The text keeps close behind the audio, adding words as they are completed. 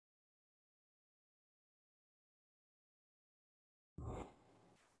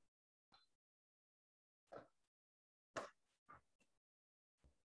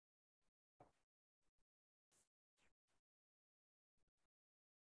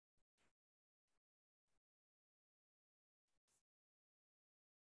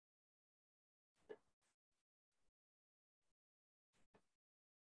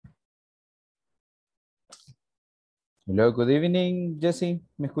Hello, good evening, Jesse.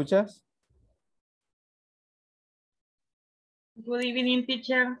 ¿Me escuchas? Good evening,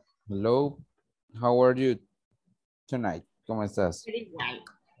 teacher. Hello, how are you tonight? ¿Cómo estás? Very well.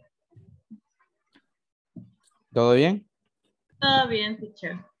 ¿Todo bien? Todo bien,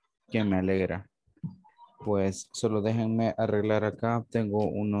 teacher. Que me alegra. Pues solo déjenme arreglar acá. Tengo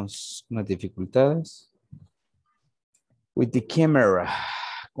unas dificultades. With the camera.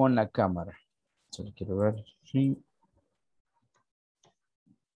 Con la cámara. Solo quiero ver si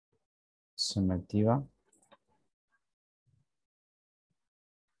se me activa.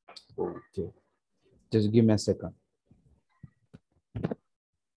 Okay. Just give me a second.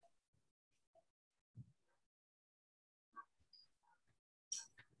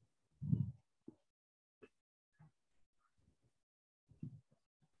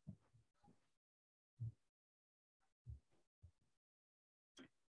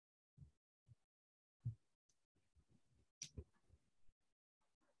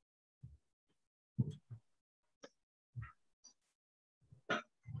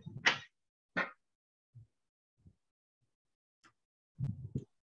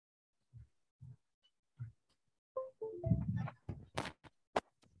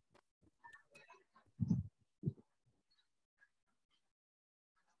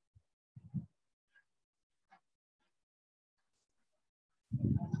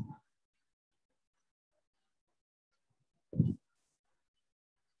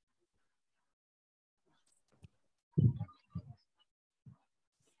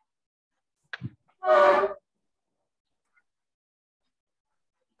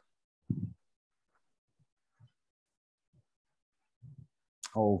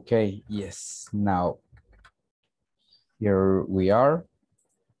 Okay, yes. Now, here we are.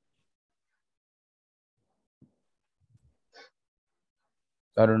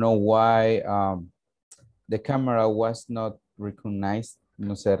 I don't know why the camera was not recognized.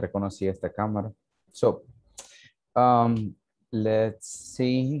 No se reconocía esta cámara. So, let's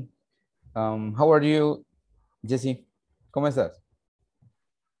see. How are you, Jesse? ¿Cómo estás?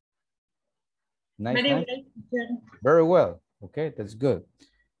 Nice, Very nice. well, teacher. Very well. Okay, that's good.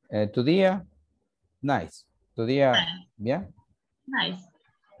 Tu día, nice. Tu día, yeah? Nice.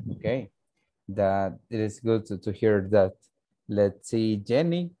 Okay. That it is good to hear that. Let's see,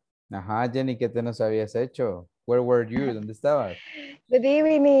 Jenny. Ajá, Jenny, ¿qué te nos habías hecho? Where were you? ¿Dónde estabas? Good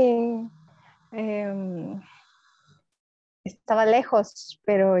evening. Estaba lejos,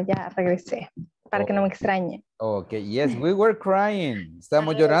 pero ya regresé para que no me extrañe. Okay, yes, we were crying.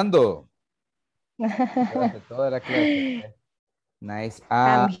 Estamos llorando durante toda la clase. Okay. Nice.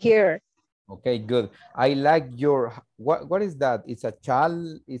 I'm here. Okay, good. I like your, what is that? It's a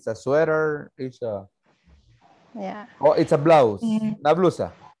chal, it's a sweater, it's a, Yeah. oh, it's a blouse, una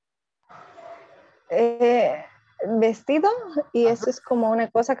blusa. Vestido y eso es como una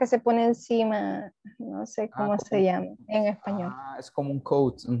cosa que se pone encima, no sé cómo se llama en español. Es como un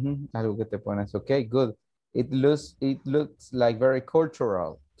coat, algo que te pones. Okay, good. It looks like very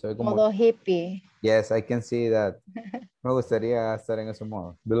cultural. So, como, Modo hippie. yes, I can see that. Me gustaría estar en ese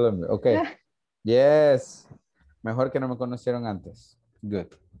modo. Believe me. Okay. Yes. Mejor que no me conocieron antes.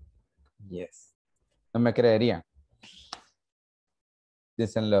 Good. Yes. No me creerían.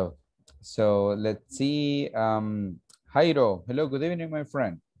 Peace and love. So let's see. Jairo. Hello. Good evening, my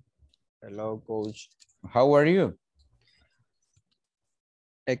friend. Hello, coach. How are you?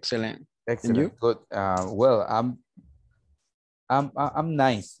 Excellent. Excellent. And you? Good. Well, I'm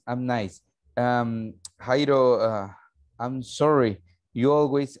nice. I'm nice. Jairo, I'm sorry. You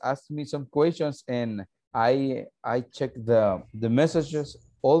always ask me some questions and I check the messages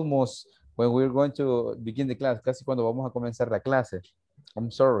almost when we're going to begin the class, casi cuando vamos a comenzar la clase.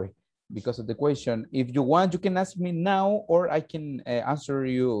 I'm sorry because of the question. If you want, you can ask me now or I can answer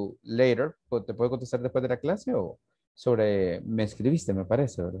you later. ¿Te puedo contestar después de la clase o sobre, me escribiste, me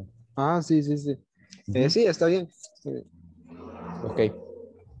parece, ¿verdad? Ah, sí, sí, sí. Sí, está bien. Sí. Okay.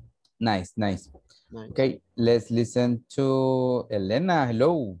 Nice, nice. Nice. Okay, let's listen to Elena.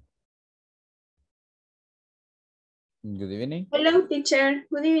 Hello. Good evening. Hello, teacher.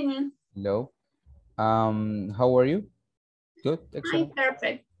 Good evening. Hello. How are you? Good, excellent. I'm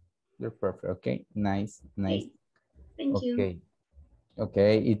perfect. You're perfect. Okay, nice, nice. Okay. Thank you. Okay.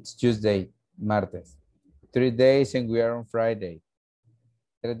 Okay, it's Tuesday, martes. 3 days and we are on Friday.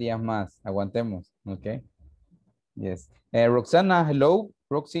 3 días más. Aguantemos. Okay. Yes. Roxana, hello.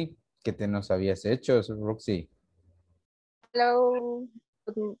 Roxy, ¿qué te nos habías hecho, Roxy? Hello.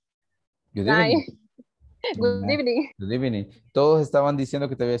 Good Hi. evening. Good evening. Good evening. Todos estaban diciendo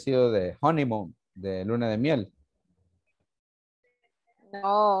que te había sido de honeymoon, de luna de miel.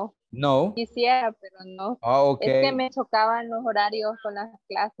 No, No. Quisiera, pero no. Ah, Es que okay. me chocaban los horarios con las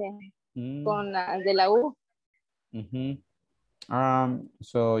clases, con las de la U. Mhm.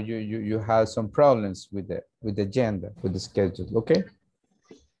 So you have some problems with the agenda, with the schedule. Okay.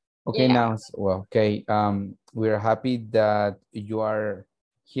 Okay, Yeah. now, well, okay. We're happy that you are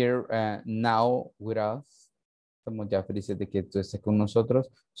here now with us. Estamos ya felices de que tú estés con nosotros.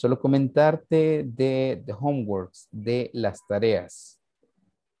 Solo comentarte de homeworks, de las tareas.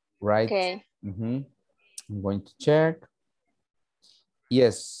 Right? Okay. I'm going to check.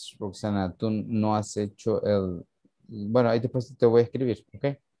 Yes, Roxana, tú no has hecho el... Bueno, ahí después te voy a escribir,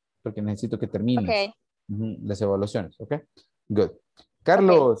 ¿ok? Porque necesito que termines Okay. las evaluaciones, ¿ok? Good. Okay.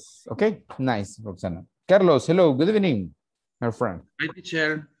 Carlos, okay, nice, Roxana. Carlos, hello, good evening, my friend. Hi,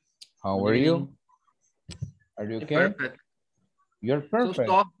 teacher. How Good are you? evening. Are you okay? Perfect. You're perfect.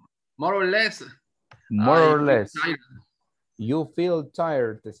 So, more or less. More I or feel less. tired. You feel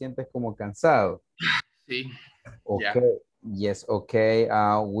tired, te sientes como cansado. Sí. Okay, Yeah. yes, okay.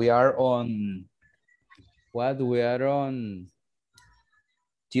 We are on, what? We are on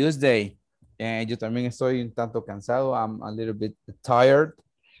Tuesday. Yo también estoy un tanto cansado. I'm a little bit tired.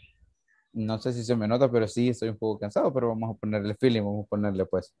 No sé si se me nota, pero sí estoy un poco cansado, pero vamos a ponerle feeling, vamos a ponerle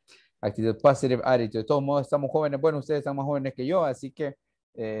pues actitud, positive attitude. De todos modos, estamos jóvenes. Bueno, ustedes están más jóvenes que yo, así que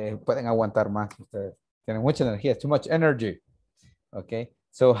pueden aguantar más. Ustedes tienen mucha energía, too much energy. Okay.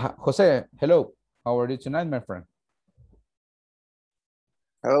 So, Jose, hello. How are you tonight, my friend?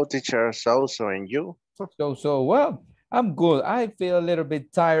 Hello, teacher. So, and you? So, well, I'm good. I feel a little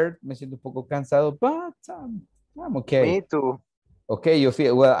bit tired. Me siento un poco cansado, but I'm okay. Me too. Okay, you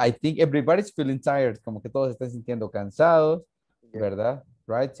feel, well, I think everybody's feeling tired. Como que todos están sintiendo cansados, ¿verdad?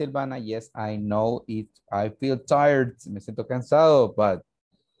 Right, Silvana? Yes, I know it. I feel tired. Me siento cansado, but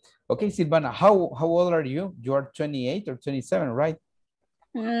okay, Silvana, how old are you? You are 28 or 27, right?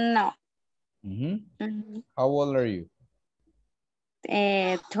 No. How old are you?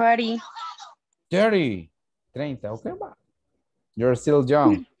 30. 30. Okay, va. You're still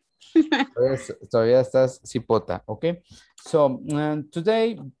young. Todavía estás cipota, okay? So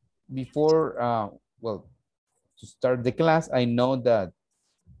today, before, well, to start the class, I know that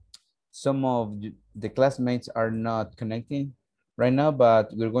some of the classmates are not connecting right now,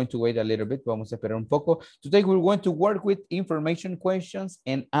 but we're going to wait a little bit. Vamos a esperar un poco. Today, we're going to work with information questions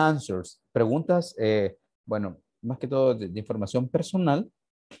and answers. Preguntas, bueno, más que todo de información personal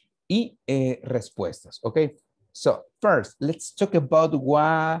y respuestas, okay? So, first, let's talk about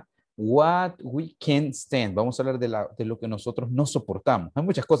what we can stand. Vamos a hablar de lo que nosotros no soportamos. Hay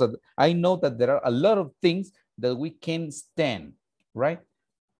muchas cosas. I know that there are a lot of things that we can stand, right?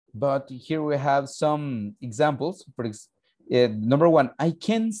 But here we have some examples. Number one, I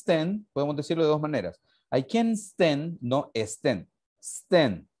can stand, podemos decirlo de dos maneras. I can stand, no stand.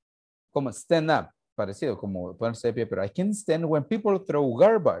 Stand, como stand up, parecido, como ponerse de pie, pero I can stand when people throw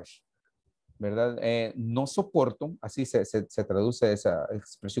garbage. ¿Verdad? No soporto, así se traduce esa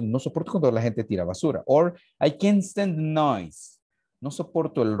expresión, no soporto cuando la gente tira basura. Or, I can't stand noise. No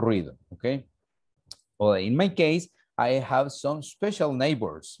soporto el ruido, ¿ok? O in my case, I have some special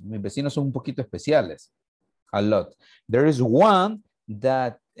neighbors. Mis vecinos son un poquito especiales. A lot. There is one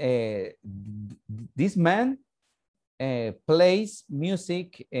that this man plays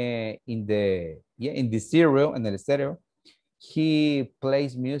music in the stereo, en el estéreo. He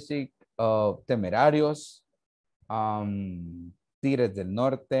plays music of Temerarios, Tigres del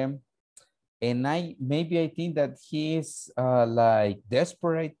Norte, and maybe I think that he is like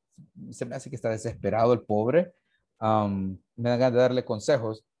desperate. Se me hace que está desesperado el pobre. Me dan ganas de darle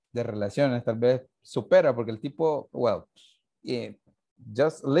consejos de relaciones, tal vez supera, porque el tipo, well,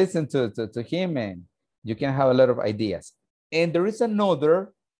 just listen to him and you can have a lot of ideas. And there is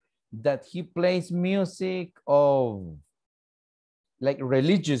another that he plays music of like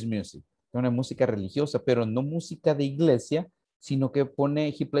religious music, una música religiosa, pero no música de iglesia, sino que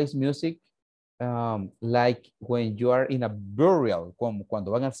he plays music like when you are in a burial, como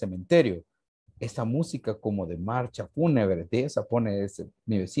cuando van al cementerio. Esa música como de marcha fúnebre, de esa pone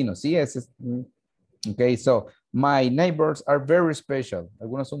mi vecino. Sí, okay, so my neighbors are very special.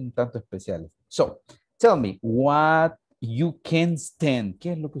 Algunos son un tanto especiales. So, tell me, what you can stand.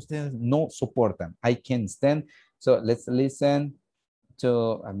 ¿Qué es lo que ustedes no soportan? I can stand. So, let's listen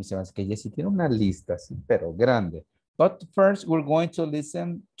to, a mí se me hace que Jessie tiene una lista, sí, pero grande. But first, we're going to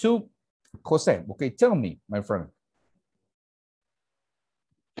listen to Jose. Okay, tell me, my friend.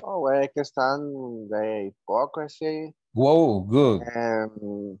 Oh, es que están de hypocrisy. Whoa, good.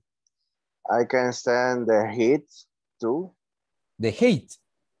 And I can stand the heat too. The hate.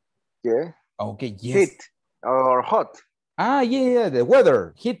 Yeah. Okay, yes. Heat or hot. Ah, yeah, the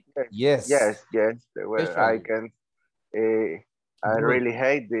weather, heat. Yes. Yes. The weather. I Especially. can. I Good. really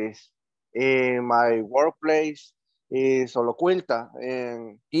hate this. In my workplace is Solocuilta,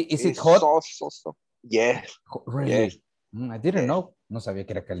 and Is it it's hot? so. Yes. Really? Yes. I didn't Yes. know. No sabía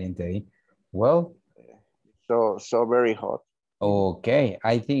que era caliente ahí. Well, So very hot. okay,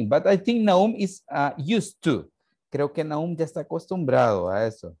 I think Naum is used to. Creo que Naum ya está acostumbrado a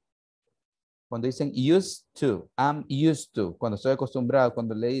eso. Cuando dicen used to, I'm used to. Cuando estoy acostumbrado,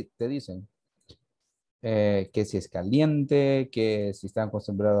 cuando te dicen que si es caliente, que si están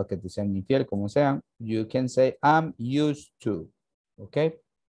acostumbrados a que te sean infiel, como sean, you can say I'm used to. Okay.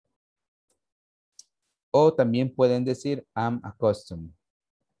 O también pueden decir I'm accustomed.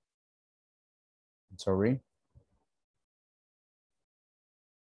 Sorry.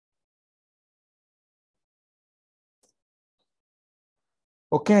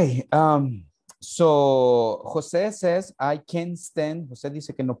 Okay, so José says, I can't stand, José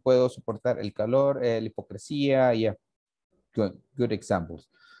dice que no puedo soportar el calor, la hipocresía, yeah, good examples.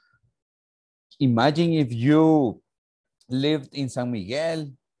 Imagine if you lived in San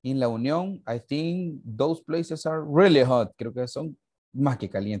Miguel, in La Unión, I think those places are really hot, creo que son más que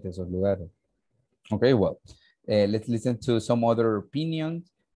calientes esos lugares. Okay, well, let's listen to some other opinions.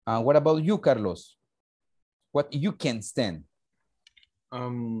 What about you, Carlos? What you can stand?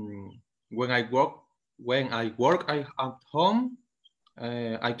 When I work at home,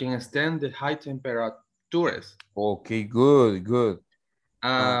 I can stand the high temperatures. Okay, good.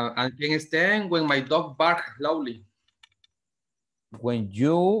 I can stand when my dog barks loudly. When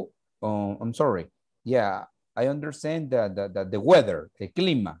you, I'm sorry, yeah, I understand the weather, the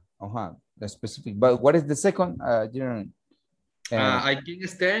clima, the specific, but what is the second? I can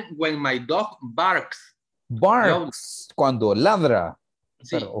stand when my dog barks. Barks, cuando ladra.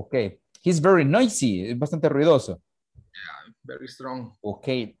 Sí. Pero, okay, he's very noisy, es bastante ruidoso. Yeah, very strong.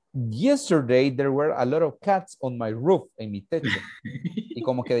 Okay, yesterday there were a lot of cats on my roof, en mi techo. Y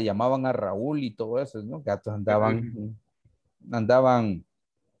como que llamaban a Raúl y todo eso, ¿no? Gatos andaban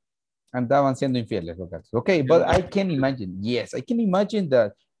siendo infieles los gatos. Okay, but I can imagine, yes, I can imagine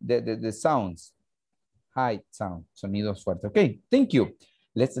the sounds, high sound, sonidos fuertes. Okay, thank you.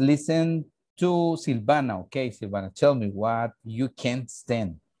 Let's listen to Silvana. Okay, Silvana, tell me what you can't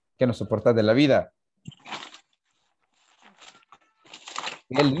stand. ¿Qué no soportas de la vida?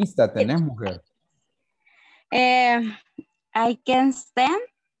 ¿Qué lista tenés, mujer? I can stand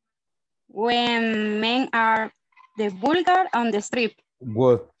when men are the vulgar on the street.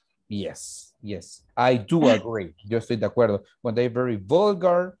 Good. Yes. I do agree. Yo estoy de acuerdo. When they're very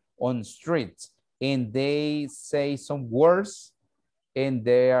vulgar on streets and they say some words and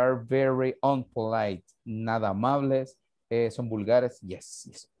they are very unpolite, nada amables, son vulgares.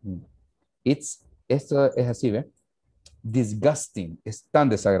 Yes. Esto es así, ¿ve? Disgusting. Es tan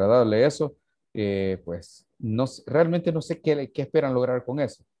desagradable eso. Pues realmente no sé qué esperan lograr con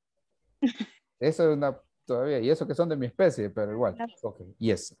eso. Eso es todavía, y eso que son de mi especie, pero igual. Okay,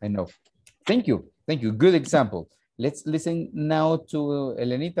 yes, I know. Thank you. Good example. Let's listen now to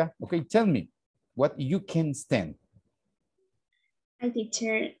Elenita. Okay, tell me what you can stand. Hi,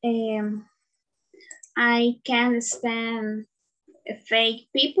 teacher. I can stand fake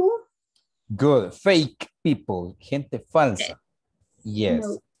people. Good. Fake people. Gente falsa. Yes.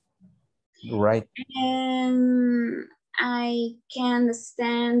 No. Right. And I can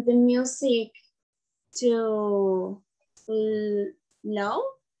stand the music too low.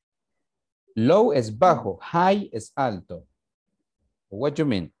 Low es bajo. High es alto. What do you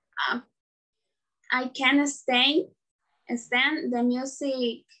mean? I can stand the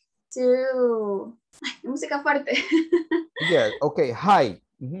music too. Música fuerte. Yeah. Okay. High.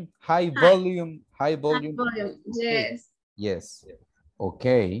 High volume. High volume. Yes. Yes.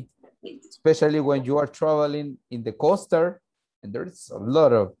 Okay. Especially when you are traveling in the coaster and there's a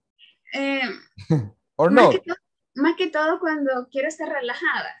lot of or no. Más que todo cuando quiero estar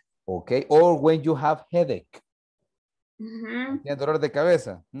relajada. Okay. Or when you have headache. ¿Tienes dolor de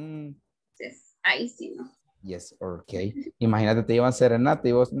cabeza? Yes. Ahí sí, ¿no? Yes. Okay. Imagínate te llevan serenata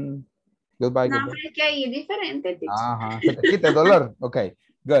y vos goodbye. No, pero es que ahí es diferente. Ajá. Se te quita el dolor. Okay.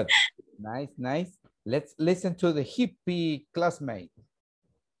 Good. Nice. Let's listen to the hippie classmate.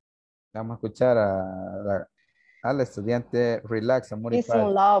 Vamos a escuchar a la estudiante relax, amor y Peace paz.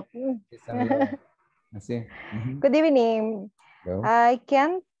 and love. Así. Good evening. Go. I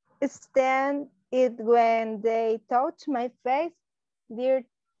can't stand it when they touch my face. Their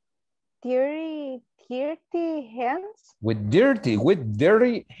dirty hands. With dirty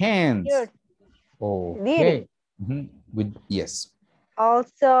hands. Dirty. Okay. Yes.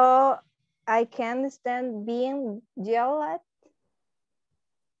 Also, I can't stand being yelled at.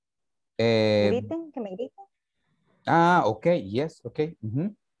 Griten, que me griten. Okay, yes, okay.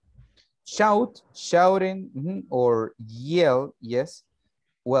 Shout, shouting, or yell, yes.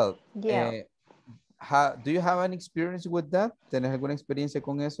 Well, Yell. do you have an experience with that? ¿Tienes alguna experiencia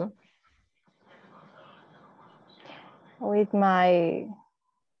con eso? With my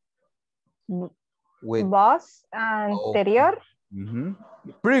With boss anterior,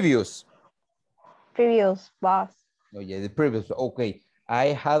 previous. previous boss. Oh yeah, the previous. Okay, I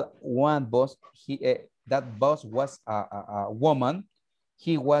had one boss. That boss was a woman.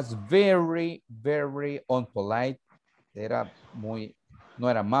 He was very, very unpolite. No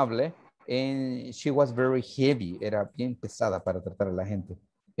era amable. And she was very heavy. Era bien pesada para tratar a la gente.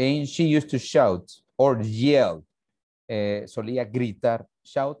 And she used to shout or yell. Solía gritar.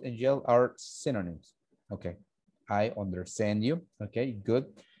 Shout and yell are synonyms. Okay, I understand you. Okay, good.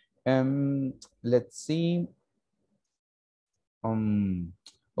 Let's see.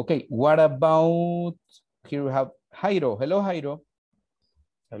 Okay, what about, here we have Jairo. Hello, Jairo.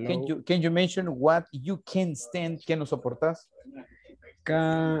 Hello. Can you mention what you can stand? ¿Qué no soportas?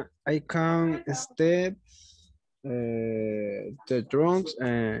 I can stand the drunks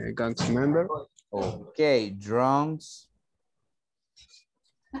and gangs member. Okay, drunks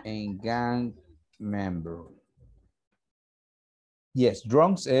and gang member. Yes,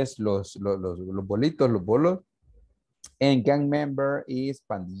 drunks es los bolitos, los bolos. And gang member is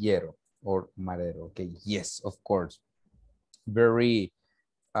pandillero or marero. Okay, yes, of course. Very,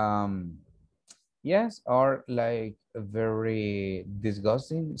 yes, are like very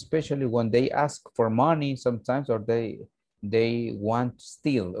disgusting, especially when they ask for money sometimes, or they want to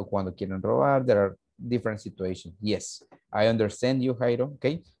steal, o cuando quieren robar. There are different situations. Yes, I understand you, Jairo.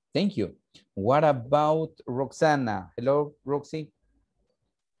 Okay, thank you. What about Roxana? Hello, Roxy.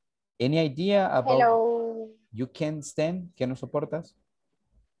 Any idea about Hello. you can stand? ¿Qué no soportas?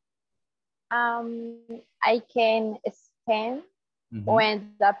 I can stand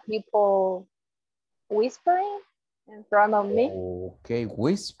when the people whispering in front of me. Okay,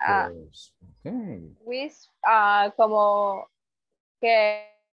 whispers. Okay. Como que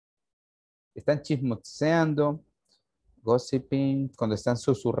Están chismoseando, gossiping, cuando están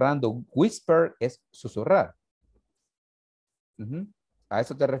susurrando. Whisper es susurrar. ¿A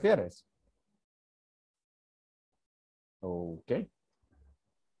eso te refieres? Ok.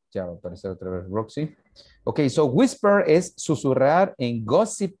 Ya va a aparecer otra vez Roxy. Ok, so whisper es susurrar, en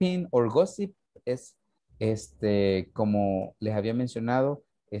gossiping or gossip es como les había mencionado,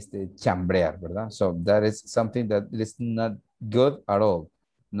 chambrear, ¿verdad? So that is something that is not good at all.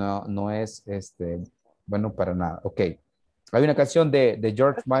 No es bueno para nada. Ok. Hay una canción de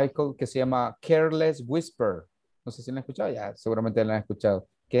George Michael que se llama Careless Whisper. No sé si la han escuchado, ya seguramente la han escuchado.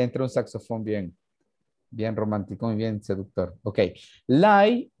 Que entra un saxofón bien romántico y bien seductor. Ok.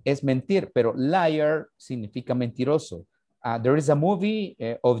 Lie es mentir, pero liar significa mentiroso. There is a movie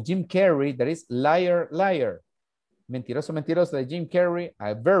of Jim Carrey that is Liar, Liar. Mentiroso, mentiroso de Jim Carrey.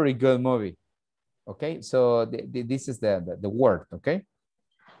 A very good movie. Okay, so this is the word, okay?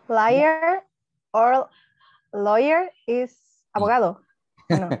 Liar or lawyer is abogado.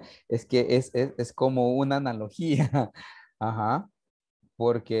 No. Es que es como una analogía. Ajá.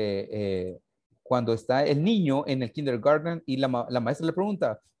 Porque cuando está el niño en el kindergarten y la maestra le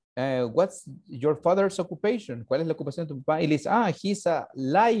pregunta, what's your father's occupation? ¿Cuál es la ocupación de tu papá? Y le dice, he's a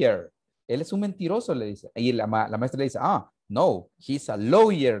liar. Él es un mentiroso, le dice. Y la maestra le dice, no, he's a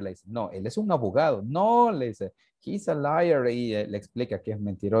lawyer. Le dice, no, él es un abogado. No, le dice, he's a liar. Y le explica que es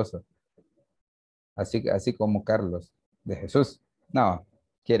mentiroso. Así como Carlos de Jesús. No,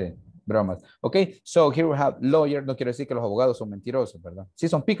 quiere bromas. Ok, so here we have lawyer. No quiero decir que los abogados son mentirosos, ¿verdad? Sí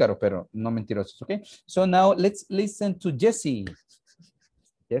son pícaros, pero no mentirosos. Ok, so now let's listen to Jessie.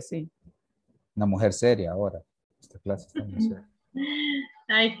 Jessie, una mujer seria ahora. Esta clase está muy seria.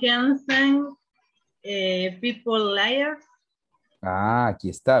 I can send people liars. Aquí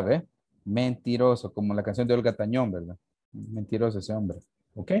está, ¿ve? Mentiroso, como la canción de Olga Tañón, ¿verdad? Mentiroso ese hombre.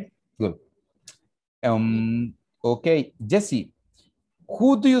 Ok, good. Ok, Jessie,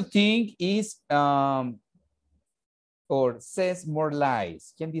 who do you think is or says more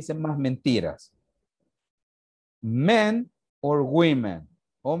lies? ¿Quién dice más mentiras? Men or women?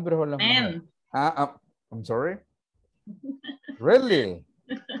 ¿Hombres o las mujeres? I'm sorry. Really?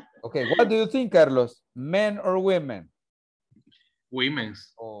 Okay, what do you think, Carlos? Men or women?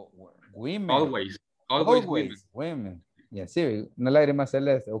 Women's. Women. Always Women. Yeah, sí, una lágrima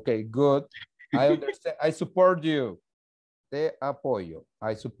celeste. Okay, good. I understand. I support you. Te apoyo.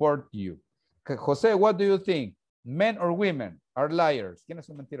 I support you. José, what do you think? Men or women are liars? ¿Quiénes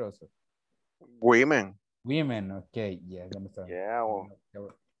son mentirosos? Women. Women, okay. Yeah, ya me está. Yeah.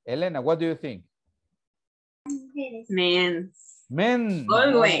 Elena, what do you think? Men. Men.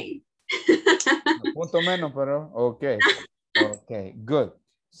 Always. No, punto menos, pero okay. Okay, good.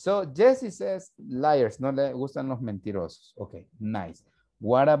 So Jessie says liars, no le gustan los mentirosos. Okay, nice.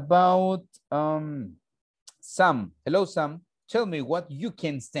 What about Sam? Hello, Sam. Tell me what you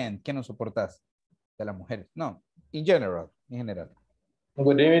can stand. ¿Qué no soportas de las mujeres? No, in general, en general.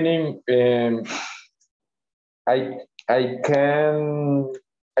 Good evening. I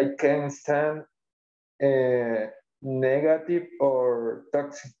can stand negative or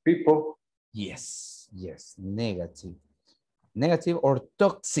toxic people. Yes, yes, negative. Negative or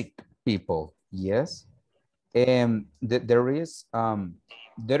toxic people, yes. There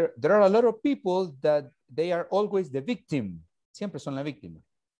are a lot of people that they are always the victim. Siempre son la víctima.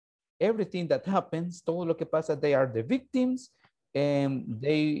 Everything that happens, todo lo que pasa, they are the victims and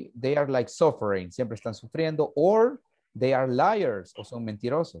they are like suffering, siempre están sufriendo, or they are liars, o son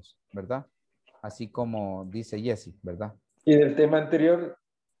mentirosos, ¿verdad? Así como dice Jessie, ¿verdad? Y del tema anterior,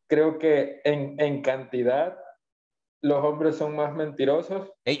 creo que en cantidad los hombres son más mentirosos.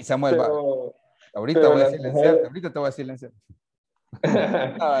 Hey, Samuel, pero, ahorita pero voy a las silenciarte, mujeres... ahorita te voy a silenciar.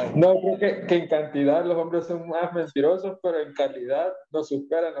 No, creo que en cantidad los hombres son más mentirosos, pero en calidad nos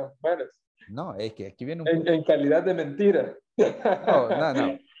superan las mujeres. No, es que aquí viene un En calidad de mentira. No.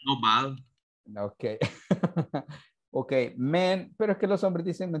 No mal. Ok. Ok, men, pero es que los hombres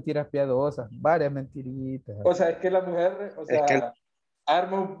dicen mentiras piadosas, varias mentiritas. O sea, es que la mujer, o sea, Es que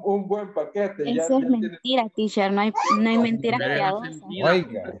arma un buen paquete. Eso es mentira, teacher. No hay mentiras piadosas.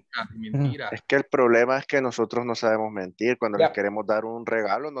 Oiga. Mentira. Es que el problema es que nosotros no sabemos mentir. Cuando Ya. les queremos dar un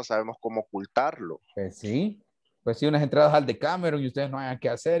regalo, no sabemos cómo ocultarlo. Pues sí, unas entradas al de Cameron y ustedes no hayan qué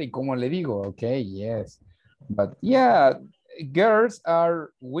hacer y cómo le digo, ok, yes. But yeah,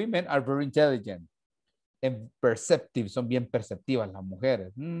 women are very intelligent and perceptive, son bien perceptivas las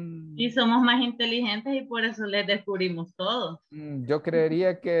mujeres. Y somos más inteligentes y por eso les descubrimos todo. Yo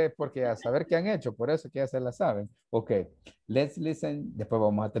creería que porque a saber qué han hecho, por eso que ya se la saben. Ok, let's listen, después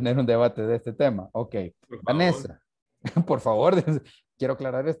vamos a tener un debate de este tema. Ok, Vanessa, por favor, quiero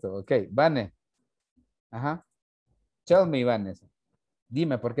aclarar esto. Ok, Vane. Ajá. Tell me, Vanessa.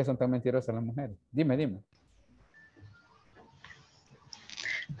 Dime por qué son tan mentirosas las mujeres. Dime.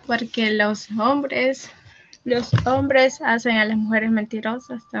 Porque los hombres hacen a las mujeres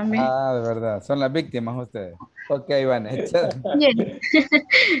mentirosas también. Ah, de verdad. Son las víctimas ustedes. Ok, Vanessa. Yes.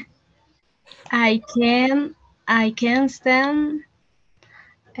 I can stand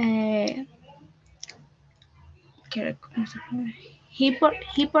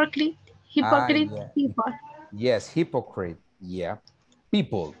hypocrite Yeah. people. Yes, hypocrite. Yeah.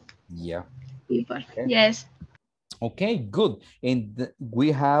 People. Yeah. People. Okay. Yes. Okay, good. And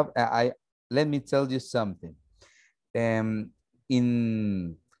we have, let me tell you something.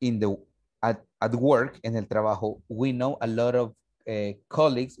 At work, en el trabajo, we know a lot of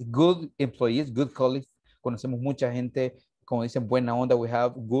colleagues, good employees, good colleagues. Conocemos mucha gente, como dicen, buena onda. We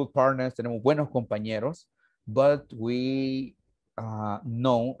have good partners, tenemos buenos compañeros, but we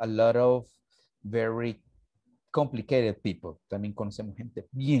know a lot of very complicated people. También conocemos gente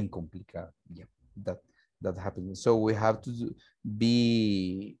bien complicada. Yeah, that happens. So we have to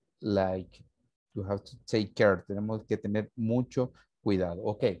be like, you have to take care. Tenemos que tener mucho cuidado.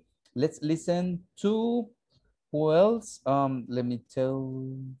 Okay, let's listen to who else. Let me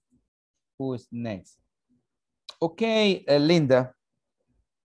tell who is next. Okay, Linda,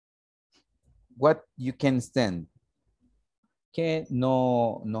 what you can stand? ¿Qué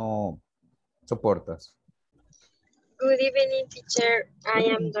no soportas? Good evening, teacher. I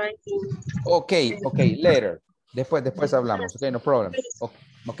am driving. Okay, later. Después hablamos. Okay, no problem.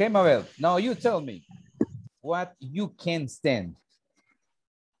 Okay, Mabel. Now you tell me what you can stand.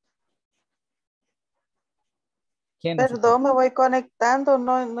 Perdón, me voy conectando,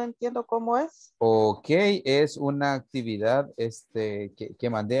 no entiendo cómo es. Ok, es una actividad que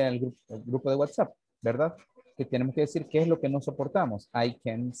mandé al grupo de WhatsApp, ¿verdad? Que tenemos que decir qué es lo que no soportamos. I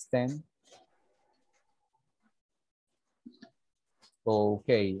can stand.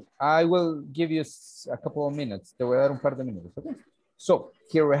 Okay, I will give you a couple of minutes. Te voy a dar un par de minutos. Okay. So,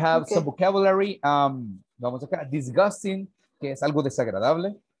 here we have some vocabulary. Vamos acá. Disgusting, que es algo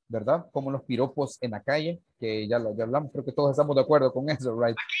desagradable, ¿verdad? Como los piropos en la calle, que ya hablamos. Creo que todos estamos de acuerdo con eso,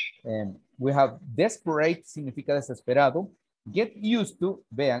 right? We have desperate, significa desesperado. Get used to,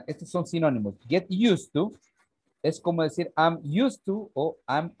 vean, estos son sinónimos. Get used to es como decir I'm used to o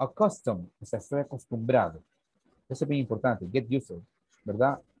I'm accustomed. O sea, estoy acostumbrado. Eso es bien importante. Get used to,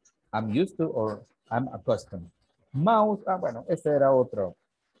 ¿verdad? I'm used to or I'm accustomed. Mouse, bueno, ese era otro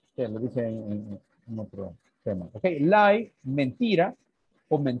Que lo dije en otro tema. Ok, lie, mentira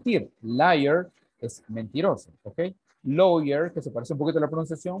o mentir. Liar es mentiroso. Ok, lawyer, que se parece un poquito a la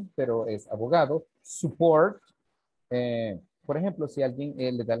pronunciación, pero es abogado. Support, por ejemplo, si alguien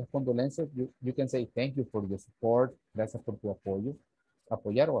le da las condolencias, you can say thank you for your support. Gracias por tu apoyo.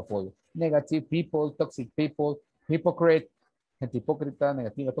 Apoyar o apoyo. Negative people, toxic people, hypocrite, gente hipócrita,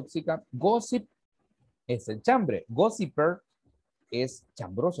 negativa, tóxica. Gossip es el chambre. Gossiper es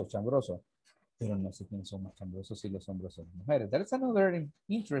chambroso, chambroso. Pero no sé quiénes son más chambrosos, si los hombres o las mujeres. That is another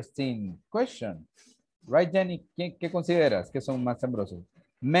interesting question. Right, Jenny? ¿Qué consideras que son más chambrosos?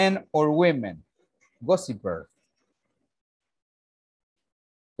 Men or women? Gossiper.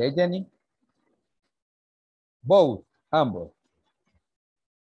 Okay, Jenny? Both, ambos.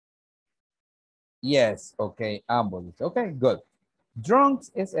 Yes, okay, ambos. Okay, good. Drunks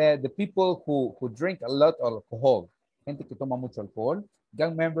is the people who drink a lot of alcohol. Gente que toma mucho alcohol.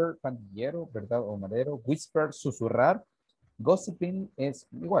 Gang member, pandillero, ¿verdad? O madero. Whisper, susurrar. Gossiping es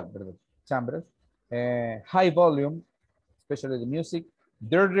igual, ¿verdad? Chambres. High volume, especially the music.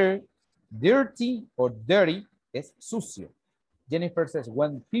 Dirty or dirty es sucio. Jennifer says,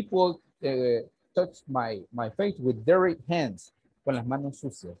 when people touch my face with dirty hands, con las manos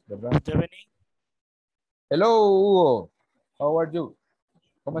sucias, ¿verdad? Good evening. Hello, Hugo. How are you?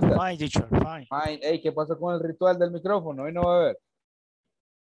 ¿Cómo estás? Fine, teacher, fine. Fine. Hey, ¿qué pasó con el ritual del micrófono? Hoy no va a ver.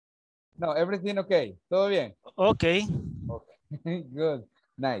 No, everything okay. ¿Todo bien? Okay. Okay. Good.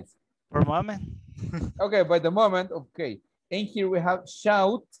 Nice. For a moment. Okay, by the moment, okay. And here we have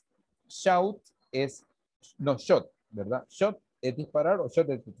shout. Shout es, no, shot, ¿verdad? Shot es disparar o shot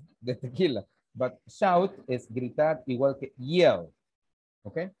de tequila. But shout es gritar igual que yell.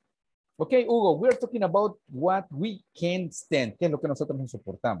 Okay. Okay, Hugo, we're talking about what we can stand. ¿Qué es lo que nosotros nos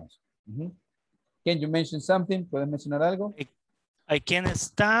soportamos? Can you mention something? ¿Puedes mencionar algo? I can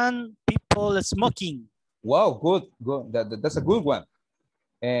stand people smoking. Wow, good, good. That's a good one.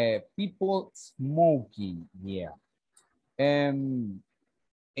 People smoking, yeah. And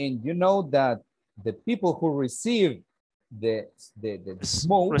you know that the people who receive the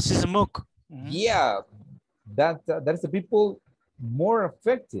smoke, receive smoke. Yeah, that's the people more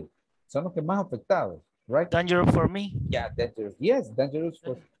affected. Son los que más afectados, right? Dangerous for me. Yeah, dangerous. Yes, dangerous,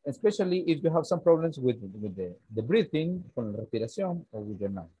 for, especially if you have some problems with the breathing, con la respiración, or with your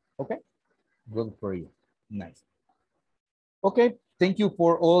mouth. Okay, good for you. Nice. Okay, thank you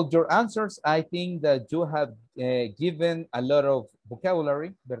for all your answers. I think that you have given a lot of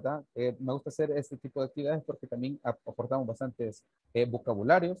vocabulary, ¿verdad? Me gusta hacer este tipo de actividades porque también aportamos bastantes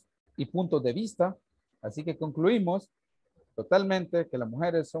vocabularios y puntos de vista. Así que concluimos totalmente que las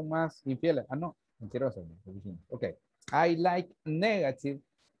mujeres son más infieles. Ah, no, mentirosas. Ok. I like negative.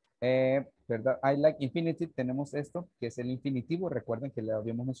 ¿Verdad? I like infinitive. Tenemos esto, que es el infinitivo. Recuerden que le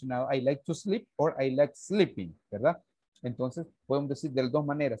habíamos mencionado. I like to sleep or I like sleeping. ¿Verdad? Entonces, podemos decir de las dos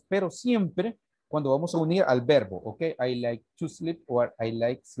maneras. Pero siempre cuando vamos a unir al verbo. Ok. I like to sleep or I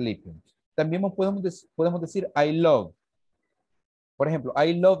like sleeping. También podemos decir I love. Por ejemplo,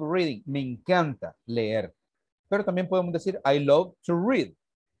 I love reading. Me encanta leer. Pero también podemos decir, I love to read.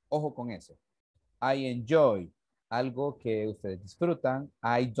 Ojo con eso. I enjoy, algo que ustedes disfrutan.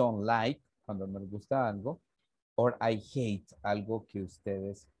 I don't like, cuando no les gusta algo. Or I hate, algo que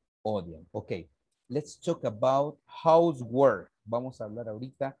ustedes odian. Ok, let's talk about housework. Vamos a hablar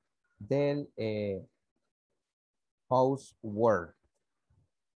ahorita del housework.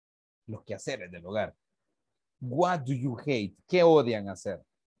 Los quehaceres del hogar. What do you hate? ¿Qué odian hacer?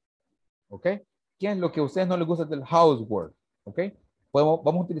 Ok. ¿Qué es lo que a ustedes no les gusta del housework? ¿Ok? Vamos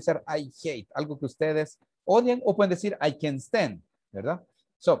a utilizar I hate, algo que ustedes odian o pueden decir I can stand, ¿verdad?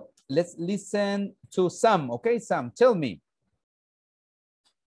 So, let's listen to Sam. ¿Ok, Sam? Tell me.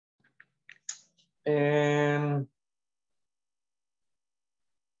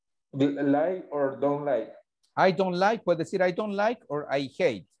 Like or don't like? I don't like, puedes decir I don't like or I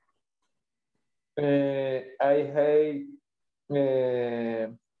hate. I hate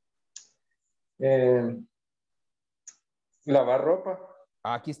lavar ropa.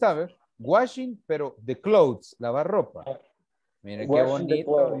 Aquí está, ¿ver? Washing, pero the clothes, lavar ropa. Mire qué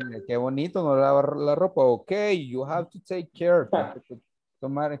bonito, mire qué bonito no lavar la ropa. Ok, you have to take care.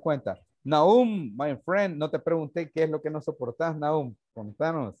 Tomar en cuenta. Nahum, my friend, no te pregunté qué es lo que no soportas, Nahum.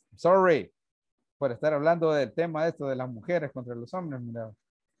 Contanos. Sorry por estar hablando del tema esto de las mujeres contra los hombres. Mira.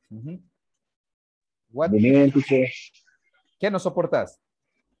 What? ¿Qué no soportas?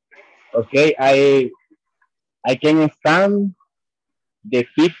 Okay, I can stand the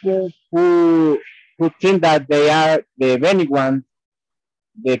people who think that they are the many ones,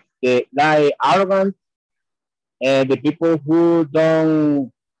 the arrogant, and the people who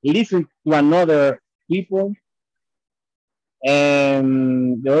don't listen to another people.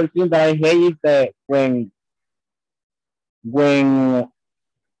 And the other thing that I hate is that when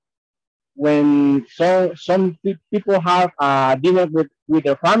some people have dinner with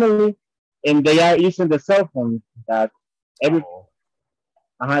their family and they are using the cell phone, that every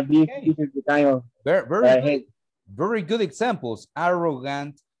this is the kind of very good examples.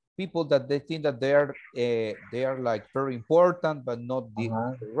 Arrogant people that they think that they are like very important but not the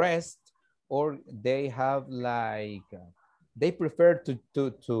rest, or they have like they prefer to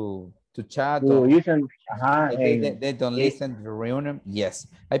chat or they don't listen to the reunion. Yes,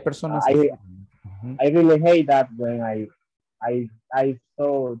 hay personas I really hate that when I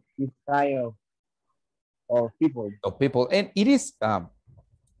saw this kind of people. And it is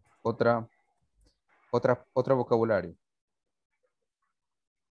otro vocabulario.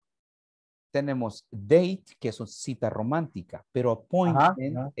 Tenemos date, que es una cita romántica, pero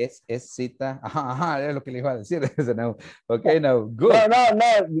appointment es cita. Es lo que le iba a decir. Okay, now, good. No.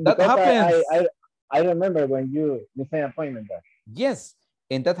 That happens. I remember when you say appointment. Yes,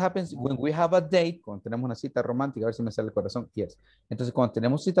 and that happens when we have a date, cuando tenemos una cita romántica, a ver si me sale el corazón. Yes. Entonces, cuando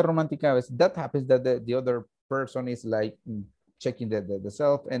tenemos cita romántica, a veces, that happens that the other person is like checking the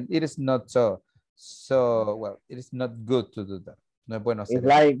self, and it is not so well, it is not good to do that. No es bueno hacer It's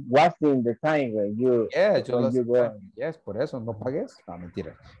like wasting the time when you go. Yes, por eso no pagues. No,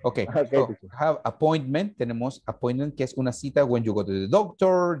 mentira. Okay. So, have appointment. Tenemos appointment, que es una cita when you go to the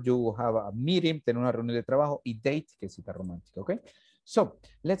doctor, you have a meeting, tener una reunión de trabajo, y date, que es cita romántica. Okay. So,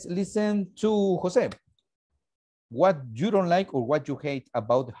 let's listen to Jose. What you don't like or what you hate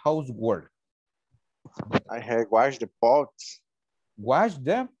about housework? I hate wash the pots. Wash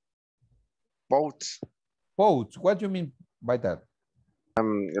the pots. Pots. What do you mean by that?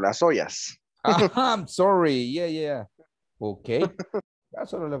 Las ollas. I'm sorry. Yeah. Okay.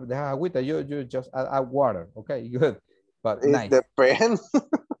 That's sort of the agüita. You just add water. Okay, good. But it nice. Depends.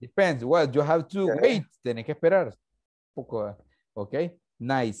 Depends. Well, you have to wait. Tienes que esperar. Poco. Okay.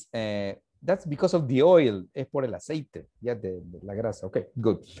 Nice. That's because of the oil. Es por el aceite. Ya de la grasa. Okay,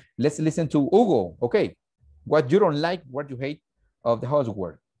 good. Let's listen to Hugo. Okay. What you don't like, what you hate of the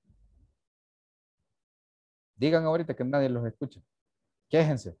housework. Digan ahorita que nadie los escucha.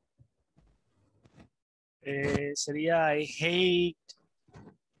 Quéjense. Sería I hate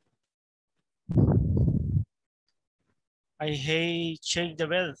shake the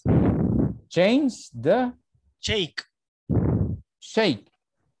bed. Change the shake. Shake.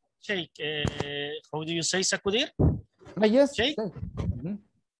 Shake. How do you say sacudir? Yes. Shake.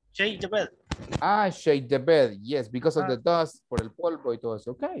 Shake the bed. Shake the bed. Yes, because of the dust, por el polvo y todo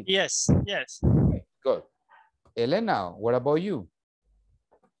eso. Okay. Yes. Okay, good. Elena, what about you?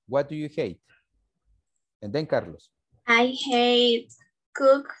 What do you hate? And then Carlos. I hate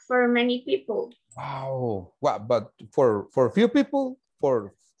cook for many people. Wow. What, but for few people?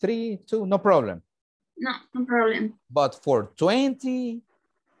 For 3, 2, no problem. No problem. But for 20,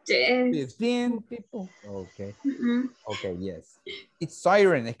 yes. 15 people? Okay. Okay, yes. It's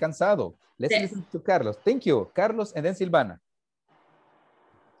siren, es cansado. Let's listen to Carlos. Thank you. Carlos and then Silvana.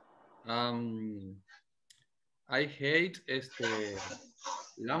 I hate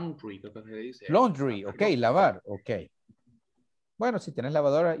laundry, creo que se dice. Laundry, okay, lavar, okay. Bueno, si tienes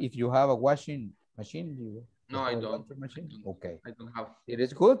lavadora, if you have a washing machine, no, I don't. Okay. I don't have. It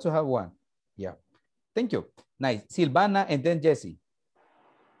is good to have one. Yeah. Thank you. Nice. Silvana and then Jessie.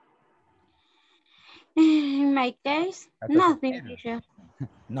 In my case, nothing, teacher.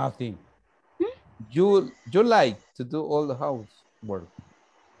 Nothing. You like to do all the housework.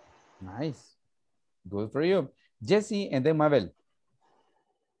 Nice. Good for you. Jessie and then Mabel.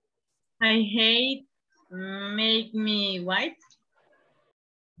 I hate make me white.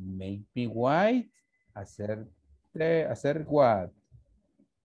 Make me white. Hacer what?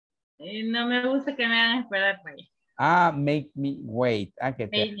 No me gusta que me hagan esperar, güey. Make me wait. Que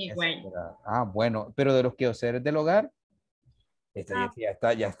make me wait. Bueno, pero de los quehaceres del hogar, ya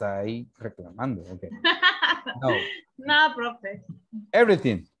está ahí reclamando. Okay. No, profe.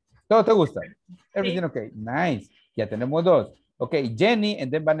 Everything. ¿Todo te gusta? Everything, sí. Okay. Nice. Ya tenemos 2. Okay, Jenny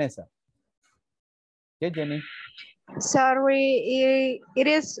and then Vanessa. Okay, Jenny. Sorry, it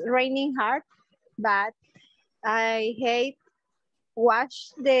is raining hard, but I hate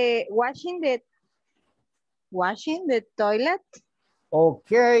washing the toilet.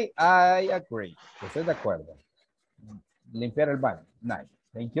 Okay, I agree. Estoy de acuerdo. Limpiar el baño. Nice.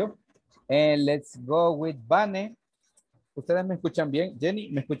 Thank you. And let's go with Vane. ¿Ustedes me escuchan bien? Jenny,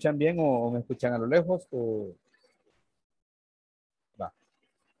 ¿me escuchan bien o me escuchan a lo lejos? O... Va.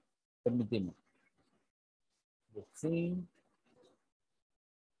 Permíteme. Sí.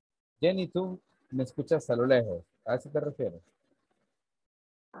 Jenny, tú me escuchas a lo lejos. ¿A eso te refieres?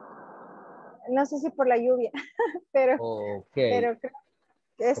 No sé si por la lluvia, pero, Ok. pero creo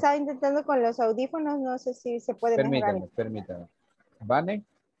que estaba intentando con los audífonos, no sé si se puede mejorar. Permítame. Vane,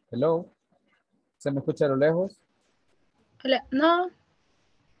 hello. ¿Se me escucha a lo lejos? Hola, no,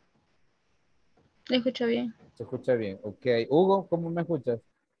 le escucho bien. Se escucha bien. Ok. Hugo, ¿cómo me escuchas?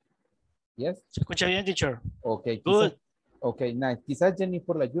 Yes. Se escucha bien, teacher. Ok. Good. Ok, nice. Quizás Jenny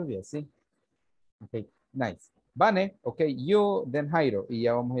por la lluvia, sí. Ok, nice. Vane, ok, you, then Jairo, y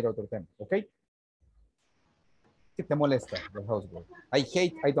ya vamos a ir a otro tema, ok. ¿Qué te molesta del housework? I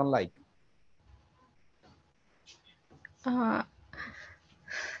hate, I don't like. Ah,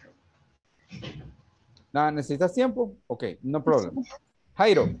 No, ¿necesitas tiempo? Ok, no problem.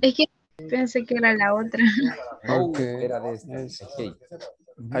 Jairo. es que pensé que era la otra. No, Okay. era de este. Yes. Okay.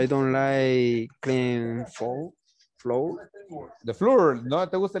 I don't like clean floor. The floor. No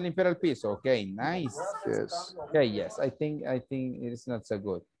te gusta limpiar el piso. Okay, nice. Yes. Okay, yes. I think it is not so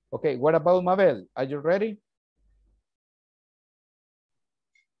good. Okay, what about Mabel? Are you ready?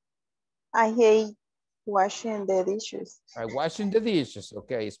 I hate washing the dishes. Washing the dishes.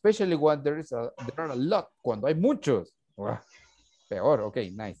 Okay, especially when there are a lot. Cuando hay muchos. Ugh, peor. Okay,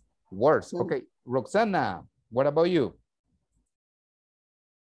 nice. Worse. Okay, Roxana, what about you?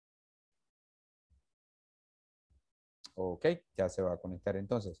 Ok, ya se va a conectar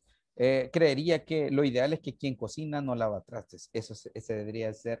entonces. Creería que lo ideal es que quien cocina no lava trastes. Ese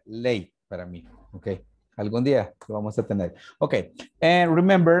debería ser ley para mí. Ok, algún día lo vamos a tener. Ok, and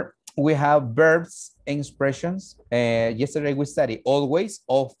remember, we have verbs and expressions. Yesterday we studied always,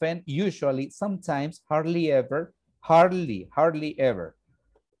 often, usually, sometimes, hardly ever, hardly ever,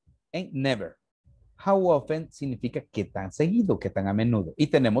 and never. How often significa qué tan seguido, qué tan a menudo. Y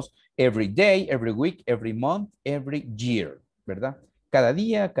tenemos every day, every week, every month, every year, ¿verdad? Cada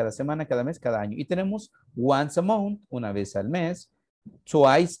día, cada semana, cada mes, cada año. Y tenemos once a month, una vez al mes,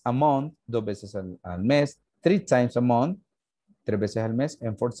 twice a month, dos veces al mes, three times a month, tres veces al mes,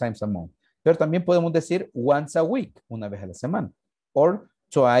 and four times a month. Pero también podemos decir once a week, una vez a la semana, or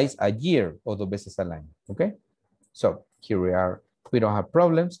twice a year, o dos veces al año, ¿ok? So, here we are. We don't have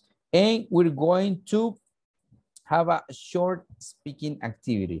problems. And we're going to have a short speaking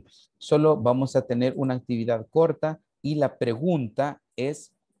activity. Solo vamos a tener una actividad corta y la pregunta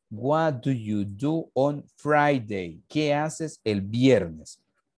es, what do you do on Friday? ¿Qué haces el viernes?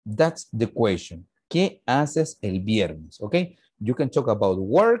 That's the question. ¿Qué haces el viernes? Okay. You can talk about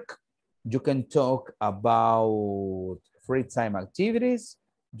work. You can talk about free time activities.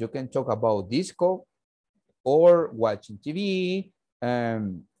 You can talk about disco or watching TV,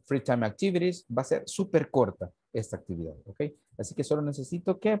 free time activities. Va a ser súper corta esta actividad, ¿ok? Así que solo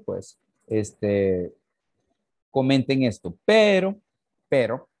necesito que, pues, comenten esto. Pero,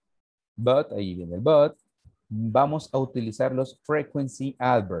 but, ahí viene el but, vamos a utilizar los frequency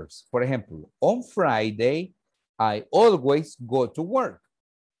adverbs. Por ejemplo, on Friday, I always go to work.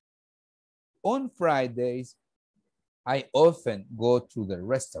 On Fridays, I often go to the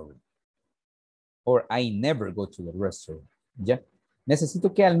restaurant. Or I never go to the restaurant. ¿Ya?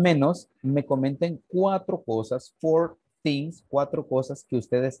 Necesito que al menos me comenten 4 cosas, 4 things, 4 cosas que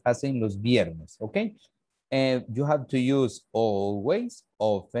ustedes hacen los viernes, ¿ok? And you have to use always,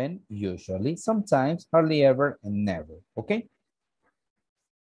 often, usually, sometimes, hardly ever, and never, ¿ok?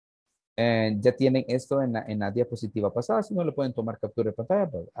 Ya tienen esto en la diapositiva pasada, si no le pueden tomar captura de pantalla,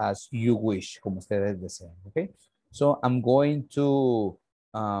 but as you wish, como ustedes deseen, ¿ok? So I'm going to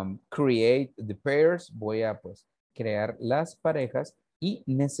create the pairs, voy a pues crear las parejas y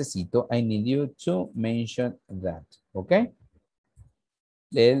necesito, I need you to mention that, ¿ok?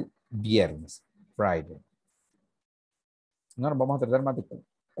 El viernes, Friday. No nos vamos a tardar más de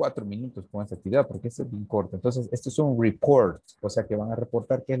 4 minutos con esta actividad porque es bien corto. Entonces, esto es un report, o sea que van a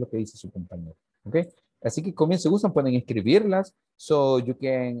reportar qué es lo que dice su compañero, ¿ok? Así que como si gustan pueden escribirlas, so you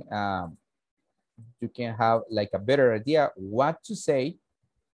can have like a better idea what to say,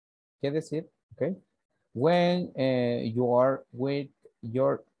 qué decir, ¿ok? When you are with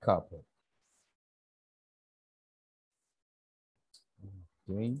your couple.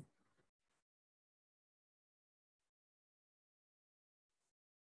 Okay.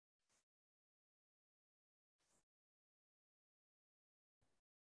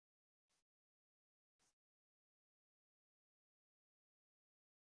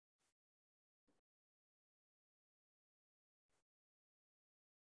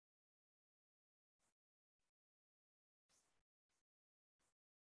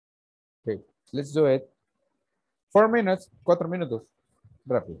 Okay, let's do it. 4 minutes, 4 minutos.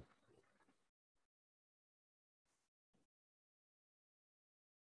 Rápido.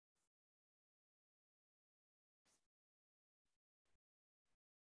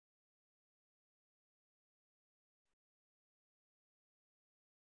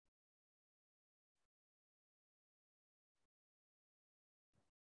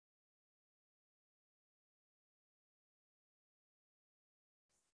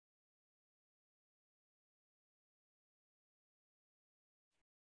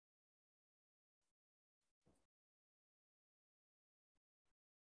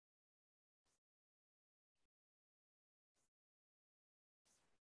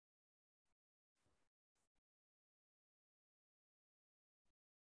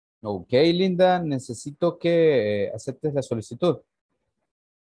 Ok, Linda, necesito que aceptes la solicitud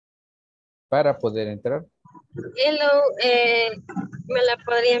para poder entrar. Hello, ¿me la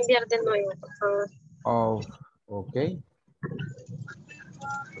podría enviar de nuevo, por favor? Oh, ok.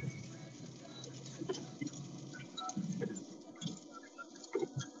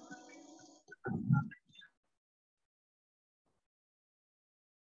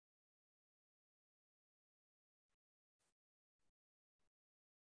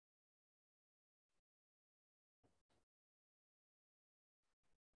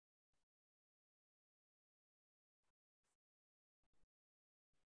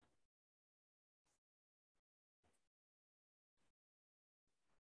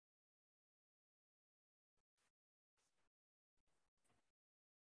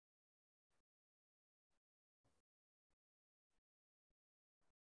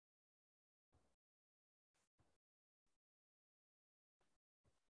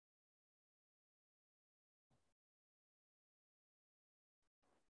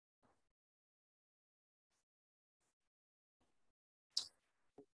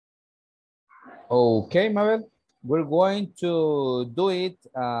 Okay, Mabel, we're going to do it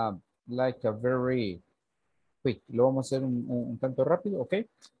like a very quick. Lo vamos a hacer un tanto rápido, okay?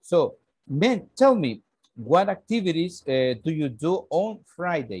 So, men, tell me, what activities do you do on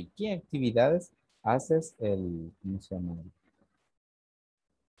Friday? ¿Qué actividades haces ¿cómo se llama?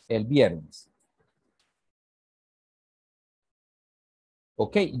 El viernes?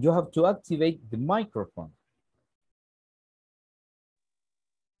 Okay, you have to activate the microphone.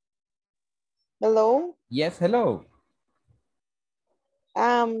 Hello. Yes, hello.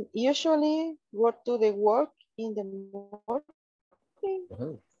 Usually go to the work in the morning.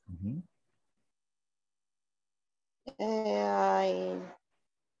 Oh, mhm. I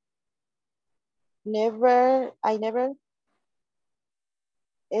never,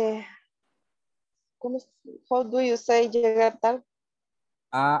 how do you say llegar tarde?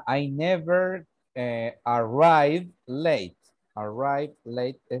 I never arrive late. Arrive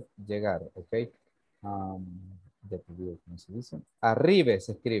late es llegar, ¿ok? Ya te digo cómo se dice. Arribe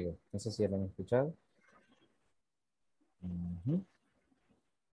se escribe. No sé si ya lo han escuchado. Ujú.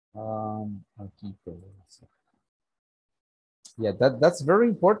 Aquí puedo decir. Yeah, that's very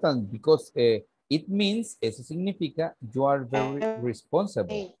important because it means, eso significa, you are very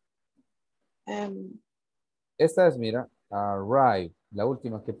responsible. Esta es, mira, arrive, la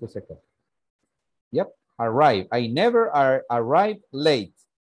última que puse acá. Yep, arrive. I never arrive late.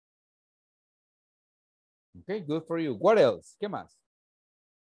 Okay, good for you. What else? ¿Qué más?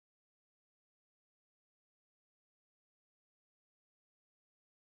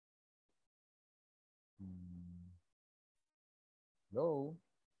 Hello.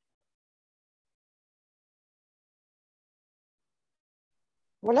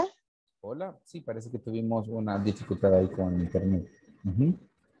 Hola. Hola. Sí, parece que tuvimos una dificultad ahí con internet. Ujú.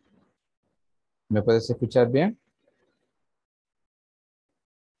 ¿Me puedes escuchar bien?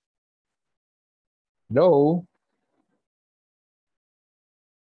 Hello.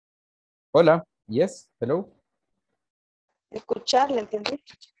 Hola. Yes. Hello. Escucharle, ¿entendí?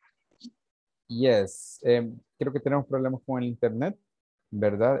 Yes. Creo que tenemos problemas con el internet,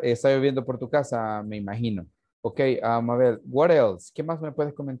 ¿verdad? Está lloviendo por tu casa, me imagino. Ok, a ver, what else? ¿Qué más me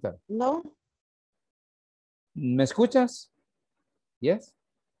puedes comentar? No. ¿Me escuchas? Yes.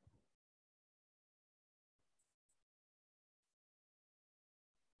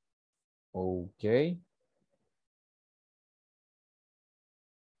 Ok.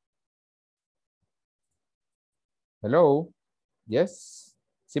 Hello. Yes.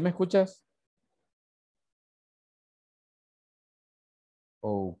 ¿Sí me escuchas?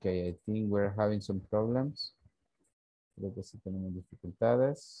 Okay, I think we're having some problems. Creo que sí tenemos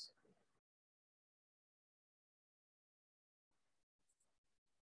dificultades.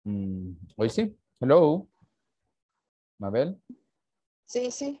 Hoy sí. Hello. Mabel.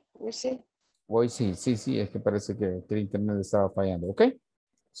 Sí, sí, sí. Hoy sí, sí, es que parece que el internet estaba fallando. Ok.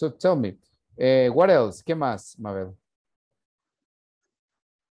 So tell me, what else? ¿Qué más, Mabel?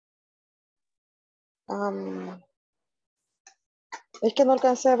 Es que no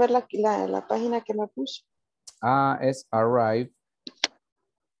alcancé a ver la página que me puso. Es arrive.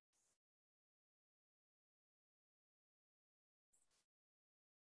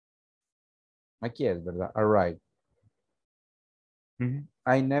 Aquí es, ¿verdad? Arrive.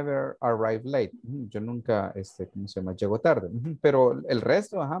 I never arrive late. Yo nunca, ¿cómo se llama? Llego tarde. Pero el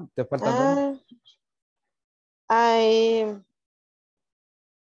resto, ajá, te faltan dos. I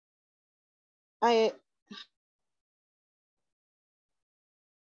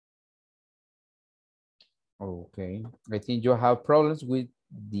Okay. I think you have problems with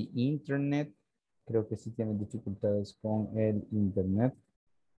the internet. Creo que sí tiene dificultades con el internet.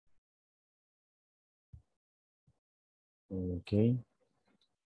 Okay.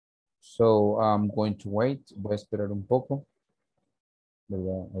 So I'm going to wait. Voy a esperar un poco.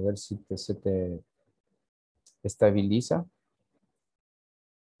 ¿Verdad? A ver si se te estabiliza.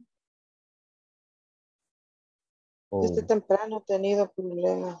 Desde temprano he tenido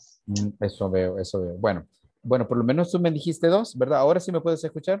problemas. Eso veo, eso veo. Bueno, por lo menos tú me dijiste 2, ¿verdad? Ahora sí me puedes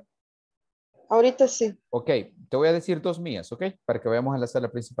escuchar. Ahorita sí. Ok, te voy a decir 2 mías, ¿ok? Para que vayamos a la sala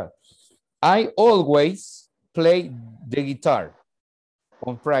principal. I always play the guitar.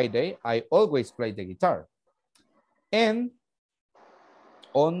 On Friday, I always play the guitar. And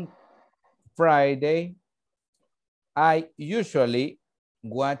on Friday, I usually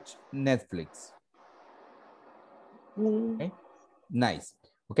watch Netflix. Okay? Nice.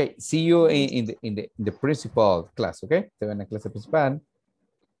 Okay, see you in the principal class, okay? Te veo en la clase principal.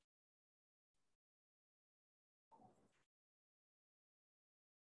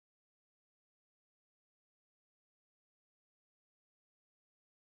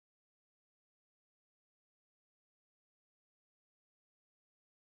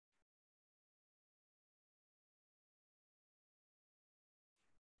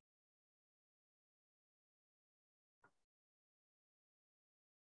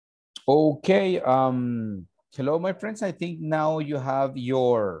 Okay, hello my friends. I think now you have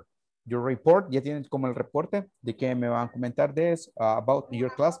your report. Ya tienen como el reporte de que me van a comentar de eso, about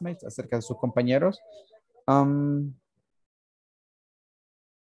your classmates, acerca de sus compañeros. I'm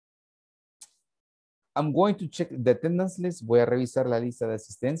going to check the attendance list. Voy a revisar la lista de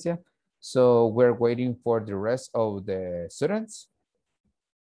asistencia. So we're waiting for the rest of the students.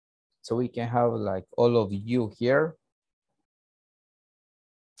 So we can have like all of you here.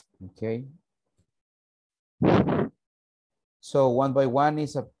 Okay. So one by one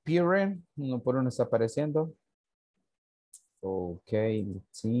is appearing. Uno por uno está apareciendo. Okay,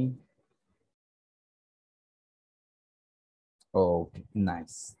 let's see. Okay,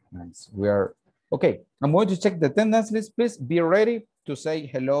 nice, nice. We are, okay, I'm going to check the attendance list. Please be ready to say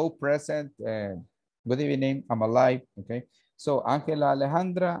hello, present, good evening, I'm alive, okay? So, Ángela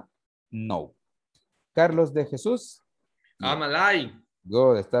Alejandra, no. Carlos de Jesús. I'm alive.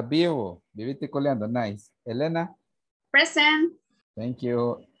 Good, estás vivo. Viviste coleando, nice. Elena. Present. Thank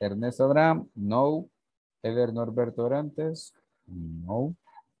you. Ernesto Abraham, no. Ever Norberto Orantes, no.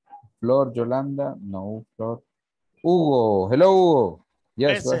 Flor Yolanda, no. Flor. Hugo, hello Hugo.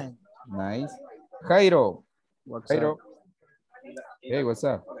 Yes, Present. Nice. Jairo. What's Jairo. up? Hey, what's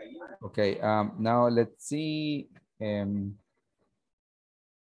up? Okay, now let's see.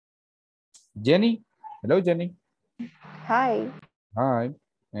 Jenny. Hello, Jenny. Hi. Hi.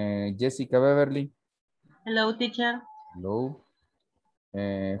 Jessica Beverly. Hello, teacher. Hello.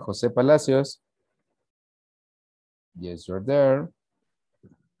 Jose Palacios. Yes, you're there.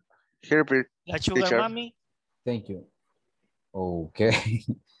 Here, La sugar teacher. mommy. Thank you. Okay.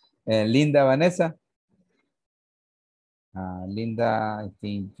 Linda Vanessa. Linda, I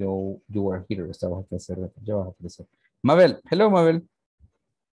think you were here. Estabas a aparecer. Mabel. Hello, Mabel.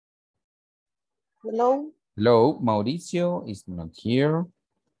 Hello. Hello. Mauricio is not here.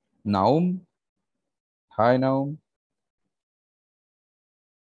 Naum. Hi, Naum.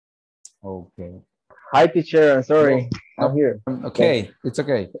 Okay. Hi, teacher. I'm sorry. No, I'm here. Okay, it's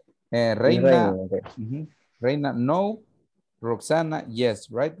okay. Reina. Raining, okay. Reina, no. Roxana,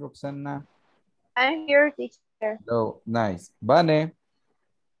 yes, right, Roxana? I'm here, teacher. Oh, nice. Vane.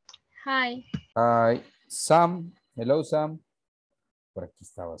 Hi. Hi. Sam. Hello, Sam. Por aquí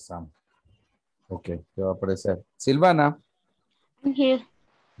estaba Sam. Ok, te va a aparecer. Silvana. I'm here.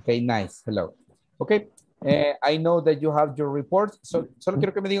 Okay, nice. Hello. Okay. I know that you have your report. So, solo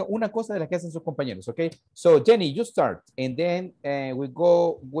quiero que me diga una cosa de las que hacen sus compañeros, okay? So, Jenny, you start. And then we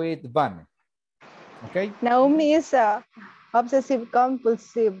go with Van. Okay? Naomi is obsessive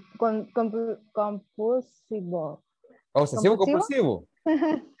compulsive. Compulsivo. Obsesivo compulsivo.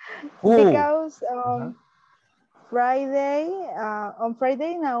 Because Friday, on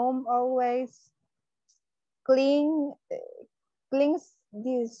Friday, Naum always cleans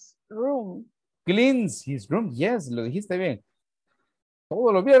this room. Cleans his room. Yes, lo dijiste bien.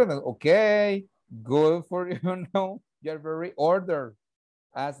 Todos los viernes. Okay. Good for you now. You're very ordered.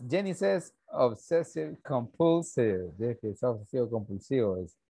 As Jenny says, obsessive compulsive. Es obsesivo compulsivo.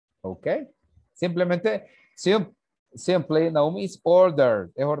 Okay. Simplemente, simply, Naomi is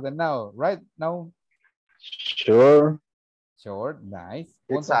ordered. Es ordenado. Right, Naomi? Sure. Sure. Nice.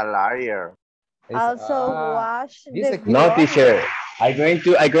 It's a liar. Also wash the No, clothes. teacher. I'm going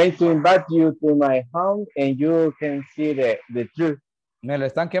to invite you to my home and you can see the truth. Me lo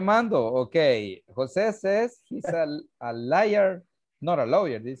están quemando. Ok. José says he's a liar. Not a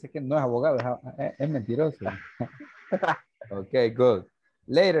lawyer. Dice que no es abogado. Es mentiroso. Ok, good.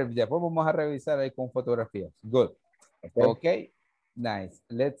 Later, después vamos a revisar ahí con fotografías. Good. Ok. Nice.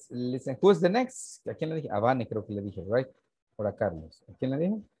 Let's listen. Who's the next? ¿A quién le dije? A Vane creo que le dije, right? Por a Carlos. ¿A quién le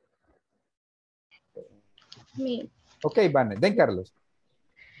dije? Me. Ok, Vane. Den Carlos.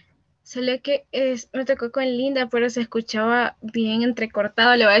 Solo que me tocó con Linda, pero se escuchaba bien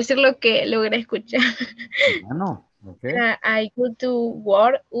entrecortado. Le voy a decir lo que logré escuchar. Ah, no. Ok. I go to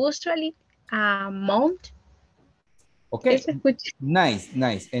work usually a month. Ok. Nice,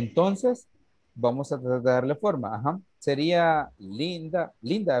 nice. Entonces, vamos a tratar de darle forma. Ajá. Sería Linda.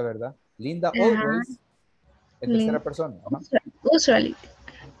 Linda, ¿verdad? Linda always. En tercera persona. Ajá. Usually.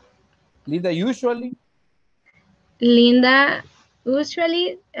 Linda usually. Linda,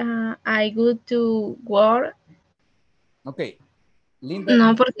 usually I go to work. Ok. Linda.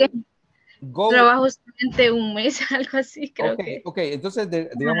 No, porque Go. trabajo solamente un mes, algo así, creo que. Ok, entonces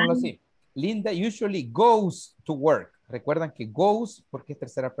digámoslo así. Linda usually goes to work. Recuerdan que goes porque es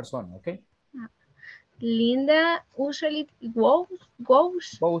tercera persona, ¿ok? Linda usually goes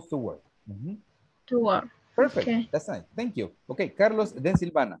to work. To work. Perfect. Okay. That's nice. Thank you. Ok, Carlos, then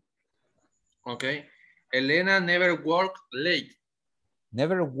Silvana. Ok. Elena never work late.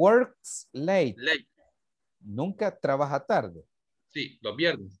 Never works late. Late. Nunca trabaja tarde. Sí, los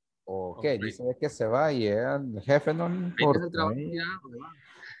viernes. Ok, dice que se va y el jefe no le importa.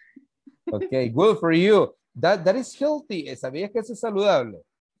 Ok, good for you. That is healthy. ¿Sabías que eso es saludable?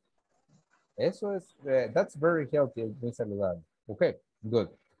 Eso es, that's very healthy, es muy saludable. Ok, good.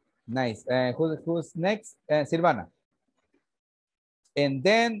 Nice. Who's next? Silvana. And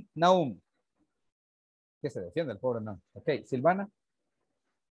then Naum. Que se defiende el pobre Naum. Ok, Silvana.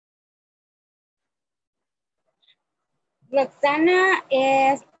 Roxana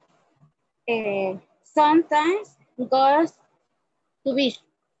is sometimes goes to beach.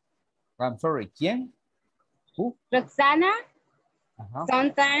 I'm sorry, ¿quién? Who? Roxana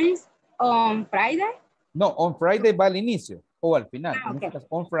sometimes on Friday. No, on Friday va al inicio o al final. Ah, okay.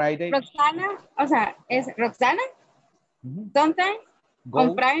 On Friday. Roxana, o sea, es Roxana sometimes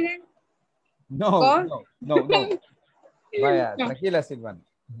on Friday. No. Vaya, tranquila, Silvana.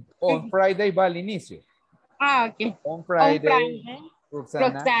 On Friday va al inicio. Ah, ok. On Friday,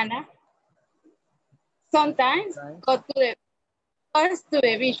 Roxana sometimes goes to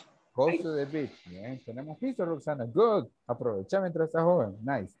the beach. Goes to the beach. Bien, tenemos piso, Roxana. Good. Aprovecha mientras está joven.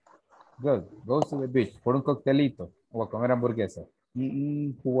 Nice. Good. Goes to the beach. Por un coctelito o a comer hamburguesa.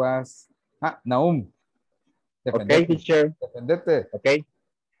 Naum. Okay, teacher. Defendete. Okay.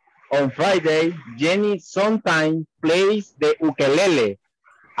 On Friday, Jenny sometimes plays the ukulele.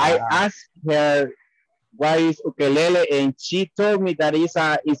 I asked her what is ukulele and she told me that it's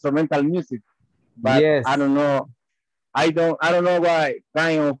instrumental music. But yes. I don't know. I don't know what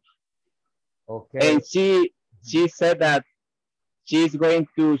kind of. Okay. And she said that she's going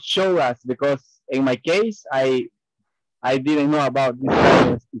to show us because in my case, I didn't know about this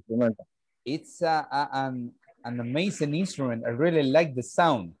kind of instrumental. It's an amazing instrument. I really like the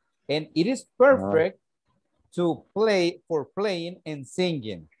sound. And it is perfect to play for playing and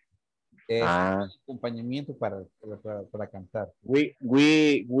singing. Acompañamiento para cantar.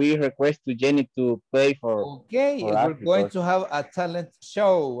 We request to Jenny to play for. Okay, we're going to have a talent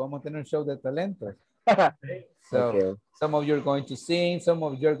show. Vamos a tener un show de talentos. So, okay. Some of you are going to sing, some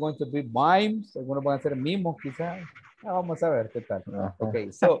of you are going to be mimes. Algunos van a ser mimos, quizás. Vamos a ver qué tal.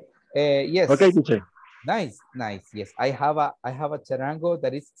 Okay, so yes. Okay, teacher. Nice. Yes, I have a charango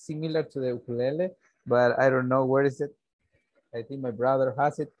that is similar to the ukulele, but I don't know where is it. I think my brother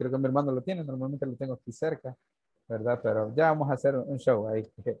has it. Creo que mi hermano lo tiene. Normalmente lo tengo aquí cerca, ¿verdad? Pero ya vamos a hacer un show ahí.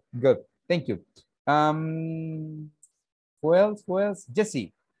 Okay, good. Thank you. Who else?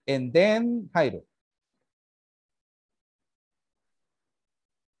 Jesse. And then Jairo.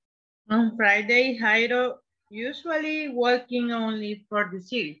 On Friday, Jairo usually walking only for the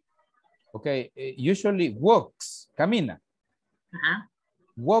city. Okay, usually walks, camina.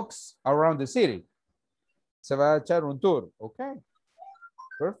 Walks around the city. Se va a echar un tour. Okay,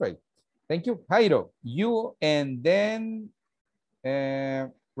 perfect. Thank you, Jairo. You and then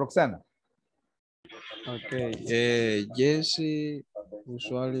Roxana. Okay, Jesse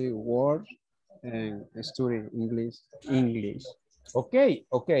usually work and study English. Okay.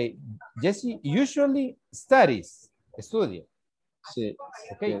 Jesse usually studies. Estudia. Sí.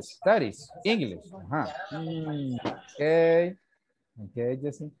 Okay, yes. Studies English. Okay,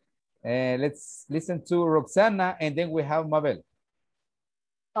 Jesse. Let's listen to Roxana and then we have Mabel.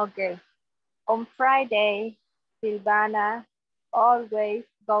 Okay. On Friday, Silvana always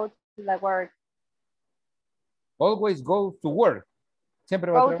go to the work. Always go to work.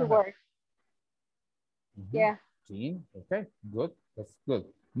 Siempre va a Go to trabajar. work. Yeah. Sí, okay, good. That's good.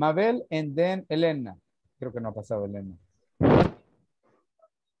 Mabel and then Elena. Creo que no ha pasado Elena.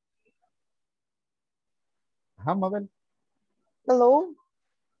 Ajá, Mabel. Hello.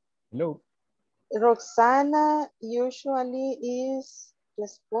 Hello. Roxana usually is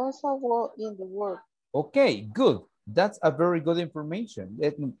responsible in the work. Okay, good. That's a very good information.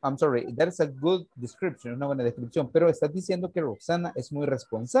 I'm sorry, that is a good description, una buena descripción, pero estás diciendo que Roxana es muy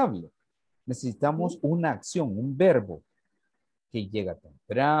responsable. Necesitamos una acción, un verbo que llega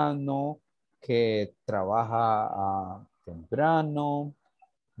temprano, que trabaja temprano,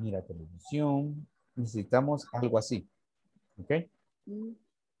 mira televisión. Necesitamos algo así. ¿Ok?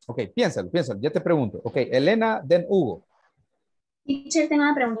 Ok, piénsalo. Ya te pregunto. Ok, Elena, then Hugo. Teacher, tengo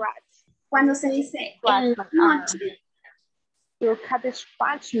una pregunta. Cuando se dice en la noche. You can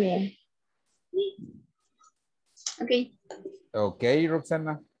dispatch me. Ok. Ok,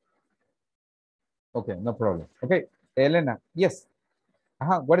 Roxana. Ok, no problem. Ok, Elena, yes.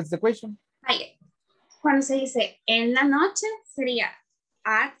 Ajá, what is the question? Ahí. Cuando se dice en la noche, sería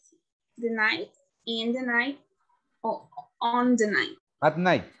at the night, in the night, o on the night. At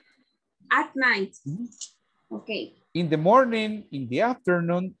night. At night. Ok. In the morning, in the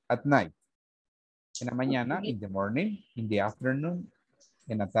afternoon, at night. En la mañana, in the morning, in the afternoon,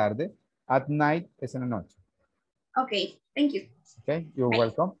 en la tarde. At night es en la noche. Ok, thank you. Okay, you're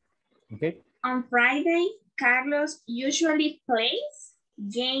welcome. Okay. On Friday, Carlos usually plays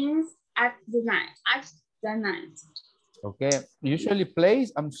games at the night. Okay, usually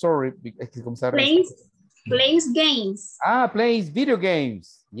plays, I'm sorry. Plays games. Ah, plays video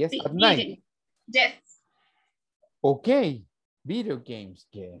games. Yes, at night. Yes. Okay, video games.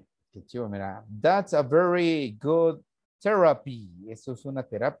 Qué chido, mira. That's a very good therapy. Eso es una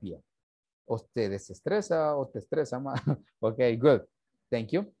terapia. O te desestresa o te estresa más. Okay, good.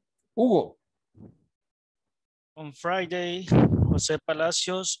 Thank you. Hugo. On Friday, Jose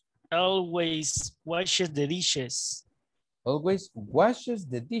Palacios always washes the dishes. Always washes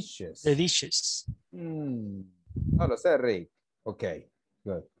the dishes. The dishes. No lo sé, Rick. Okay,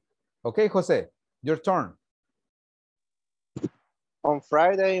 good. Okay, Jose, your turn. On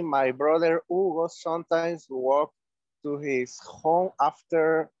Friday, my brother Hugo sometimes walks to his home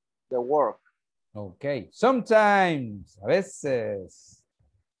after the work. Okay, sometimes, a veces.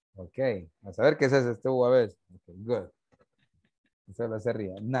 Okay, a saber qué es eso, Hugo, a veces. Okay, good. Solo se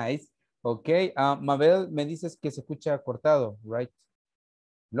ríe. Nice. Okay, Mabel, me dices que se escucha cortado, right?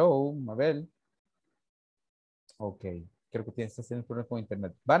 Hello, Mabel. Okay, creo que tienes un problema con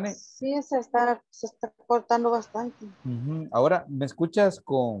internet. ¿Vane? Sí, se está cortando bastante. Ahora, ¿me escuchas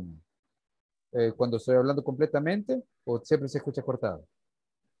con cuando estoy hablando completamente o siempre se escucha cortado?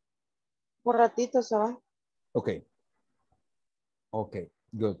 Por ratito se va. Ok. Ok,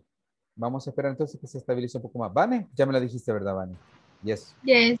 good. Vamos a esperar entonces que se estabilice un poco más. ¿Vane? Ya me la dijiste, ¿verdad, Vane? Yes.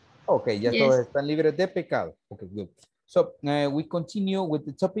 Yes. Ok, ya todos están libres de pecado. Ok, good. So, we continue with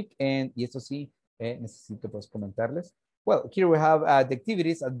the topic and, y esto sí, necesito pues comentarles. Well, here we have the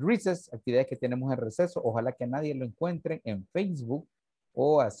activities at recess, actividades que tenemos en receso. Ojalá que nadie lo encuentre en Facebook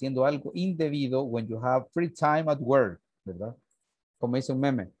o haciendo algo indebido when you have free time at work, ¿verdad? Como dice un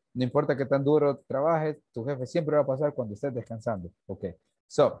meme, no importa que tan duro trabajes, tu jefe siempre va a pasar cuando estés descansando. Okay,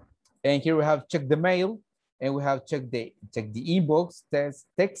 so, and here we have check the mail, and we have check the inbox,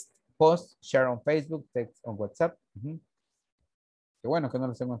 text, post, share on Facebook, text on WhatsApp. Qué bueno que no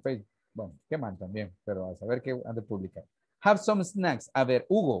lo hacemos en Facebook. Bueno, qué mal también, pero a saber qué han de publicar. Have some snacks. A ver,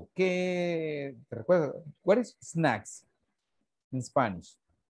 Hugo, ¿qué te recuerdas? What is snacks in Spanish?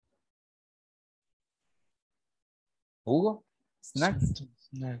 Hugo, snacks?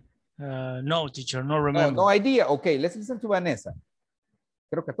 No, teacher, no remember. No idea. Okay, let's listen to Vanessa.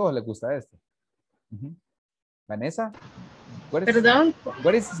 Creo que a todos les gusta esto. Vanessa, Perdón.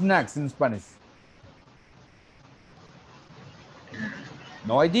 What is snacks in Spanish?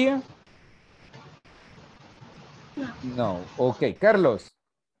 No idea? No. Okay, Carlos.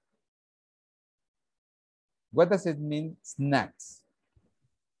 What does it mean, snacks?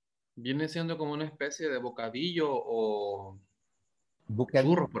 Viene siendo como una especie de bocadillo o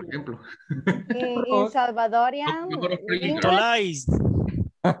Bocadillo. churros, por ejemplo. In Salvadorian,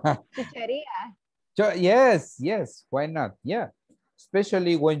 chuchería. Yes, why not? Yeah,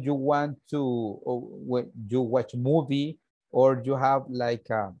 especially when you want to, when you watch a movie or you have like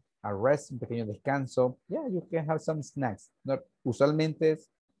a rest, un pequeño descanso. Yeah, you can have some snacks. Not usualmente,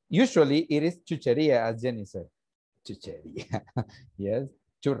 usually it is chuchería, as Jenny said. Chuchería. Yes,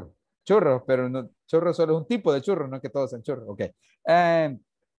 churro. Churros, pero no, churros solo es un tipo de churro, no que todos sean churros. Ok.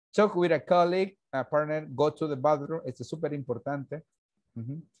 Talk with a colleague, a partner, go to the bathroom. Esto es súper importante.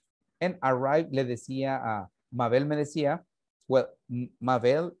 And arrive, le decía a Mabel, me decía, well,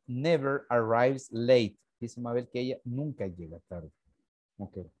 Mabel never arrives late. Dice Mabel que ella nunca llega tarde.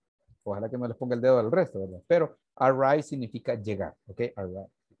 Ok. Ojalá que no les ponga el dedo al resto, ¿verdad? Pero arrive significa llegar. Ok. Arrive.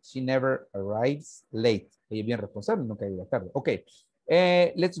 She never arrives late. Ella es bien responsable, nunca llega tarde. Ok.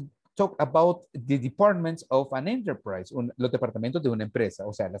 Let's talk about the departments of an enterprise. Los departamentos de una empresa,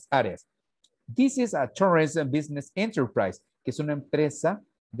 o sea, las áreas. This is a tourism business enterprise, que es una empresa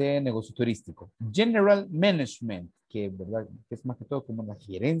de negocio turístico. General management, que ¿verdad? Es más que todo como una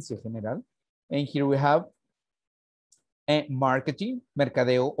gerencia general. And here we have marketing,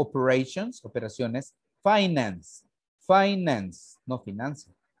 mercadeo, operations, operaciones, finance, no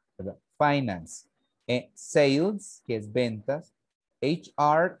finanzas, ¿verdad? Finance, sales, que es ventas,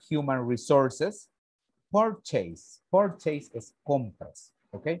 HR, human resources, purchase es compras,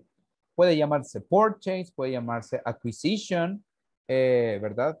 ¿ok? Puede llamarse purchase, puede llamarse acquisition,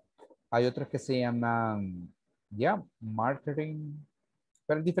 ¿verdad? Hay otros que se llaman, marketing,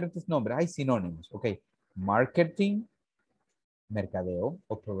 pero diferentes nombres, hay sinónimos, ¿ok? Marketing, mercadeo,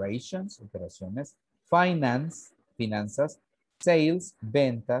 operations, operaciones, finance, finanzas, sales,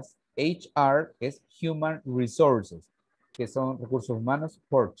 ventas, HR es human resources, que son recursos humanos,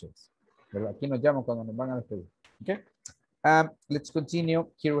 purchase. ¿Verdad? Aquí nos llaman cuando nos van a despedir. Okay. Let's continue.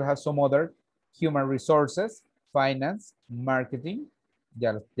 Here we have some other human resources, finance, marketing.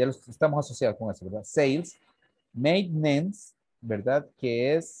 Ya los estamos asociados con eso, ¿verdad? Sales, maintenance, ¿verdad?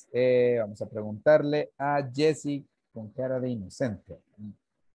 Que es, vamos a preguntarle a Jessie con cara de inocente.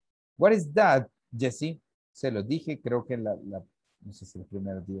 What is that, Jessie? Se lo dije, creo que no sé si los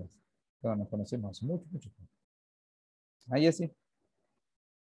primeros días. No, nos conocemos hace mucho tiempo. Ah, Jessie.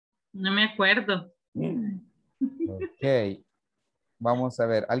 No me acuerdo. Ok. Vamos a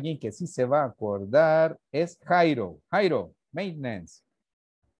ver. Alguien que sí se va a acordar es Jairo. Jairo, maintenance.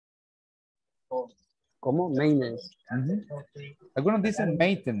 ¿Cómo? Maintenance. Algunos dicen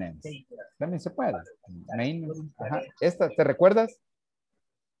maintenance. También se puede. Maintenance. Ajá. ¿Esta te recuerdas?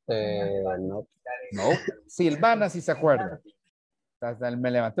 No. No. Silvana sí se acuerda. Hasta me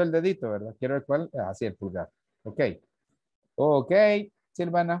levantó el dedito, ¿verdad? Quiero ver cuál. Ah, sí, el pulgar. Ok. Ok,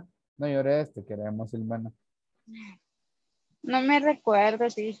 Silvana. No llores, te queremos, Silvana. No me recuerdo,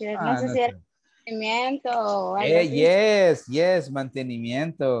 teacher. No sé si era mantenimiento o algo así. Yes,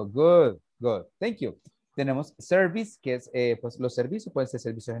 mantenimiento. Good. Thank you. Tenemos service, que es pues los servicios, pueden ser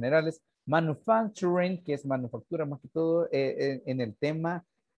servicios generales. Manufacturing, que es manufactura, más que todo en el tema,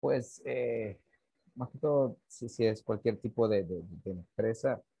 pues, más que todo, si es cualquier tipo de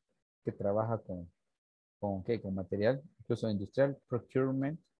empresa que trabaja con material, incluso industrial,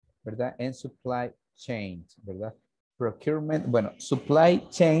 procurement, ¿verdad? En supply chain, ¿verdad? Procurement, bueno, supply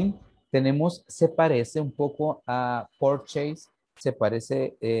chain, se parece un poco a purchase, se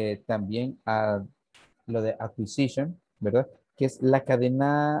parece también a lo de acquisition, ¿verdad? Que es la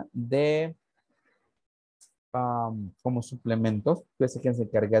cadena de como suplementos, que es quien se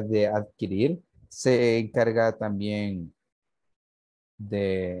encarga de adquirir, se encarga también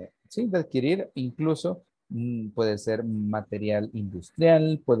de adquirir, incluso puede ser material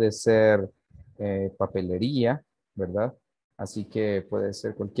industrial, puede ser papelería, ¿verdad? Así que puede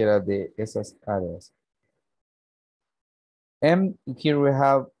ser cualquiera de esas áreas. And here we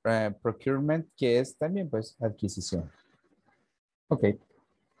have procurement, que es también pues adquisición. Ok.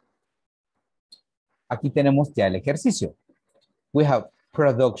 Aquí tenemos ya el ejercicio. We have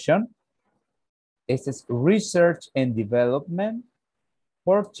production. Este es research and development,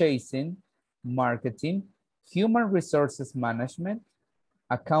 purchasing, marketing, human resources management,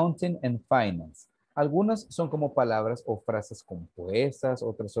 accounting and finance. Algunas son como palabras o frases compuestas,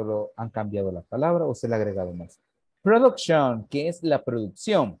 otras solo han cambiado la palabra o se le ha agregado más. Production, que es la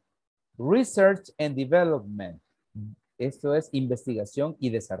producción. Research and development. Esto es investigación y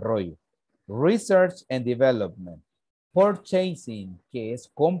desarrollo. Research and development. Purchasing, que es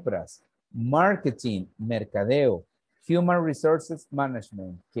compras. Marketing, mercadeo. Human resources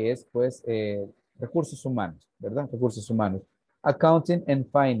management, que es pues recursos humanos, ¿verdad? Recursos humanos. Accounting and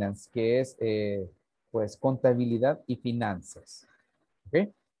finance, que es pues contabilidad y finanzas. ¿Ok?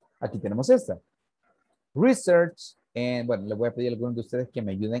 Aquí tenemos esta. Research, bueno, le voy a pedir a algunos de ustedes que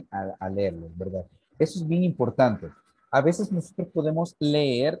me ayuden a leerlo, ¿verdad? Eso es bien importante. A veces nosotros podemos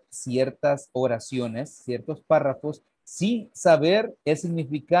leer ciertas oraciones, ciertos párrafos, sin saber el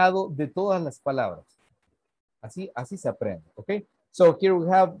significado de todas las palabras. Así se aprende, ¿ok? So here we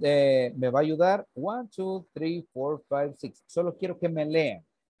have, me va a ayudar 1, 2, 3, 4, 5, 6. Solo quiero que me lean.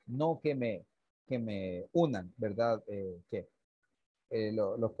 no que me unan, ¿verdad?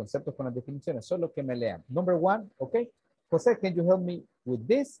 Los conceptos con las definiciones, solo que me lean. Number 1, okay. Jose, can you help me with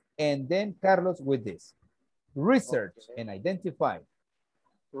this? And then Carlos with this. Research and identify.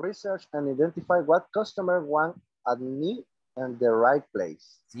 Research and identify what customer want at me and the right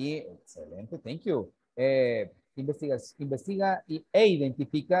place. Sí, excelente, thank you. Investiga e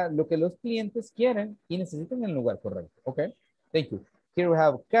identifica lo que los clientes quieren y necesitan en el lugar correcto. Okay, thank you. Here we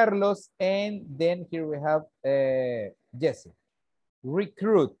have Carlos, and then here we have Jesse.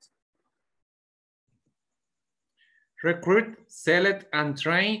 Recruit. Recruit, select, and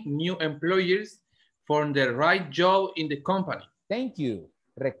train new employees for the right job in the company. Thank you.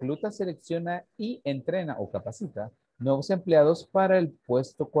 Recluta, selecciona y entrena o capacita nuevos empleados para el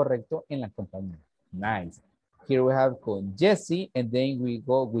puesto correcto en la compañía. Nice. Here we have con Jesse, and then we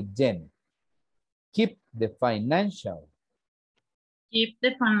go with Jen. Keep the financial. Keep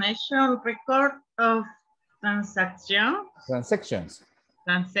the financial record of transactions.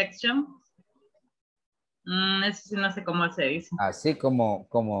 Eso sí no sé cómo se dice. Así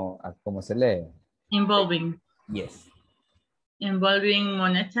como se lee. Involving. Yes. Involving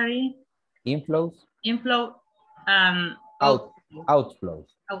monetary. Inflow and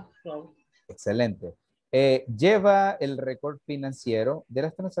outflows. Excelente. Lleva el récord financiero de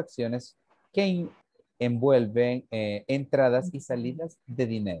las transacciones que envuelven entradas y salidas de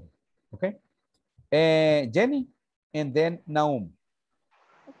dinero. ¿Ok? Jenny, and then Naum.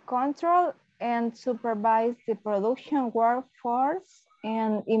 Control and supervise the production workforce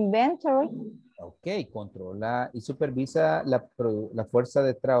and inventory. Ok, controla y supervisa la fuerza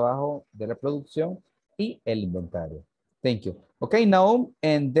de trabajo de la producción y el inventario. Thank you. Ok, Naum,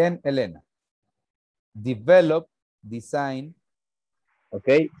 and then Elena. Develop, design.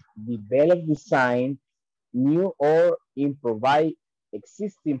 Okay, develop, design, new or improvise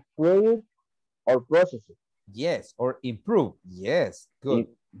existing product or processes. Yes, or improve. Yes, good.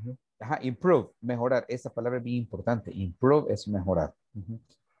 Improve, mejorar. Esa palabra es bien importante. Improve es mejorar.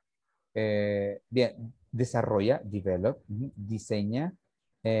 Bien, desarrolla, develop, diseña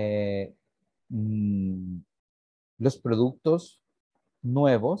los productos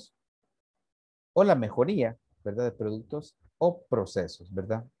nuevos o la mejoría, ¿verdad? De productos o procesos,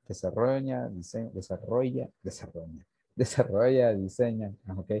 ¿verdad? Desarrolla, diseña.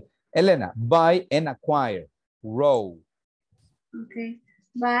 Ok. Elena, buy and acquire. Raw. Okay.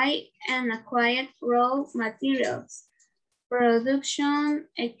 Buy and acquire raw materials. Production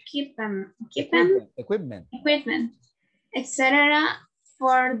equipment, etc.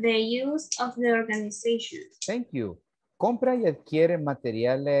 for the use of the organization. Thank you. Compra y adquiere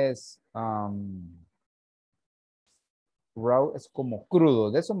materiales raw, es como crudo,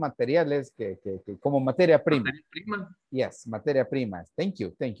 de esos materiales que como materia prima. Yes, materia prima. Thank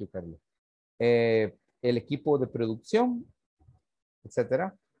you, Carlos. El equipo de producción,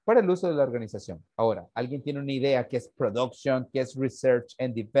 etcétera, para el uso de la organización. Ahora, ¿alguien tiene una idea qué es production, qué es research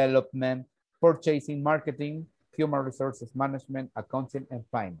and development, purchasing, marketing, human resources management, accounting, and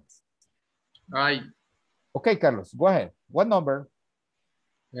finance? Okay, Carlos, go ahead. What number?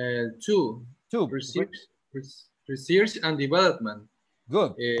 2. Research and development.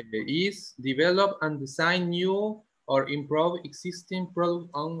 Good. Is develop and design new or improve existing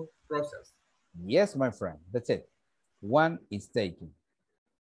product and process. Yes, my friend, that's it. One is taken.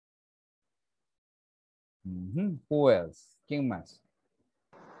 Who else? ¿Quién más?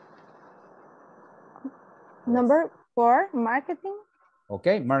 Number 4, marketing.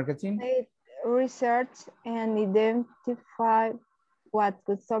 Okay, marketing. Research and identify what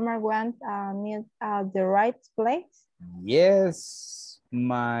customer want need at the right place. Yes,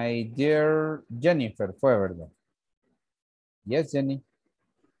 my dear Jennifer, fue verdad. Yes, Jenny.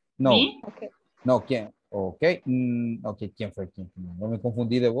 No. ¿Sí? Okay. No, ¿quién? Ok. Ok, ¿quién fue? ¿Quién? No me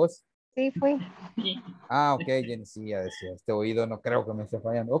confundí de voz. Sí, fui. Ah, ok, Jenny, sí, ya decía. Este oído no creo que me esté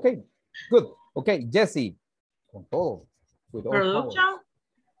fallando. Ok, good. Ok, Jesse. Con todo. Production.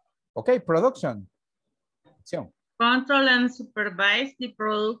 Ok, production. Acción. Control and supervise the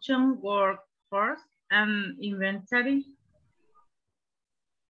production workforce and inventory.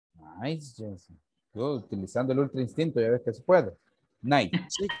 Nice, Jesse. Good. Utilizando el ultra instinto, ya ves que se puede. Nice.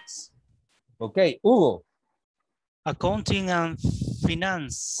 6. Ok, Hugo. Accounting and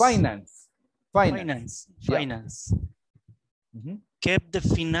finance. Finance. Keep the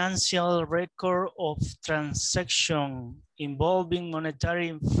financial record of transaction involving monetary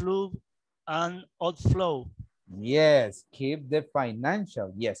inflow and outflow. Yes, keep the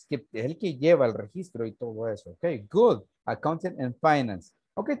financial. Yes, keep, es el que lleva el registro y todo eso. Ok, good. Accounting and finance.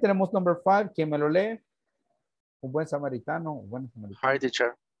 Ok, tenemos number 5. ¿Quién me lo lee? Un buen samaritano. Hi,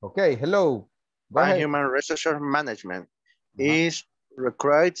 teacher. Okay, hello. Go By ahead. human resources management is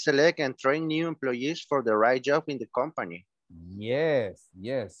recruit, select, and train new employees for the right job in the company. Yes,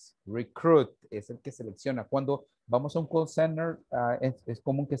 yes. Recruit es el que selecciona. Cuando vamos a un call center, es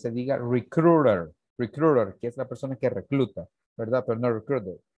común que se diga recruiter. Recruiter, que es la persona que recluta, ¿verdad? Pero no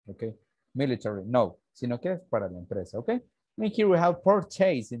recruiter, ¿ok? Military, no. Sino que es para la empresa, ¿ok? And here we have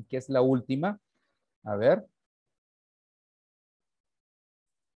purchasing, que es la última. A ver.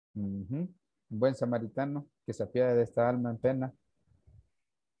 Un buen samaritano que se apiade de esta alma en pena.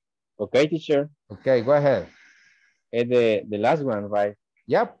 Okay, teacher. Okay, go ahead. The last one, right?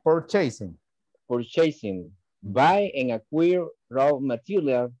 Yeah, purchasing. Purchasing. Buy and acquire raw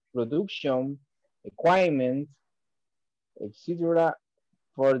material, production, equipment, etc.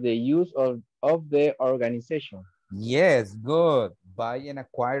 for the use of the organization. Yes, good. Buy and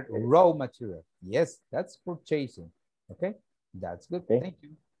acquire raw material. Yes, that's purchasing. Okay, that's good. Okay. Thank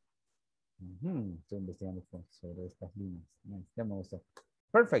you. Estoy investigando sobre estas líneas. Nice, ya me gusta.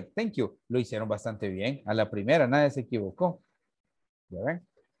 Perfect, thank you. Lo hicieron bastante bien. A la primera nadie se equivocó. ¿Ya ven?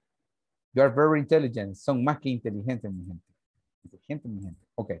 You are very intelligent. Son más que inteligentes, mi gente. Inteligente, mi gente.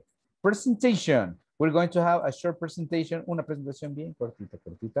 Okay. Presentation. We're going to have a short presentation. Una presentación bien cortita,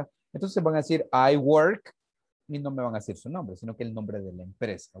 cortita. Entonces van a decir, I work. Y no me van a decir su nombre, sino que el nombre de la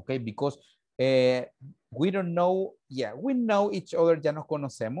empresa. Okay. Because we don't know, yeah, we know each other, ya nos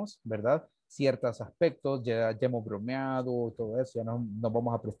conocemos, ¿verdad? Ciertos aspectos, ya hemos bromeado, todo eso, ya nos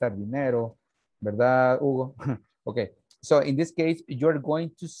vamos a prestar dinero, ¿verdad, Hugo? Okay, so in this case, you're going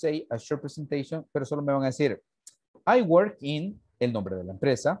to say a short presentation, pero solo me van a decir, I work in, el nombre de la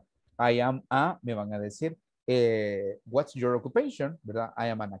empresa, I am a, me van a decir, what's your occupation, ¿verdad? I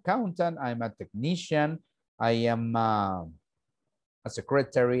am an accountant, I am a technician, I am a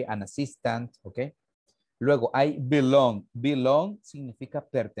secretary, an assistant, ¿ok? Luego, I belong. Belong significa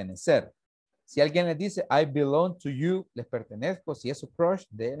pertenecer. Si alguien les dice, I belong to you, les pertenezco. Si es su crush,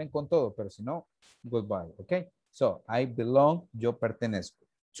 denle con todo. Pero si no, goodbye, ¿ok? So, I belong, yo pertenezco.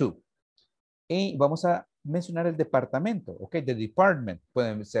 To. Y vamos a mencionar el departamento, ¿ok? The department.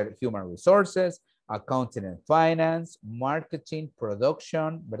 Pueden ser Human Resources, Accounting and Finance, Marketing,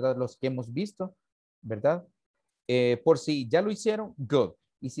 Production, ¿verdad? Los que hemos visto, ¿verdad? Por si ya lo hicieron, good.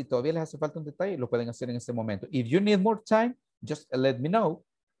 Y si todavía les hace falta un detalle, lo pueden hacer en este momento. If you need more time, just let me know.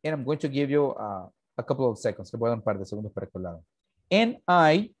 And I'm going to give you a couple of seconds. Le voy a dar un par de segundos para que lo hagan. And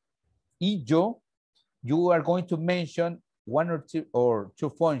I, y yo, you are going to mention one or two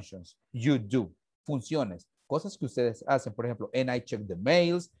functions. You do. Funciones. Cosas que ustedes hacen. Por ejemplo, and I check the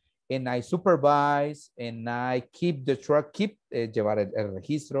mails, and I supervise, and I keep the track, llevar el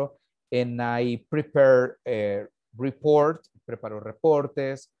registro, and I prepare report, preparo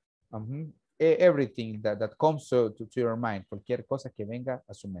reportes, everything that comes to your mind, cualquier cosa que venga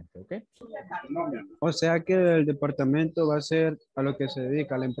a su mente, ¿ok? O sea que el departamento va a ser a lo que se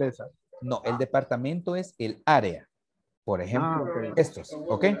dedica la empresa. No, el departamento es el área. Por ejemplo, Okay. estos,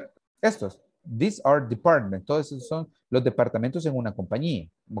 ¿ok? Estos. These are departments. Todos esos son los departamentos en una compañía,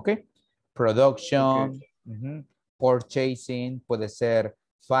 ¿ok? Production, purchasing, puede ser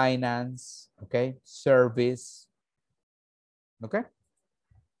finance, ¿ok? Service, ¿ok?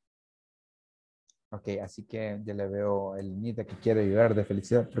 Ok, así que ya le veo el Nita que quiere ayudar de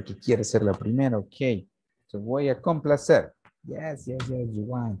felicidad porque quiere ser la primera, ok. Te voy a complacer. Yes, yes, yes, you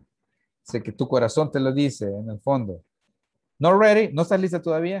want. Sé que tu corazón te lo dice en el fondo. No ready? ¿No estás lista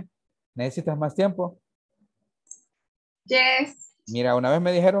todavía? ¿Necesitas más tiempo? Yes. Mira, una vez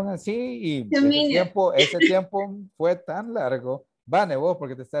me dijeron así y ese tiempo fue tan largo. Vane, vos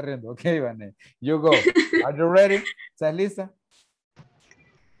porque te estás riendo. Ok, Vane. You go. Are you ready? ¿Estás lista?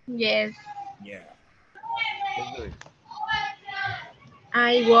 Yes. Yeah. Let's do it.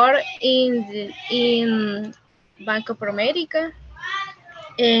 I work in Bank of America,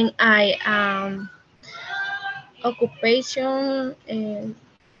 and I am occupation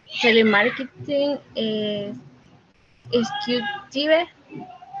telemarketing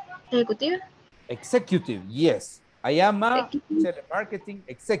Executive, yes. I am a telemarketing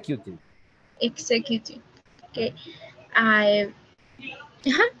executive. Executive. Okay. I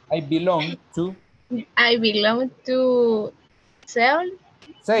belong to sales.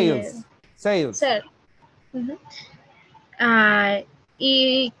 Sales. Sales.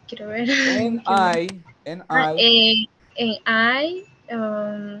 Y quiero ver. And I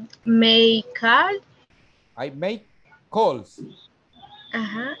make call. I make calls.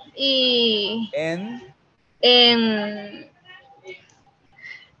 Ajá. Y And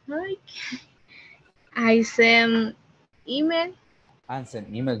I send email. And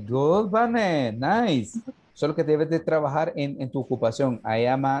send email. Good, Vane. Nice. Solo que debes de trabajar en tu ocupación. I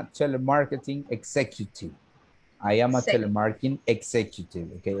am a telemarketing executive. I am a telemarketing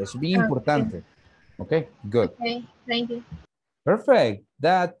executive. Okay, eso es bien importante. Okay, good. Okay, thank you. Perfect.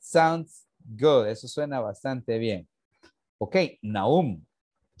 That sounds good. Eso suena bastante bien. Okay, Naum,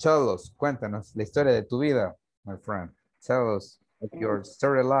 tell us, cuéntanos la historia de tu vida, my friend. Tell us your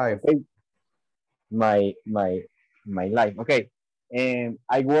story life. Okay. My life. Okay.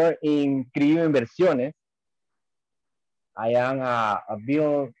 I work in Escribenos. I am a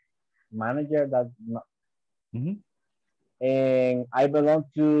bill manager that, and I belong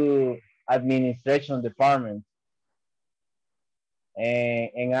to administration department.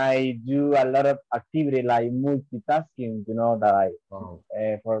 And I do a lot of activity like multitasking, you know, that I,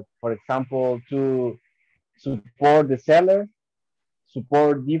 for example, to support the seller,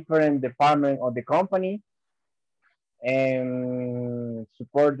 support different departments of the company, and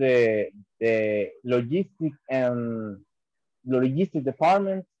support the logistic and logistic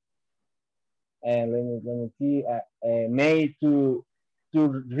department. And let me see, made to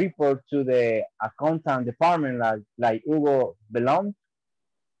report to the accountant department like Hugo belongs.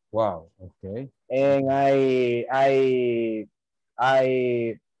 Wow. Okay. And I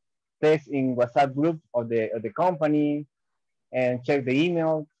text in WhatsApp group of the company and check the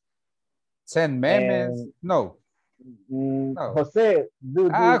email. Send memes. No. Jose.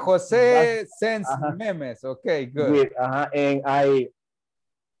 Jose sends memes. Okay, good. And I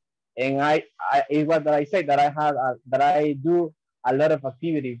is what I say that I have that I do a lot of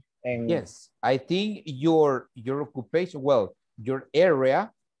activity. And yes, I think your occupation, well, your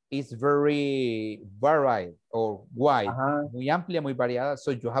area is very varied or wide, muy amplia, muy variada.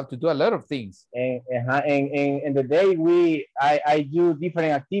 So you have to do a lot of things. And in the day I do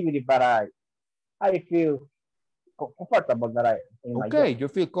different activity, but I feel comfortable that I. Okay, you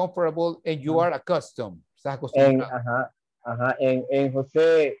feel comfortable and you are accustomed. Estás acostumbrado. And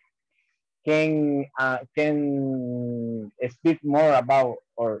Jose can speak more about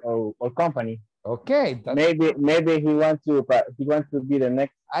our company. Okay. Maybe he wants to be the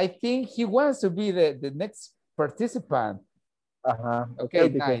next. I think he wants to be the next participant. Okay,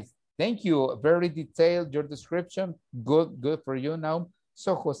 nice. Thank you. Very detailed, your description. Good for you now.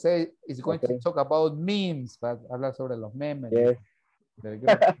 So Jose is going to talk about memes. Hablar sobre los memes. Yes. Very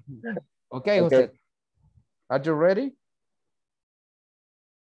good. Okay, Jose. Are you ready?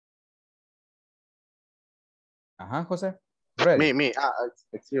 Jose. Ready. Me.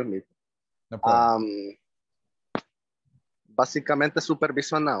 Excuse me. No problem. Básicamente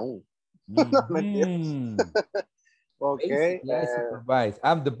supervisión aún. Okay. I supervise.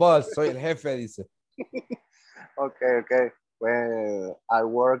 I'm the boss. Soy el jefe, dice. Okay. Well, I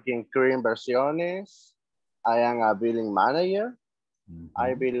work in Inversiones. I am a billing manager.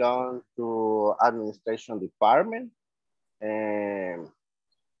 I belong to administration department. And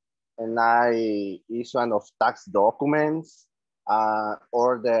I issue of tax documents,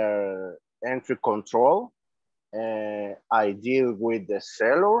 order entry control. I deal with the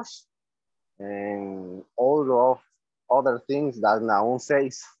sellers and all of other things that Naum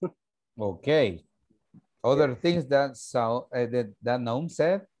says. Okay. Other things that Naum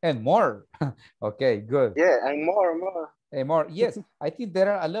said and more. Okay, good. Yeah, and more. And more. Yes, I think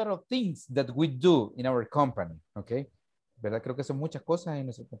there are a lot of things that we do in our company. Okay. ¿Verdad? Creo que son muchas cosas en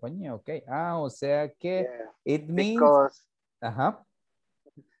nuestra compañía. Okay. O sea que it means.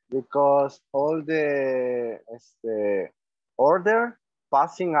 Because all the order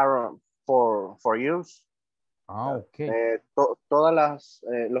passing around for use. Okay. Todas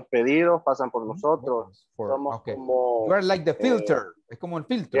los pedidos pasan por nosotros. Somos como. You are like the filter. Es como el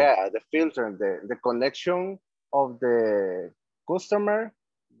filtro. Yeah, the filter, the connection of the customer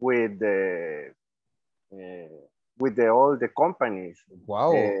with all the companies.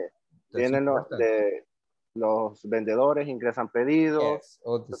 Wow. Vienen los vendedores, ingresan pedidos,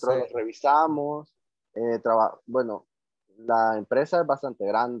 nosotros los revisamos. Bueno, la empresa es bastante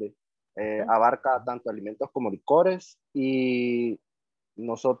grande. Abarca tanto alimentos como licores y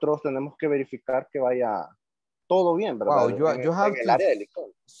nosotros tenemos que verificar que vaya todo bien, ¿verdad? Wow, you have en el área de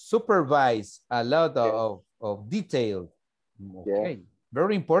licor. Supervise a lot of detail. Okay. Yeah.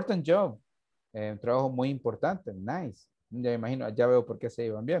 Very important job. Un trabajo muy importante. Nice. Ya imagino, ya veo por qué se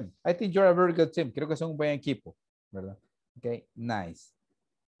llevan bien. I think you're a very good team. Creo que son un buen equipo, ¿verdad? Okay, nice.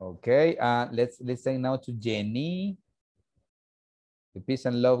 Okay, let's listen now to Jenny. The peace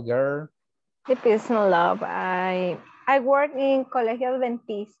and love girl. The peace and love. I work in Colegio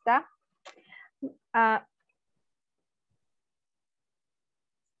Adventista.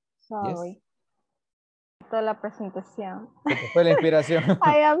 Sorry. Yes. faltó la presentación. ¿Qué te fue la inspiración?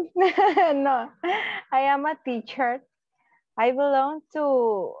 No, I am a teacher. I belong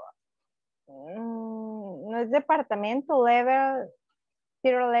to, no es departamento, level,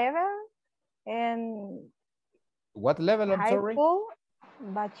 tier level, and What level, I'm sorry? high school,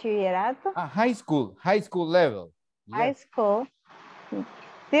 bachillerato. High school level. Yes. High school,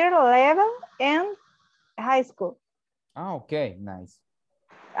 tier level, and high school. Okay, nice.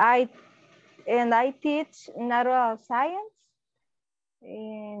 I teach natural science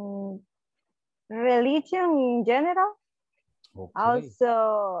and religion in general. Okay.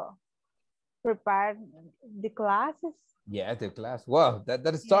 Also prepare the classes. Yeah, the class. Wow,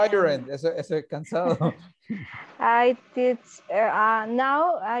 that's tiring. Eso es cansado. I teach,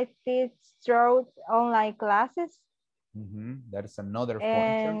 now I teach through online classes. That is another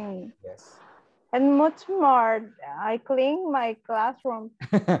and, function. Yes. And much more. I clean my classroom.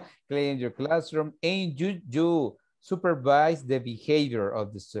 Clean your classroom. And you supervise the behavior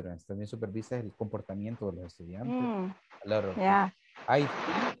of the students. También supervisas el comportamiento de los estudiantes. A lot of I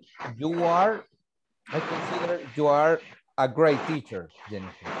think I consider you are a great teacher,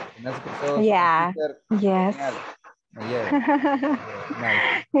 Jennifer. Yeah. Yes. Nice.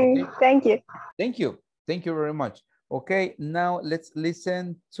 Okay. Thank you. Thank you. Thank you very much. Okay, now let's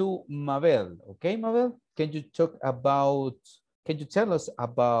listen to Mabel. Okay, Mabel, can you tell us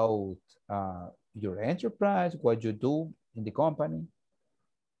about your enterprise, what you do in the company?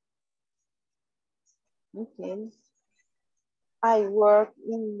 Okay. I work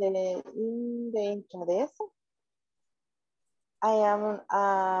in the intraday. I am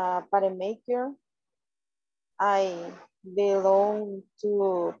a paramaker. I belong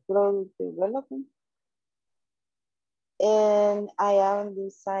to product development. And I am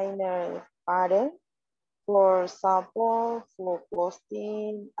designer pattern, for example, for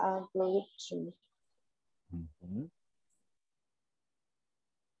posting and production.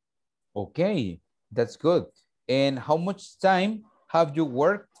 Okay, that's good. And how much time have you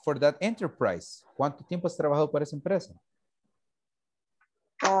worked for that enterprise? ¿Cuánto tiempo has trabajado para esa empresa?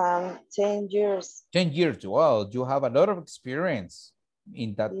 10 years. 10 years. Wow, you have a lot of experience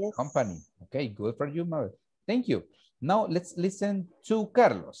in that company. Okay, good for you, Mabel. Thank you. Now let's listen to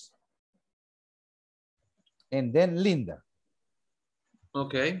Carlos. And then Linda.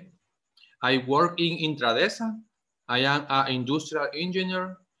 Okay. I work in Intradesa. I am an industrial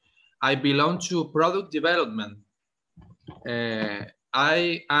engineer. I belong to product development.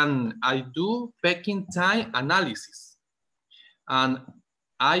 I do packing time analysis. And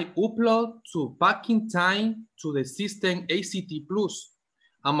I upload to packing time to the system ACT Plus,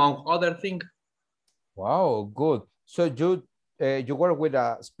 among other things. Wow, good. So you work with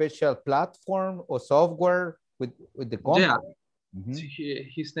a special platform or software with the company? Yeah.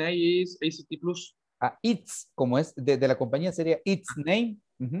 His name is ACT Plus. It's, como es de la compañía sería its name.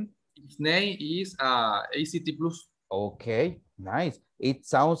 Its name is ACT Plus. Okay, nice. It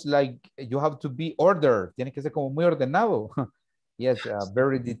sounds like you have to be ordered. Tiene que ser como muy ordenado. Yes,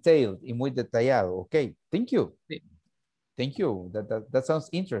 very detailed y muy detallado. Okay, thank you. Thank you. That sounds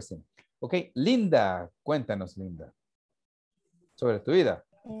interesting. Okay, Linda, cuéntanos, Linda, sobre tu vida.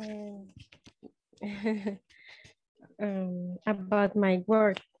 About my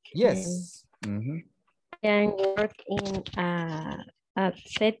work. Yes. I work in at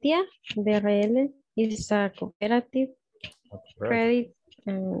CETIA, DRL. It's a cooperative credit.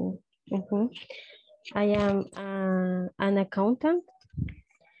 I am an accountant,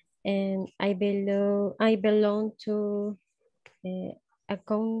 and I belong to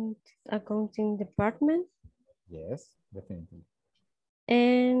accounting department. Yes, definitely.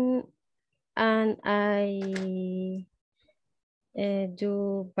 And I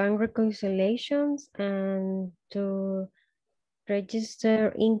do bank reconciliations and to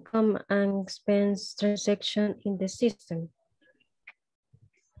register income and expense transaction in the system.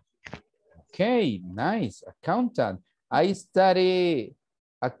 Okay, nice. Accountant. I study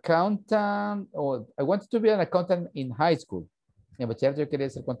accountant, or I wanted to be an accountant in high school. En bachillerato yo quería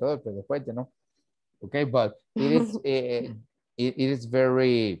ser contador, pero después ya no. Okay, but it is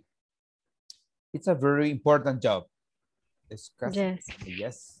it's a very important job. It's casi,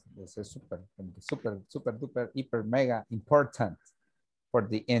 yes, this is super duper, hyper, mega important for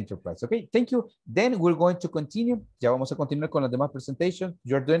the enterprise. Okay, thank you. Then we're going to continue. Ya vamos a continuar con las demás presentations.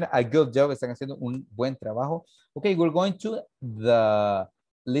 You're doing a good job. Están haciendo un buen trabajo. Okay, we're going to the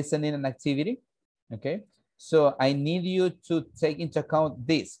listening and activity. Okay, so I need you to take into account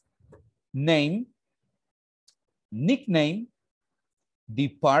this: name, nickname,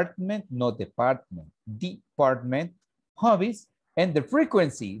 department, not department, department, hobbies, and the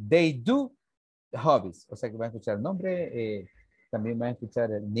frequency they do hobbies, o sea que van a escuchar nombre, también van a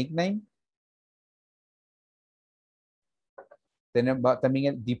escuchar el nickname.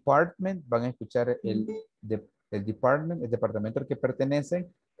 También el department, van a escuchar el department, el departamento al que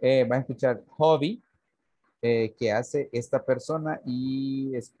pertenecen, van a escuchar hobby, que hace esta persona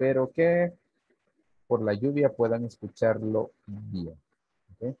y espero que por la lluvia puedan escucharlo bien.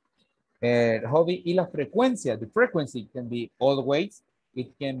 Okay. Hobby y la frecuencia. The frequency can be always,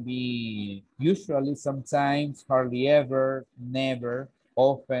 it can be usually, sometimes, hardly ever, never,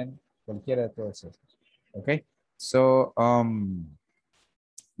 often, cualquiera de todos esos. Okay, so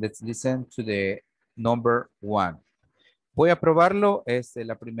let's listen to the number 1. Voy a probarlo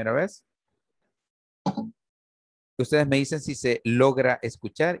la primera vez. Ustedes me dicen si se logra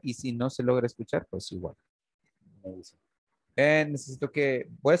escuchar y si no se logra escuchar, pues igual. Me dicen. Necesito que,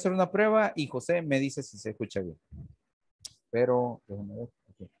 voy a hacer una prueba y José me dice si se escucha bien. Pero, déjame ver.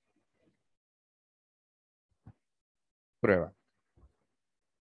 Okay. Prueba.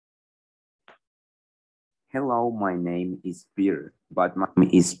 Hello, my name is Peter, but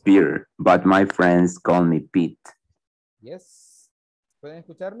my friends call me Pete. Yes. ¿Pueden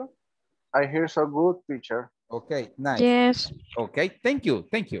escucharlo? I hear so good, teacher. Okay, nice. Yes. Okay, thank you.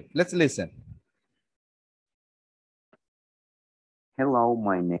 Thank you. Let's listen. Hello,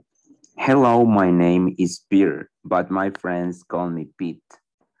 my name is Peter, but my friends call me Pete.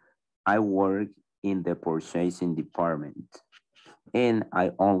 I work in the purchasing department, and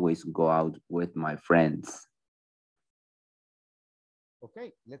I always go out with my friends.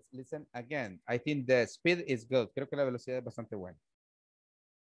 Okay, let's listen again. I think the speed is good. Creo que la velocidad es bastante buena.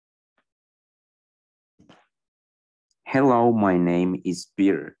 Hello, my name is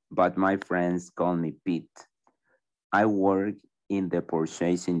Peter, but my friends call me Pete. I work in the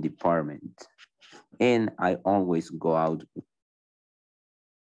purchasing department, and I always go out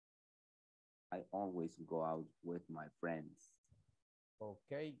with my friends.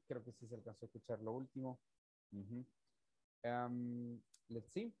 Ok, creo que sí se alcanzó a escuchar lo último.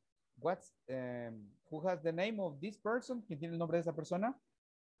 Let's see. Who has the name of this person? ¿Quién tiene el nombre de esa persona?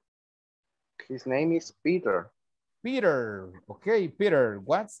 His name is Peter. Peter. Okay, Peter.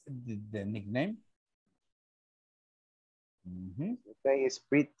 What's the nickname? His name is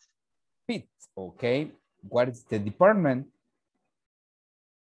Pete. Pete. Okay. What is the department?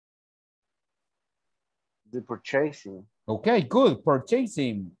 The purchasing. Okay, good.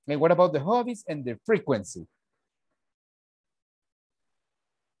 Purchasing. And what about the hobbies and the frequency?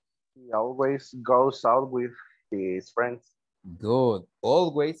 He always goes out with his friends. Good.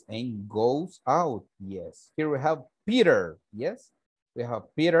 Always and goes out. Yes. Here we have Peter. Yes. We have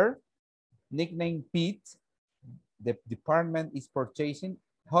Peter. Nickname Pete. The department is purchasing.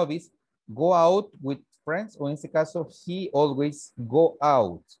 Hobbies. Go out with friends. O en este caso, he always go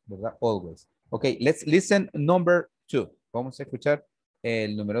out. ¿Verdad? Always. Okay. Let's listen number 2. Vamos a escuchar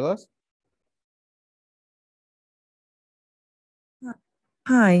el número 2.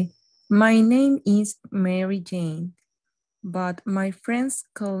 Hi. My name is Mary Jane, but my friends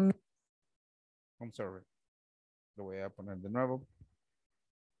call me... I'm sorry. Lo voy a poner de nuevo.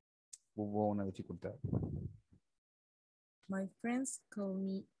 Hubo una dificultad. My friends call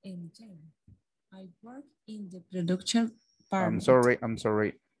me MJ. I work in the production department. I'm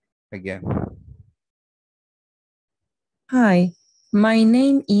sorry. Again. Hi. My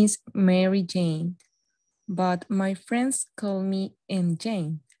name is Mary Jane, but my friends call me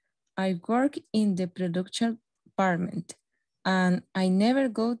MJ. I work in the production department and I never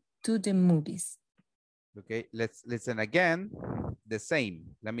go to the movies. Okay, let's listen again. The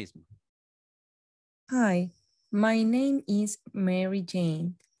same, la misma. Hi, my name is Mary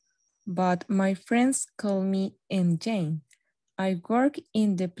Jane, but my friends call me MJ. I work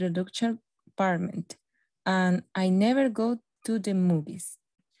in the production department and I never go to the movies.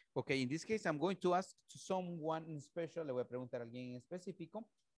 Okay, in this case, I'm going to ask to someone in special. Le voy a preguntar a alguien en específico.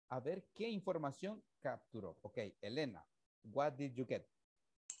 A ver qué información capturó. Ok, Elena, what did you get?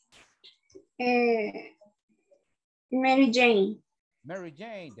 Mary Jane. Mary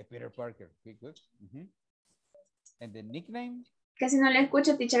Jane, de Peter Parker. Okay, good. And the nickname? Casi no le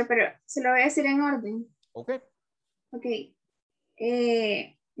escucho, teacher, pero se lo voy a decir en orden. Ok. Ok.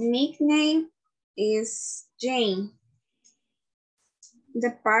 Nickname is Jane.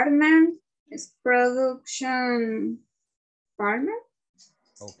 Department is production department.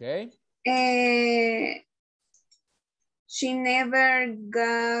 Okay. She never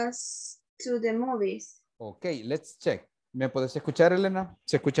goes to the movies. Okay, let's check. ¿Me puedes escuchar, Elena?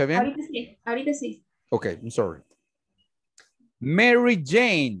 ¿Se escucha bien? Ahorita sí. Okay, I'm sorry. Mary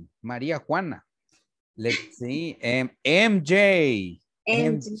Jane, María Juana. Let's see, MJ.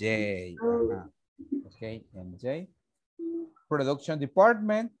 MJ. Okay, MJ. Production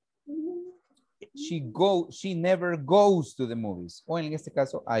department. She never goes to the movies. O en este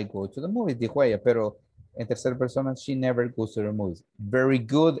caso, I go to the movies, dijo ella, pero en tercera persona, she never goes to the movies. Very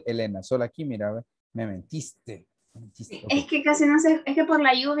good, Elena. Solo aquí, mira, me mentiste. Okay. Es que casi no sé, es que por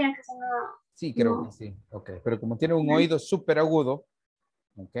la lluvia casi no. Sí, creo que sí. Ok, pero como tiene un oído súper agudo.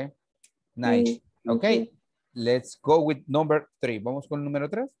 Ok, nice. Ok, let's go with number 3. Vamos con el número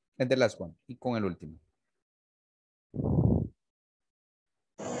 3, and the last one, y con el último.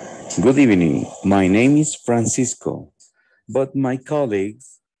 Good evening. My name is Francisco, but my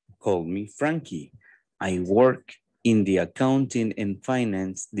colleagues call me Frankie. I work in the accounting and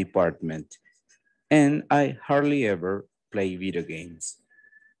finance department, and I hardly ever play video games.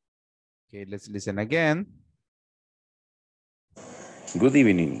 Okay, let's listen again. Good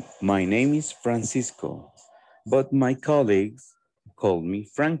evening. My name is Francisco, but my colleagues call me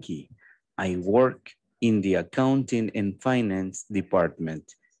Frankie. I work in the accounting and finance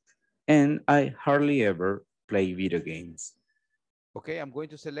department, and I hardly ever play video games. Okay, I'm going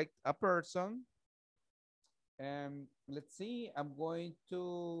to select a person. Let's see, I'm going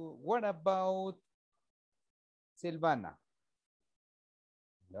to, what about Silvana?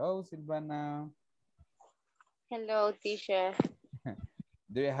 Hello, Silvana. Hello, teacher.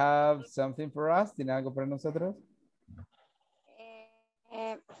 Do you have something for us? ¿Tiene algo para nosotros?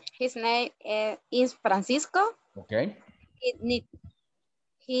 His name is Francisco. Okay.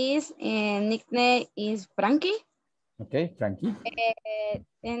 His nickname is Frankie. Okay, Frankie.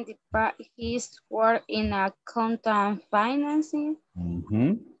 And he's work in accounting financing.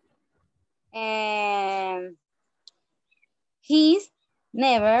 And he's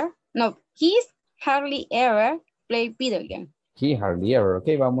hardly ever play video game. He hardly ever.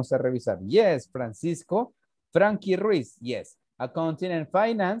 Okay, vamos a revisar. Yes, Francisco. Frankie Ruiz. Yes. Accounting and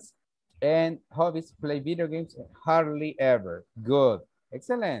finance. And hobbies, play video games. Hardly ever. Good.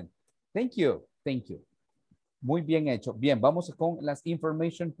 Excellent. Thank you. Thank you. Muy bien hecho. Bien, vamos con las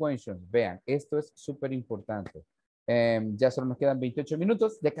information questions. Vean, esto es súper importante. Ya solo nos quedan 28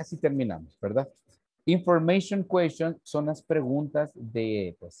 minutos. Ya casi terminamos, ¿verdad? Information questions son las preguntas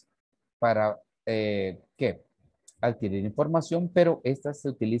de, pues, para, ¿qué? Adquirir información, pero estas se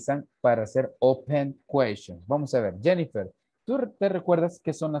utilizan para hacer open questions. Vamos a ver, Jennifer, ¿tú te recuerdas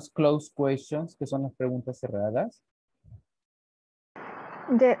qué son las closed questions, que son las preguntas cerradas?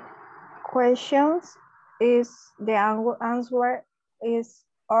 The questions is the answer is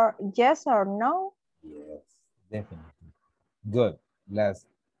or yes or no. Yes, definitely. Good. Las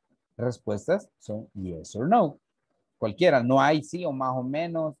respuestas son yes or no. Cualquiera, no hay sí o más o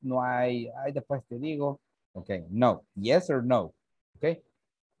menos, no hay, ay, después te digo. Ok, no, yes or no. Ok.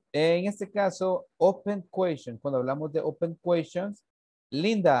 En este caso, open question, cuando hablamos de open questions,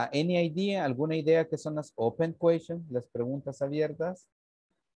 Linda, any idea, alguna idea que son las open questions, las preguntas abiertas?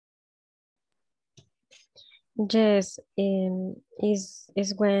 Yes,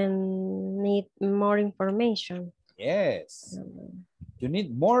 is when need more information. Yes. You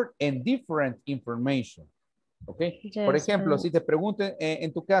need more and different information. Okay. Yes, por ejemplo, si te preguntan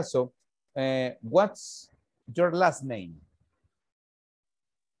en tu caso, what's your last name?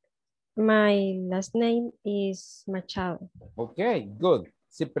 My last name is Machado. Okay, good.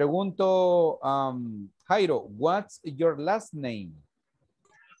 Si pregunto, Jairo, what's your last name?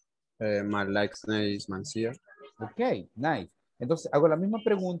 My last name is Mancia. Okay, nice. Entonces hago la misma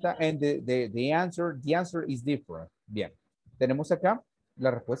pregunta and the answer is different. Bien. Tenemos acá,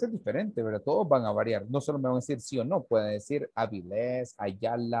 la respuesta es diferente, ¿verdad? Todos van a variar. No solo me van a decir sí o no, pueden decir Avilés,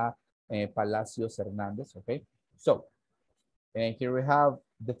 Ayala, Palacios, Hernández, okay? So, and here we have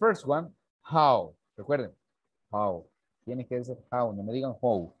the first one, how. Recuerden, how. Tiene que decir how, no me digan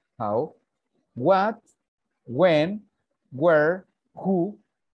how. How, what, when, where, who,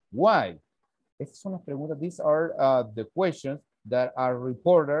 why. Estas son las preguntas. These are the questions that a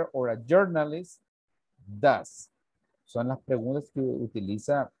reporter or a journalist does. Son las preguntas que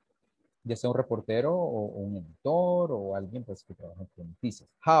utiliza ya sea un reportero o un editor o alguien pues, que trabaja con noticias.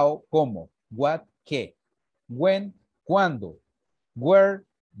 How, cómo, what, qué, when, cuándo, where,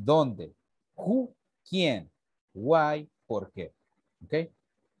 dónde, who, quién, why, por qué. ¿Ok?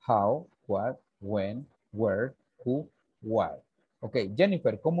 How, what, when, where, who, why. Ok,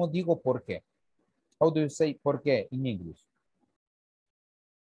 Jennifer, ¿cómo digo por qué? How do you say por qué in English?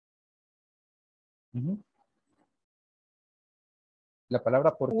 La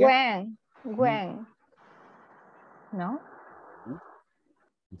palabra por qué. When. ¿No?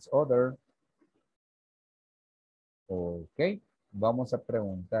 It's other. Ok. Vamos a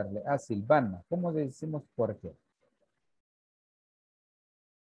preguntarle a Silvana. ¿Cómo decimos por qué?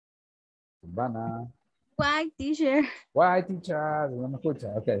 Silvana. Why, teacher? Why, teacher? No me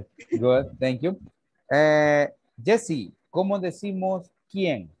escucha. Ok, good, thank you. Jessie, ¿cómo decimos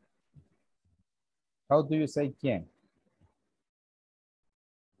quién? How do you say quién?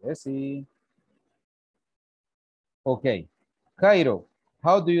 Jessie. Ok. Cairo,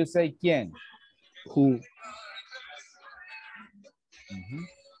 how do you say quién? Who.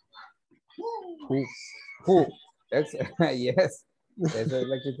 Who? Who? Yes. Esa es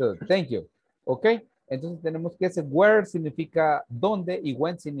la actitud. Thank you. Ok. Entonces tenemos que ese where significa dónde y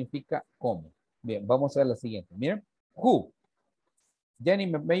when significa cómo. Bien, vamos a ver la siguiente. Miren. Who. Jenny,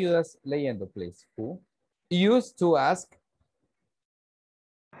 ¿me ayudas leyendo, please? Who? Used to ask.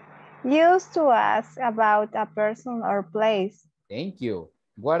 Used to ask about a person or place. Thank you.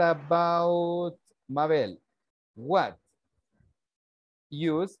 What about Mabel? What?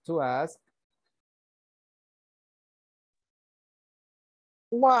 Used to ask.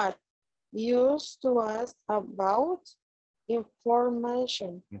 What? Used to ask about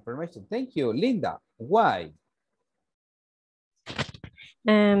information. Information. Thank you. Linda, why?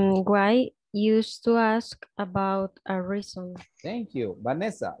 Why used to ask about a reason. Thank you.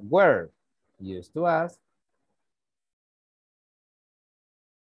 Vanessa, where? Used to ask.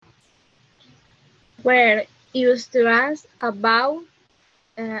 Where used to ask about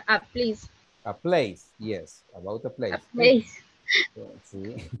a place. A place, yes, about a place. A place.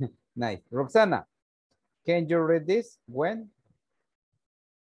 Sí. Nice. Roxana, can you read this? When?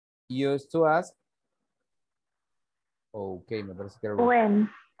 Used to ask. Okay, me parece que era... When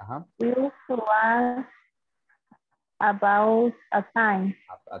Ajá. used to ask about a time.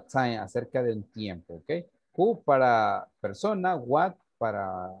 A time, acerca de un tiempo, ok. Who para persona, what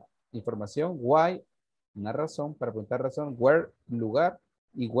para información, why, una razón, para preguntar razón, where, lugar,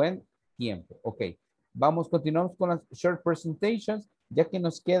 y when, tiempo, ok. Continuamos con las short presentations, ya que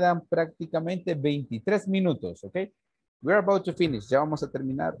nos quedan prácticamente 23 minutos, ok. We're about to finish, ya vamos a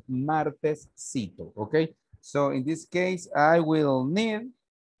terminar martescito, ok. So in this case, I will need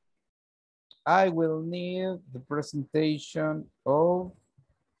the presentation of,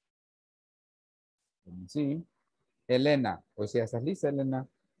 let me see, Elena. O sea, ¿estás lista, Elena?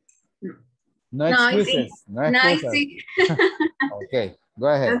 No excuses. No excusas. Okay, go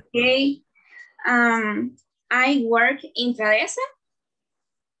ahead. Okay. I work in Tradesa.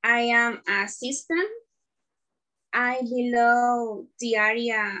 I am an assistant. I belong the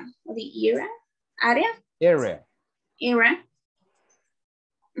area.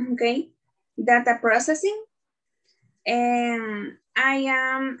 Okay. Data processing. And I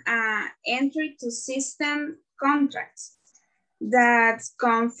am entry to system contracts that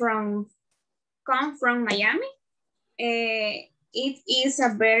come from Miami. It is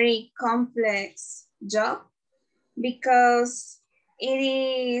a very complex job because it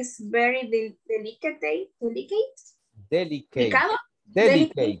is very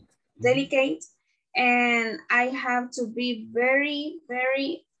delicate, and I have to be very,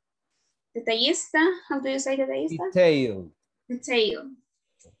 very detallista. How do you say detallista? Detailed. Okay,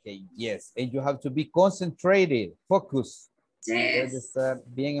 yes, and you have to be concentrated, focus. Yes. Debe estar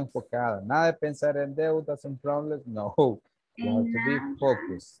bien enfocada. Nada de pensar en deudas, en problemas. No, you have to be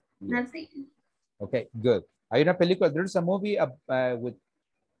focused. Yes. Nothing. Okay, good. Hay una película, there's a movie with,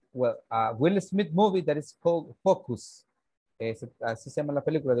 well, Will Smith movie that is called Focus. Así se llama la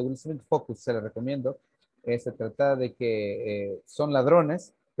película de Will Smith, Focus, se la recomiendo. Se trata de que son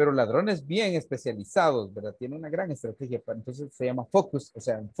ladrones, pero ladrones bien especializados, ¿verdad? Tiene una gran estrategia, entonces se llama Focus, o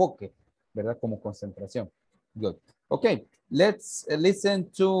sea, enfoque, ¿verdad? Como concentración. Good. Ok, let's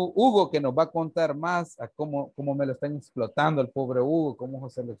listen to Hugo, que nos va a contar más a cómo me lo están explotando el pobre Hugo, cómo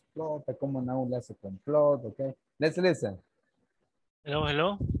José lo explota, cómo Naúl le hace complot, ok. Let's listen.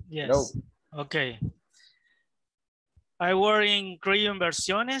 Hello. Yes. Hello. Okay. I work in Crayon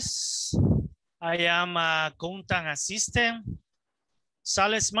Versiones. I am a accountant assistant,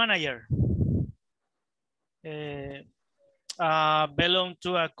 sales manager. Belong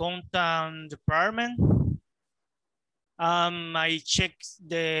to accountant department. I check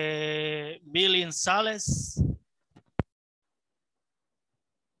the billing sales.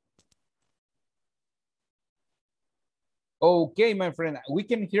 Okay, my friend, we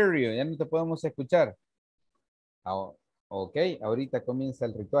can hear you. Ya no te podemos escuchar. Ok, ahorita comienza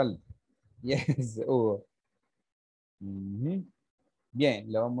el ritual. Yes, Hugo.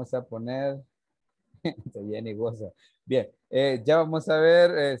 Bien, le vamos a poner. Se viene y goza. Bien, ya vamos a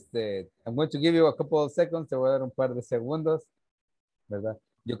ver. I'm going to give you a couple of seconds. Te voy a dar un par de segundos, ¿verdad?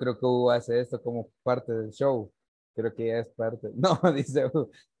 Yo creo que Hugo hace esto como parte del show. Creo que ya es parte. No, dice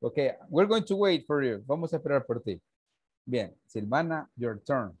Hugo. Ok, we're going to wait for you. Vamos a esperar por ti. Bien, Silvana, your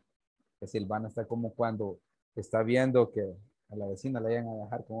turn. Que Silvana está como cuando está viendo que a la vecina la vayan a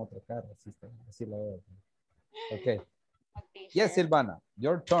dejar con otra cara. Así la veo. Ok. Yes, Silvana,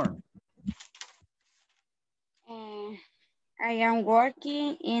 your turn. I am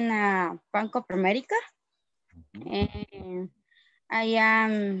working in a Bank of America. I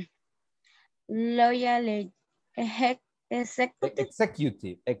am loyal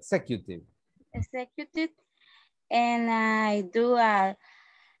executive, and I do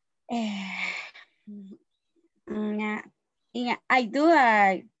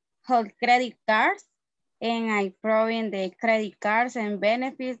hold credit cards, and I provide the credit cards and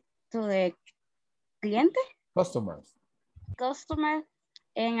benefits to the cliente. Customer,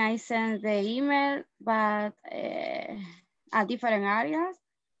 and I send the email, but at different areas.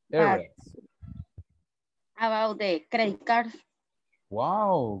 About the credit cards.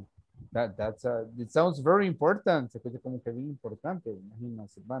 Wow, it sounds very important. Se escucha como que bien importante. Imagina,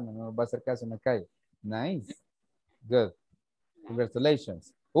 Silvana, no nos va a hacer caso en la calle. Nice. Good.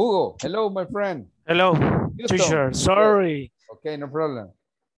 Congratulations. Hugo, hello, my friend. Hello, teacher. Sorry. Good. Okay, no problem.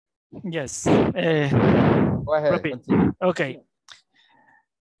 Yes. Go ahead. Continue. Okay.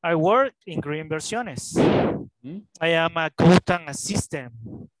 I work in Reinversiones. I am a accountant assistant,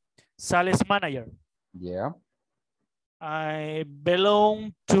 sales manager. Yeah. I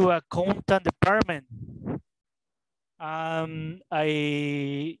belong to accountant department.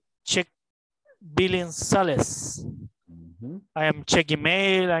 I check billing sales. I am checking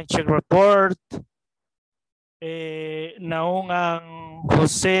mail, I check report. Naung and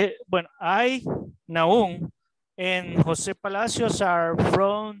Jose, bueno, Naung and Jose Palacios are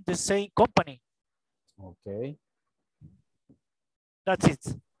from the same company. Okay. That's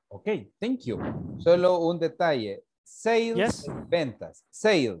it. Okay, thank you. Solo un detalle. Sales, yes. Ventas.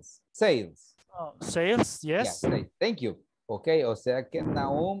 Sales. Oh, sales, yes. Yeah, thank you. Ok, o sea que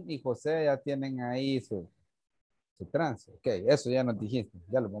Naum y José ya tienen ahí su trance. Ok, eso ya nos dijiste.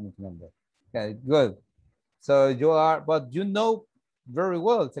 Ya lo vamos a entender. Okay, good. So you are, but you know very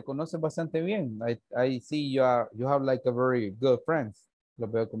well. Se conocen bastante bien. I see you have like a very good friends. Lo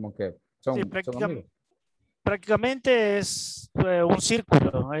veo como que son, sí, son amigos. Prácticamente es un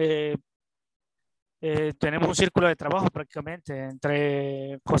círculo. Tenemos un círculo de trabajo prácticamente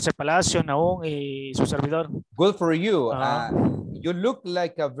entre José Palacio, Naún y su servidor. Good for you. You look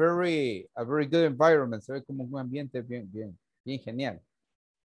like a very good environment. Se ve como un ambiente bien genial.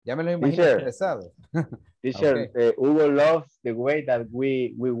 Ya me lo imagino estresado. Teacher, okay. Hugo loves the way that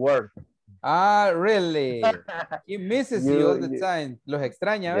we work. Really? He misses you all the time. Los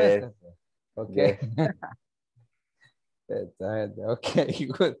extraña a veces. Okay. Yes. Okay,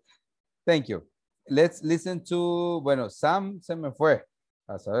 good. Thank you. Let's listen to, bueno, Sam se me fue.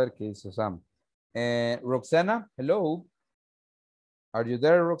 A saber qué hizo Sam. Roxana, hello. Are you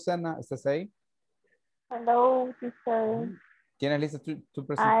there, Roxana? ¿Estás ahí? Hello, teacher. ¿Tienes lista tu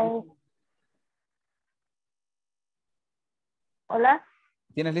presentación? Hola.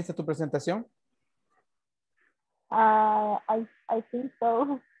 ¿Tienes lista tu presentación? I think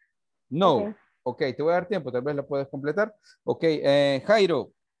so. No. Okay, te voy a dar tiempo. Tal vez la puedes completar. Okay,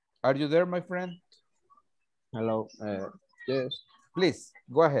 Jairo, are you there, my friend? Hello. Yes. Please,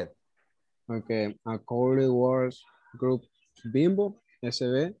 go ahead. Okay, a quality works group Bimbo,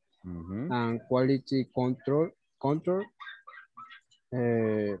 SB, and quality control.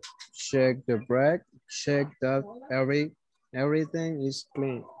 Check the break, check that everything is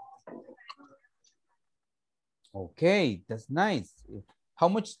clean. Okay, that's nice. How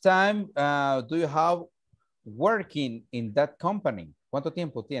much time do you have working in that company? ¿Cuánto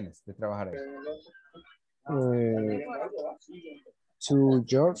tiempo tienes de trabajar ahí? 2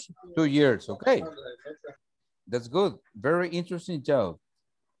 years. 2 years, okay. That's good. Very interesting job.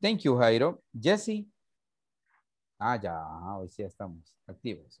 Thank you, Jairo. Jesse. Ya, hoy sí estamos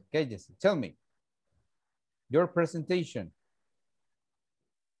activos. Okay, Jesse, tell me. Your presentation.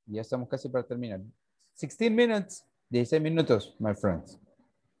 Ya estamos casi para terminar. 16 minutes. 16 minutos, my friends.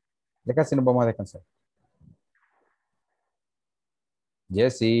 Ya casi nos vamos a descansar.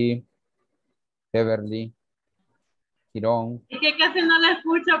 Jesse. Beverly. Girón. Es que casi no la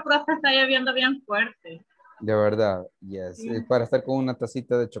escucho, profe, está lloviendo bien fuerte. De verdad, yes. Sí. Es para estar con una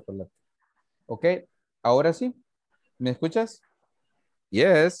tacita de chocolate. Ok, ahora sí. ¿Me escuchas?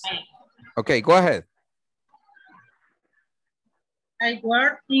 Yes. Ok, go ahead. I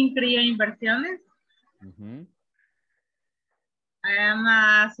work in Crea Inversiones. I am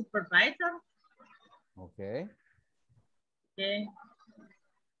a supervisor. Okay. Okay.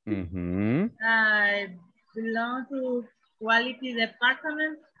 I belong to quality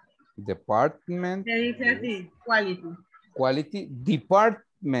department. Department. Se dice así, quality. Quality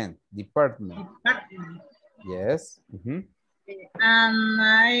Department. Department. Department. Yes. And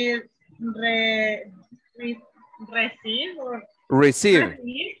I receive or receive.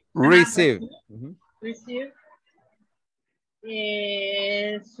 Receive. Receive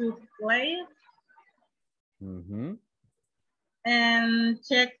supply and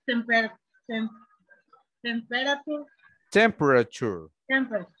check temperature. Temperature.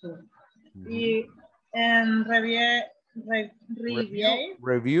 And review.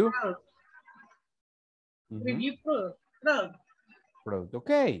 Review. Review product.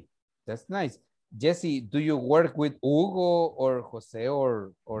 Okay, that's nice. Jesse, do you work with Hugo or Jose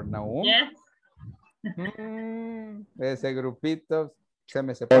or Naum? Yes. Ese grupito se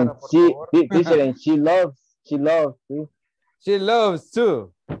me separa, por favor. Teacher, she loves. ¿Sí? She loves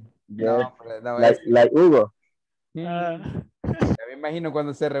too. Yes. No, like Hugo. Ya me imagino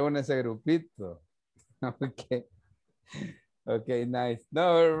cuando se reúne ese grupito. Okay. Okay, nice.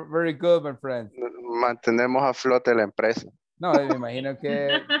 No, very good, my friends. Mantenemos a flote la empresa. No, me imagino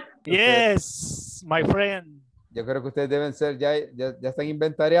que... Yes, my friend. Yo creo que ustedes deben ser, ya están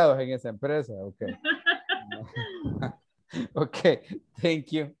inventariados en esa empresa. Ok. Ok, thank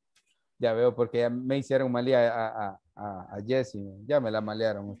you. Ya veo porque ya me hicieron malía a Jessie. Ya me la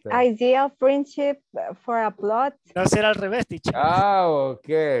malearon ustedes. Ideal friendship for a plot. No será al revés, teacher. Ok.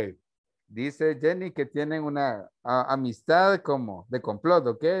 Dice Jenny que tienen una amistad como de complot,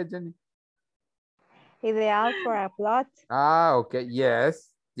 ¿ok, Jenny? Ideal for a plot. Ok,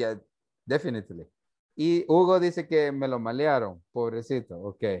 yes. Yeah, definitely. Y Hugo dice que me lo malearon, pobrecito,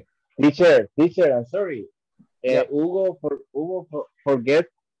 ok. Teacher, I'm sorry. Yeah. Hugo forget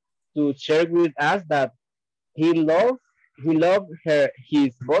to share with us that he loves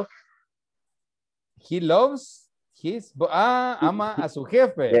his boss. He loves his boss. Ama a su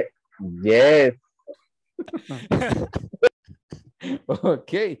jefe. Yes.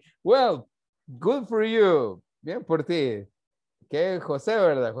 Ok, well, good for you. Bien por ti. Que José,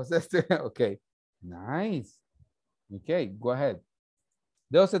 ¿verdad? José, ok. Nice. Ok, go ahead.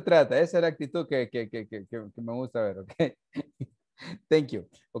 De eso se trata. Esa es la actitud que me gusta ver, ok. Thank you.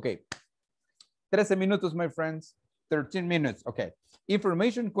 Ok. 13 minutos, my friends. 13 minutes. Ok.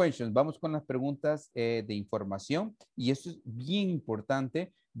 Information questions. Vamos con las preguntas de información. Y esto es bien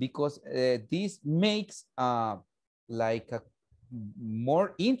importante because this makes like a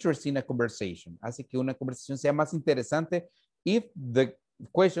more interesting a conversation. Hace que una conversación sea más interesante if the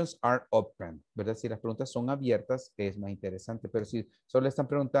questions are open, ¿verdad? Si las preguntas son abiertas, es más interesante, pero si solo están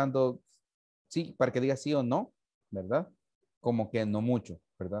preguntando sí, para que diga sí o no, ¿verdad? Como que no mucho,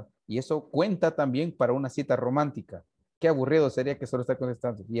 ¿verdad? Y eso cuenta también para una cita romántica. Qué aburrido sería que solo esté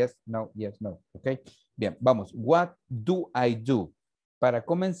contestando yes, no, ¿ok? Bien, vamos. What do I do? Para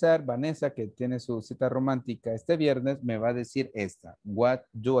comenzar, Vanessa, que tiene su cita romántica este viernes, me va a decir esta. What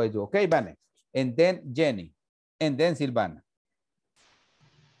do I do? Ok, Vanessa. And then Jenny. And then Silvana.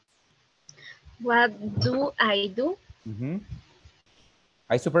 What do I do?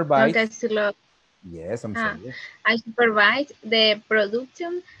 I supervise. Tengo que decirlo. Yes, I'm sorry. I supervise the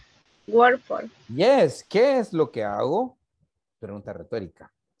production workforce. Yes, ¿qué es lo que hago? Pregunta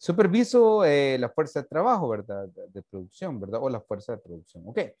retórica. Superviso la fuerza de trabajo, ¿verdad? De producción, ¿verdad? O la fuerza de producción.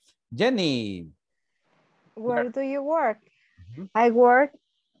 Ok. Jenny. Where do you work? I work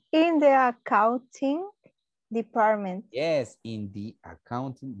in the accounting department. Yes, in the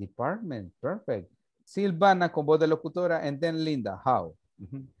accounting department. Perfect. Silvana con voz de locutora and then Linda. How?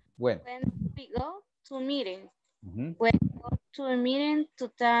 When? When we go to meetings. When we go to a meeting two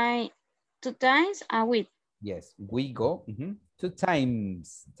times a week. Yes, we go 2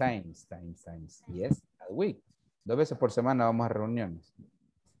 times. Yes, a week. 2 veces por semana vamos a reuniones.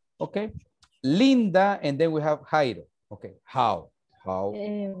 Okay. Linda, and then we have Jairo. Okay, how?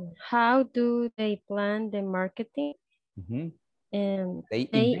 How do they plan the marketing? And they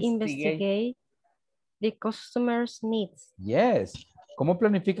investigate the customer's needs. Yes. ¿Cómo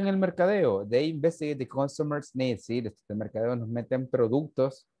planifican el mercadeo? They investigate the customer's needs. Sí, los de mercadeo nos meten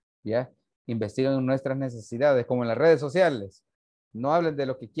productos, ¿ya? Investigan nuestras necesidades, como en las redes sociales. No hablen de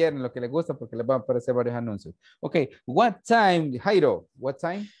lo que quieren, lo que les gusta, porque les van a aparecer varios anuncios. Ok, what time, Jairo, what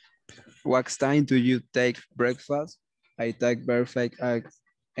time? What time do you take breakfast? I take breakfast at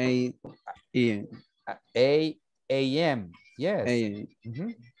 8 a.m. 8 a.m. Yes. 8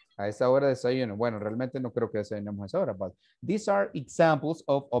 A esa hora desayuno. Bueno, realmente no creo que desayunemos a esa hora, but these are examples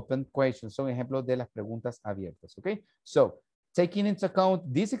of open questions. Son ejemplos de las preguntas abiertas, ok? So, taking into account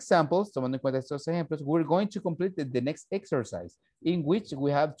these examples, tomando en cuenta estos ejemplos, we're going to complete the next exercise in which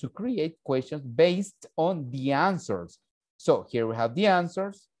we have to create questions based on the answers. So here we have the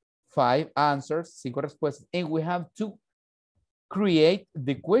answers, 5 answers, 5 respuestas, and we have to create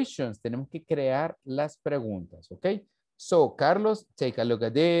the questions. Tenemos que crear las preguntas, ¿ok? So, Carlos, take a look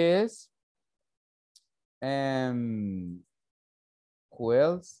at this. Who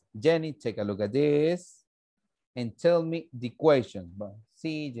else? Jenny, take a look at this. And tell me the questions. Bueno,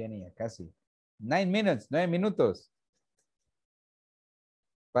 sí, Jenny, ya casi. 9 minutos.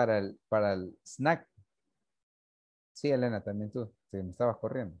 Para el snack. Sí, Elena, también tú. Sí, me estabas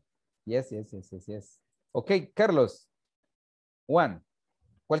corriendo. Yes. Ok, Carlos. One.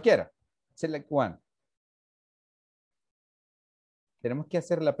 Cualquiera. Select one. Tenemos que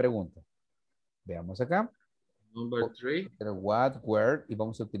hacer la pregunta. Veamos acá. Number 3. What, where, y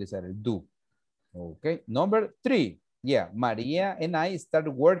vamos a utilizar el do. Ok. Number 3. Yeah, Maria and I start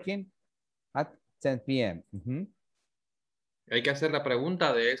working at 10 p.m. Hay que hacer la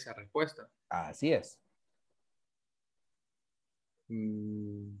pregunta de esa respuesta. Así es.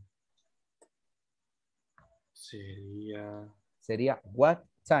 Sería what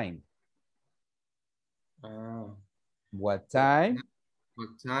time? What time?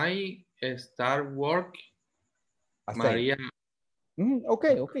 What time start work? Hasta María.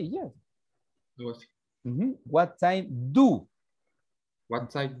 Okay, yes. What time do? What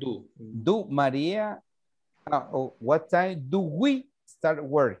time do? Do María, what time do we start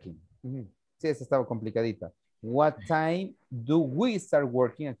working? Sí, esa estaba complicadita. What time do we start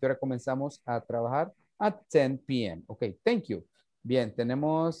working? ¿A qué hora comenzamos a trabajar? At 10 p.m. Ok, thank you. Bien,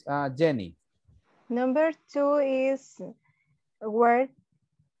 tenemos a Jenny. Number 2 is where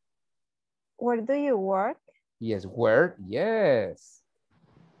do you work? Yes, where? Yes.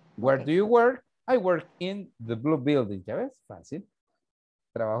 Where do you work? I work in the blue building. ¿Ya ves? Fácil.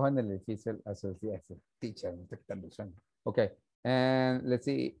 Trabajo en el edificio asociación. Teacher, no estoy quitando el sueño. Okay. And let's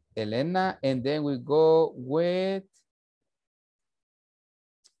see, Elena, and then we go with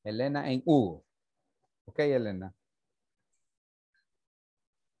Elena and Hugo. Okay, Elena.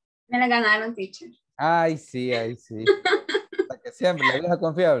 Me la ganaron, teacher. Ay, sí. La que siempre, la vieja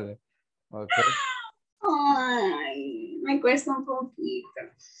confiable. Okay. Ay, me cuesta un poquito.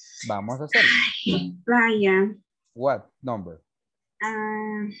 Vamos a hacerlo. Vaya. What number?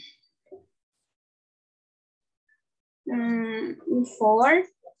 4.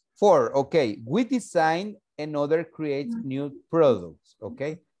 4, okay. We design and other create new products,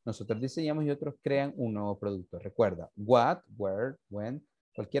 okay. Nosotros diseñamos y otros crean un nuevo producto. Recuerda, what, where, when,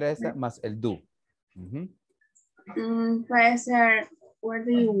 cualquiera de esas más el do. Puede ser, where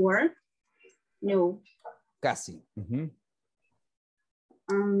do you work? No. Casi.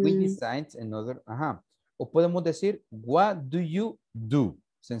 We design another, O podemos decir, what do you do?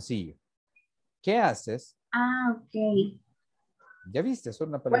 Sencillo. ¿Qué haces? Ok. Ya viste, es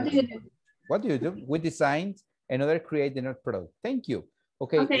una palabra. What do you do? We designed another create another product. Thank you.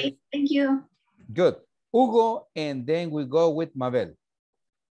 Okay, thank you. Good. Hugo, and then we go with Mabel.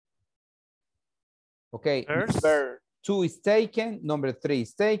 Okay. Number 2 is taken. Number 3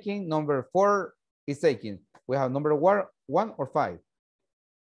 is taken. Number 4 is taken. We have number 1 or 5.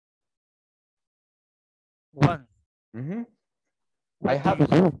 1. I have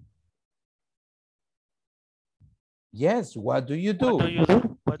to. Yes, what do you do? What do you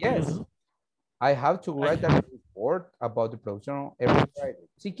do? Yes. Do you do? I have to write a report about the production every Friday.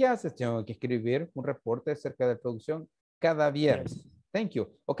 ¿Sí qué haces? Tengo que escribir un reporte acerca de producción cada viernes. Yes. Thank you.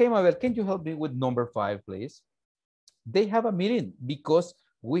 Okay, Mabel, can you help me with number 5, please? They have a meeting because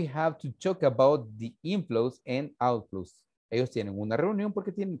we have to talk about the inflows and outflows. Ellos tienen una reunión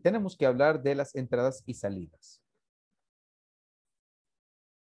porque tenemos que hablar de las entradas y salidas.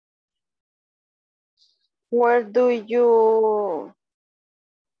 Where do you,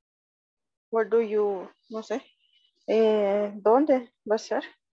 no sé, ¿dónde va a ser?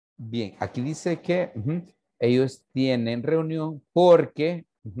 Bien, aquí dice que ellos tienen reunión porque,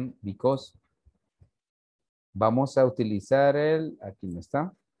 because, vamos a utilizar aquí no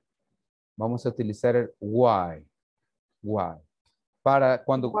está, vamos a utilizar el why. Para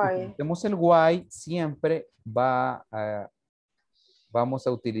cuando utilicemos el why, siempre vamos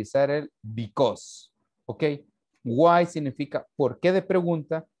a utilizar el because. ¿Ok? Why significa por qué de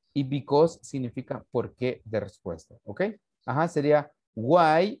pregunta y because significa por qué de respuesta. ¿Ok? Sería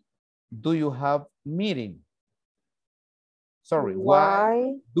why do you have meeting? Sorry,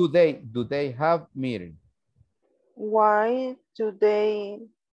 why do they have meeting? Why do they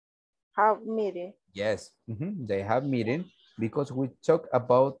have meeting? Yes, they have meeting because we talk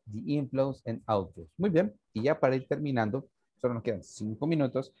about the inflows and outflows. Muy bien, y ya para ir terminando, solo nos quedan 5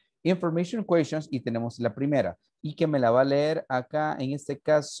 minutos. Information questions y tenemos la primera y que me la va a leer acá en este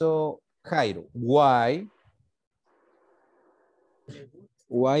caso Jairo. Why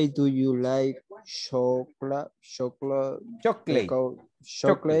do you like chocolate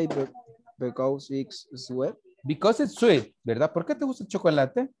because it's sweet. Because it's sweet, ¿verdad? ¿Por qué te gusta el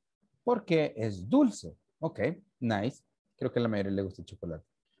chocolate? Porque es dulce. Ok, nice. Creo que a la mayoría le gusta el chocolate.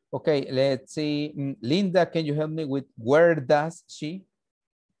 Ok, let's see. Linda, can you help me with where does she?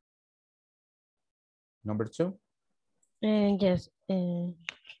 Number 2. Yes.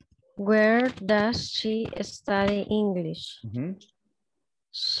 Where does she study English?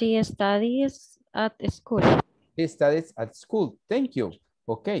 She studies at school. She studies at school. Thank you.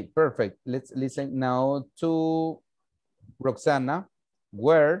 Okay, perfect. Let's listen now to Roxana.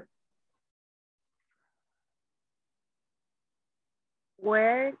 Where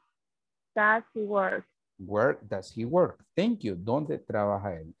does he work? Where does he work? Thank you. ¿Dónde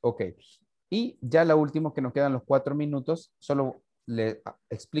trabaja él? Ok. Y ya la última que nos quedan los 4 minutos. Solo le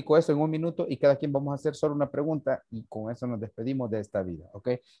explico eso en 1 minuto y cada quien vamos a hacer solo una pregunta y con eso nos despedimos de esta vida. Ok.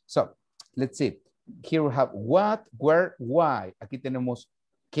 So, let's see. Here we have what, where, why. Aquí tenemos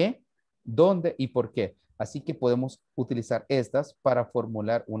qué, dónde y por qué. Así que podemos utilizar estas para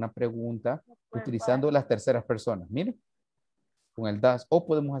formular una pregunta utilizando las terceras personas. Miren, con el does. O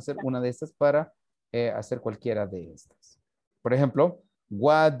podemos hacer una de estas para hacer cualquiera de estas. Por ejemplo,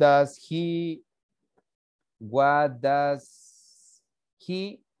 what does he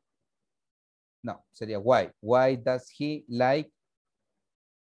no, sería why does he like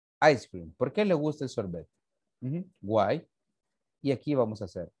ice cream? ¿Por qué le gusta el sorbete? Why. Y aquí vamos a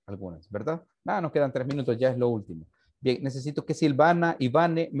hacer algunas, ¿verdad? Nos quedan 3 minutos, ya es lo último. Bien, necesito que Silvana y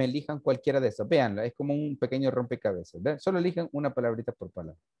Vane me elijan cualquiera de esas. Véanla, es como un pequeño rompecabezas. ¿Ven? Solo elijan una palabrita por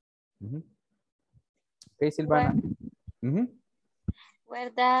palabra. Ok, Silvana. Where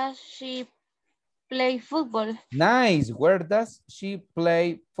does she play football? Nice. Where does she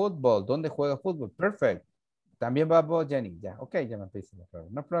play football? ¿Dónde juega fútbol? Perfect. También va vos, Jenny. Ya, ok, ya me empecé.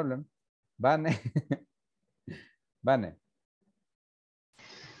 No problem. Vane. Vane.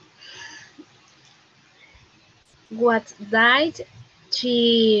 What died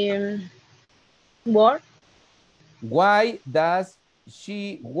she work? Why does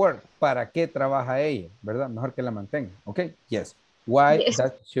she work? ¿Para qué trabaja ella? ¿Verdad? Mejor que la mantenga. Ok, yes. Why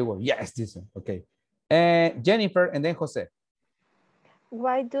does she work? Yes, this one. Ok. Jennifer and then Jose.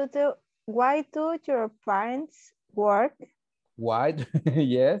 Why do your parents work? Why?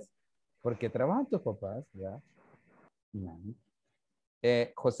 Yes. ¿Por qué trabajan tus papás? Yeah.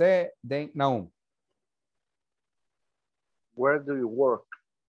 Jose, then Naum. Where do you work?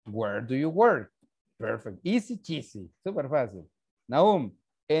 Where do you work? Perfect. Easy cheesy. Super fácil. Naum.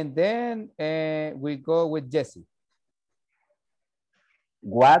 And then we go with Jesse.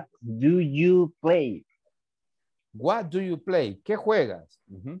 What do you play? What do you play? ¿Qué juegas?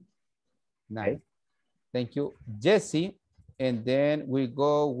 Nice. Okay. Thank you, Jesse. And then we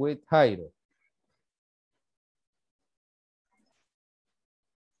go with Jairo.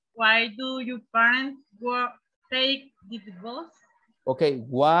 Why do your parents take the bus? Okay,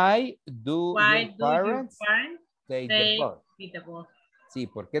 why do your parents take the bus? Sí,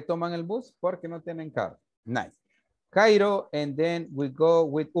 ¿por qué toman el bus? Porque no tienen carro. Nice. Jairo, and then we go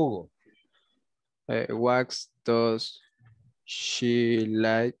with Hugo. What does she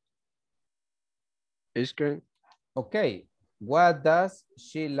like ice cream? Okay, what does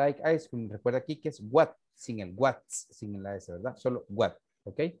she like ice cream? Recuerda aquí que es what, sin el what, sin la S, ¿verdad? Solo what,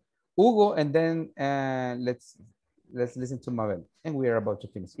 okay? Hugo, and then let's listen to Mabel. And we are about to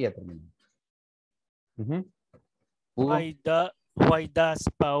finish. Yeah, terminamos. Why does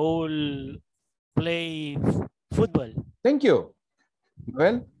Paul play football? Thank you.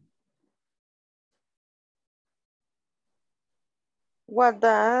 Mabel? What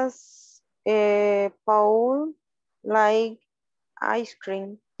does Paul like ice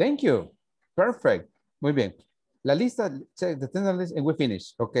cream? Thank you. Perfect. Muy bien. La lista, check the tender list and we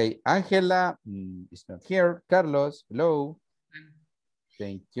finish. Okay. Angela is not here. Carlos, hello.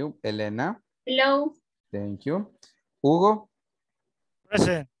 Thank you. Elena. Hello. Thank you. Hugo.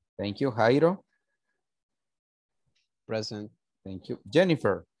 Present. Thank you. Jairo. Present. Thank you.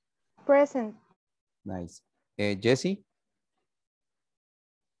 Jennifer. Present. Nice. Jesse.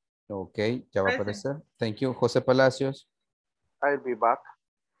 Okay, ya va a aparecer. Thank you. José Palacios. I'll be back.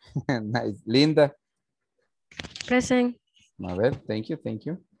 Nice. Linda. Present. Mabel, thank you, thank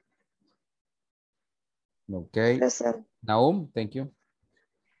you. Okay. Present. Naum, thank you.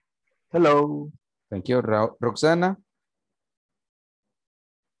 Hello. Thank you. Roxana.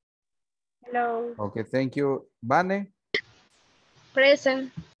 Hello. Okay, thank you. Vane.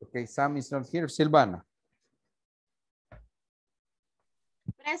 Present. Okay, Sam is not here. Silvana.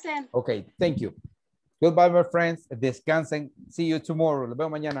 Present. Okay, thank you. Goodbye, my friends. Descansen. See you tomorrow. Los veo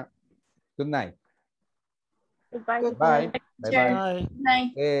mañana. Good night. Goodbye. Bye. Bye.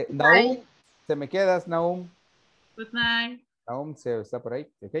 Bye. Naum, ¿te me quedas, Naum? Good night. Naum se está por ahí.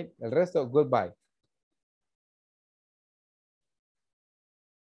 Ok. El resto, goodbye.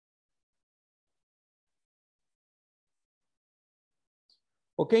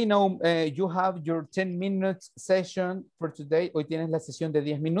 Ok, Naum, you have your 10 minutes session for today. Hoy tienes la sesión de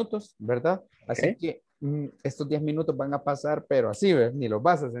 10 minutos, ¿verdad? Así que estos 10 minutos van a pasar, pero así, ¿ves? Ni los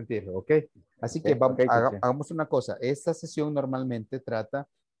vas a sentir, ¿ok? Así que vamos, hagamos una cosa. Esta sesión normalmente trata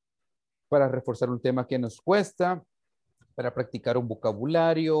para reforzar un tema que nos cuesta, para practicar un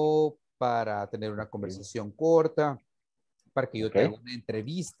vocabulario, para tener una conversación corta, para que yo te haga una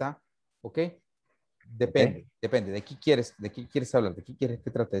entrevista, ¿ok? Depende. ¿De qué quieres hablar? ¿De qué quieres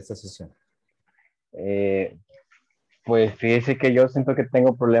que trate esta sesión? Pues fíjese que yo siento que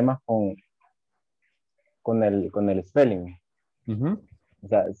tengo problemas con el spelling. O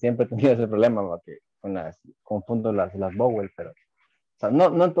sea, siempre he tenido ese problema porque confundo las vowels, pero o sea,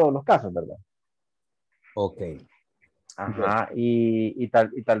 no en todos los casos, ¿verdad? Ok. Ajá, y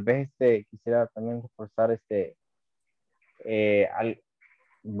tal vez quisiera también reforzar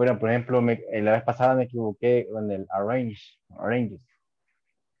bueno, por ejemplo, la vez pasada me equivoqué con el arranges.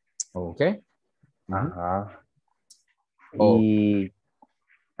 Ok. Ajá. Y,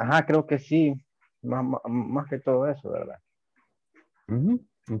 ajá, creo que sí, más que todo eso, ¿verdad?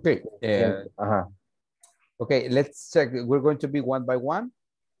 Okay. Okay, let's check. We're going to be one by one.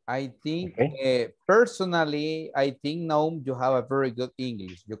 I think, personally, I think, Naum, you have a very good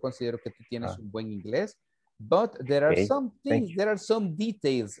English. Yo considero que tú tienes un buen inglés, but there are some things, there are some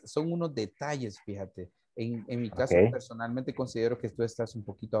details, son unos detalles, fíjate. En mi caso, personalmente considero que tú estás un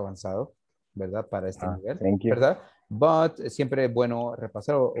poquito avanzado, ¿verdad? Para este nivel, ¿verdad? But siempre es bueno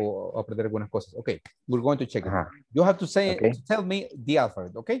repasar o aprender algunas cosas. Okay, we're going to check it. You have to say, to tell me the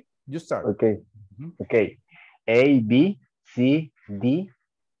alphabet, okay? You start. Okay, okay. A, B, C, D,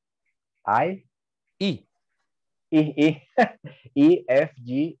 I, E, E, F,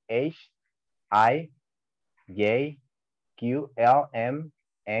 G, H, I, J, Q, L, M,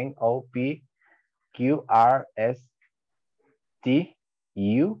 N, O, P, Q, R, S, T,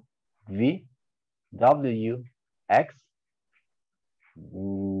 U, V, W, X,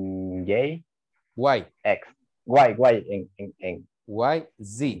 Y, Y, X, Y, en Y,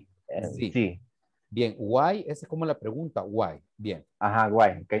 Z. Z. Bien, Y, esa es como la pregunta, Y. Bien. Ajá,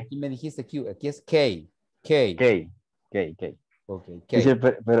 Y, ok. Aquí me dijiste Q, aquí es K. Ok, K. Sí,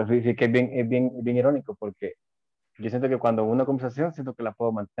 pero fíjate que es bien irónico porque yo siento que cuando una conversación siento que la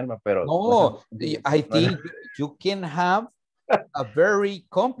puedo mantener, pero... No, I think you can have a very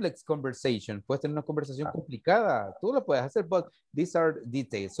complex conversation. Puedes tener una conversación complicada. Tú lo puedes hacer, but these are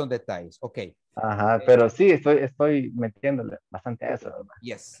details, son detalles. Ok. Ajá, pero sí, estoy metiéndole bastante a eso, ¿verdad?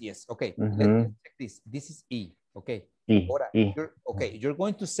 Yes, ok. Let's check this. This is E, ok. Ahora, you're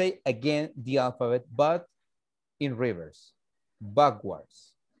going to say again the alphabet, but in reverse.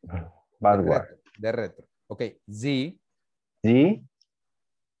 Backwards. De retro. Ok, Z. Z.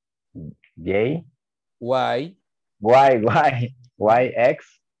 J. Y.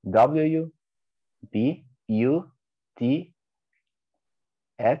 X. W. B. U. T.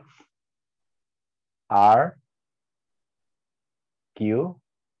 X. R. Q.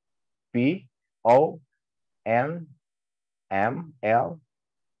 P. O. N. M. L.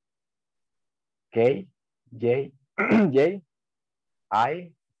 K. J. J.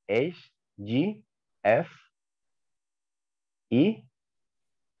 I. H. G. F. E.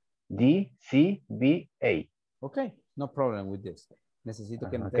 D, C, B, A. Ok, no problem with this. Necesito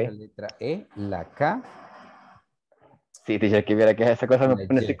que notes la letra E, la K. Sí, teacher, que viera que esa cosa me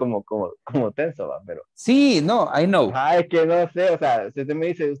pone así como tenso, ¿va? Pero... Sí, no, I know. Es que no sé, o sea, si usted me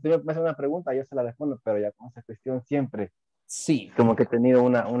dice, usted me hace una pregunta, yo se la respondo, pero ya con esa cuestión siempre. Sí. Como que he tenido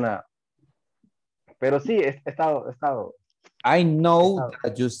una... Pero sí, he estado... I know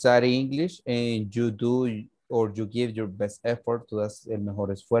that you study English and you do, or you give your best effort, tú das el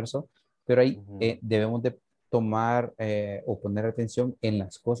mejor esfuerzo, pero ahí debemos de tomar o poner atención en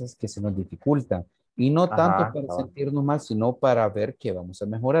las cosas que se nos dificultan. Y no tanto para sentirnos mal, sino para ver qué vamos a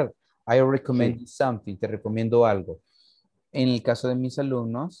mejorar. I recommend you something, te recomiendo algo. En el caso de mis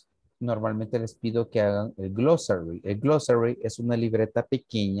alumnos, normalmente les pido que hagan el glossary. El glossary es una libreta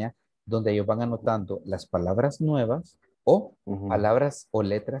pequeña donde ellos van anotando las palabras nuevas o palabras o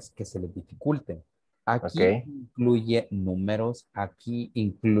letras que se les dificulten. Aquí incluye números, aquí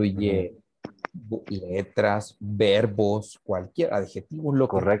incluye letras, verbos, cualquier adjetivo, lo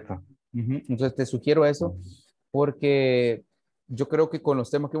correcto. Entonces te sugiero eso porque yo creo que con los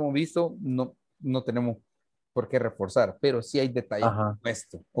temas que hemos visto no tenemos por qué reforzar, pero sí hay detalles como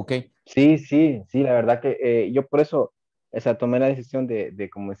esto, ¿ok? Sí, sí, sí, la verdad que yo por eso, o sea, tomé la decisión de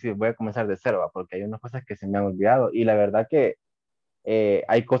como decir, voy a comenzar de cero, ¿va? Porque hay unas cosas que se me han olvidado y la verdad que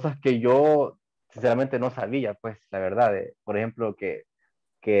hay cosas que yo sinceramente no sabía, pues, la verdad, por ejemplo, que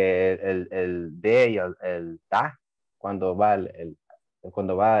el de y el ta, cuando va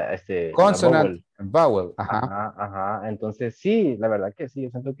cuando va la Consonant, vowel. vowel, ajá. Ajá, ajá, entonces sí, la verdad que sí, yo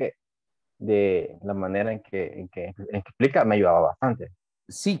siento que de la manera en que explica me ayudaba bastante.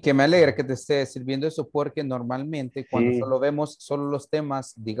 Sí, que me alegra que te esté sirviendo eso porque normalmente cuando Sí. solo vemos solo los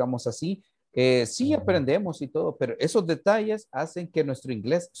temas, digamos así, sí aprendemos y todo, pero esos detalles hacen que nuestro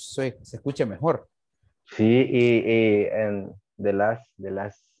inglés se escuche mejor. Sí, y en the last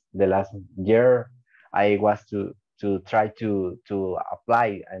year, I was to try to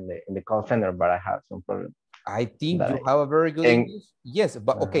apply in the call center, but I have some problem. I think you have a very good English. Yes,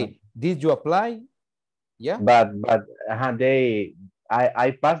 but okay, did you apply? Yeah. But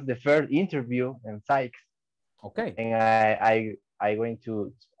I passed the first interview in psych. Okay. And I went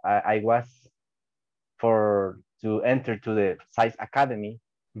to I was to enter to the science academy,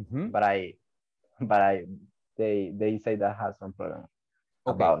 but they say that has some problem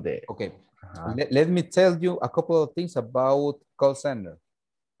about the. Okay. Let me tell you a couple of things about call center.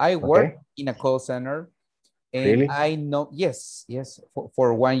 I work in a call center, and really? I know, yes,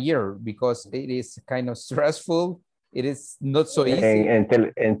 for 1 year, because it is kind of stressful. It is not so easy. And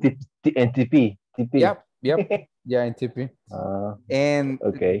TP. Yep. Yeah, in TP. And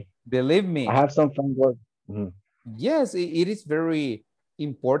okay. Believe me, I have some fun work. Yes, it is very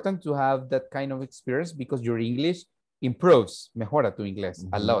important to have that kind of experience because your English improves, mejora tu inglés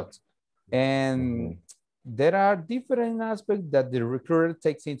a lot. And there are different aspects that the recruiter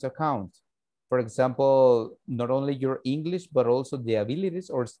takes into account. For example, not only your English, but also the abilities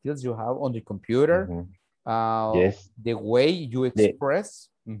or skills you have on the computer. Yes. The way you express.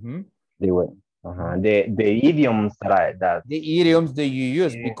 The way. The idioms the idioms that you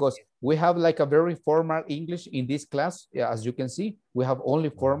use, because we have like a very formal English in this class. As you can see, we have only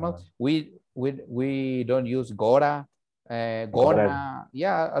formal. We don't use gora, gonna,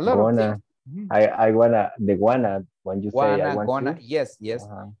 yeah, a lot of things. I wanna the wanna when you say I want gonna, to. yes.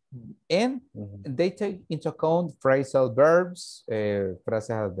 And they take into account phrasal verbs, frases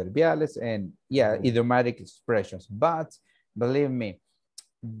adverbiales, and idiomatic expressions. But believe me,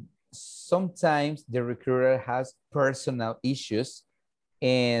 sometimes the recruiter has personal issues,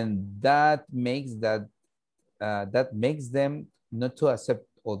 and that makes them not to accept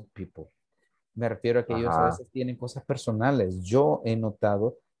old people. Me refiero a que ellos a veces tienen cosas personales. Yo he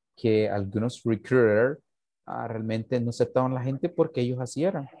notado que algunos recruiters realmente no aceptaban a la gente porque ellos así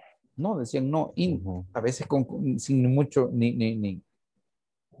eran. No, decían no, a veces sin mucho ni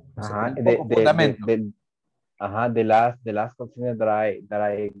o sea, un poco fundamento. The last container that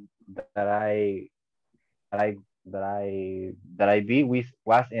I be with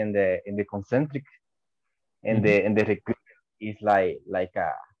was in the concentric, and the recruiter is like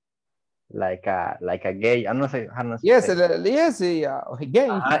a gay. I'm not saying. Yes, gay.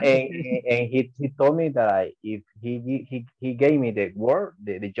 And he told me that if he gave me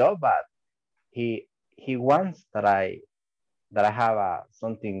the job, but he wants that I have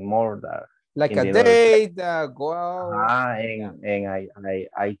something more that like a date, go out. And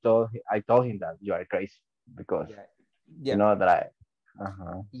I told him that you are crazy because you know that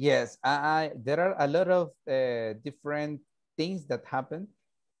Yes, there are a lot of different things that happen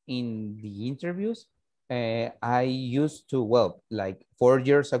in the interviews. I used to, like 4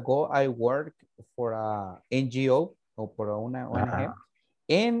 years ago, I worked for a NGO or for una ONG,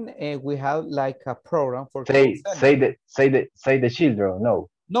 and we have like a program for say the children. No.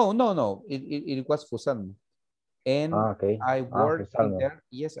 It was Fusan, and I worked there.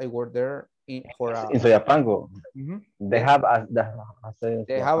 Yes, I worked there for in Soyapango. They have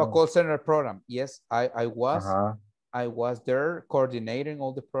a call center program. Yes, I was there coordinating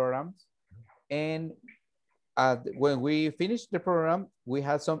all the programs, and when we finished the program, we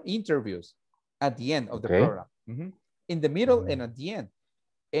had some interviews at the end of the program, in the middle and at the end.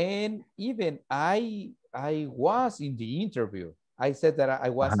 And even I was in the interview. I said that I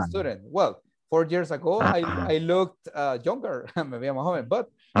was a student. Well, 4 years ago, I looked younger, me veía más joven, but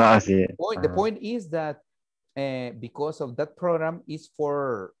the point is that because of that program is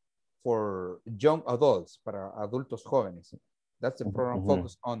for young adults, para adultos jóvenes. That's the program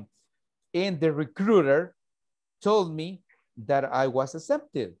focused on. And the recruiter told me that I was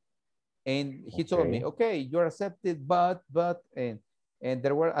accepted. And he told me, okay, you're accepted, but, and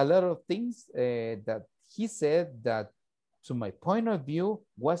there were a lot of things that he said that, to my point of view,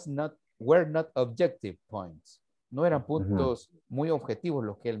 was not were not objective points. No eran puntos muy objetivos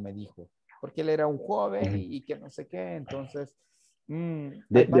los que él me dijo. Porque él era un joven y que no sé qué, entonces... The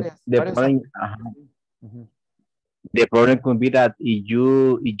problem, the problem could be that if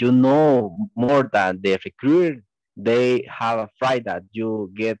you know more than the recruiter, they have a fright that you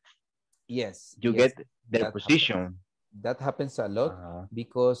get get their position. That happens a lot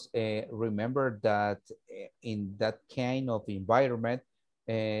because remember that in that kind of environment,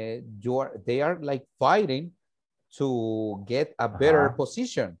 they are like fighting to get a better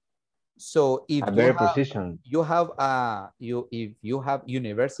position. So if if you have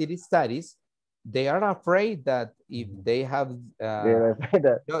university studies, they are afraid that if they have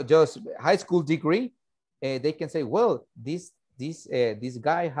just high school degree, they can say, well, this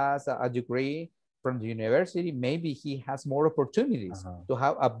guy has a degree from the university, maybe he has more opportunities to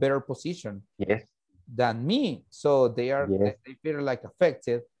have a better position than me. So they feel like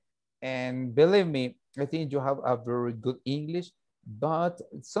affected. And believe me, I think you have a very good English, but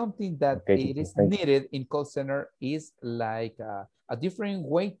something that it is needed in call center is like a different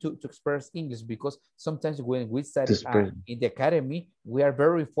way to express English, because sometimes when we study in the academy, we are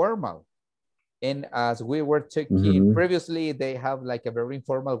very formal. And as we were checking previously, they have like a very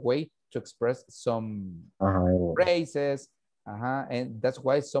informal way to express some phrases. And that's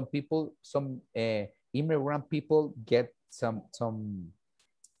why some people, some immigrant people get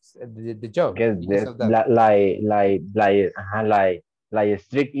the job. Like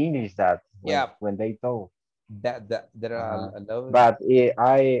strict English that when they talk. There are a lot. But it's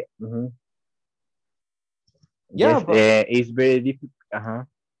very difficult.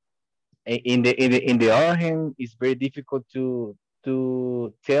 In the other hand, it's very difficult to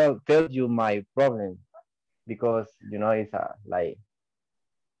tell you my problem, because you know it's like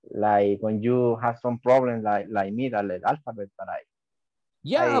when you have some problem like me, that alphabet, but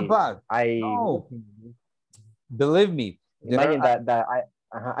no. Believe me, imagine that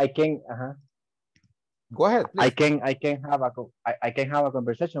I can go ahead, please. I can have a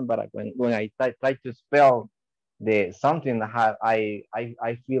conversation, but when I try to spell something that I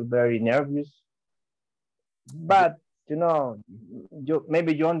feel very nervous. But you know,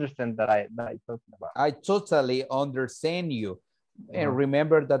 maybe you understand that I talking about. I totally understand you. And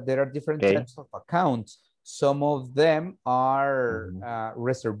remember that there are different types of accounts. Some of them are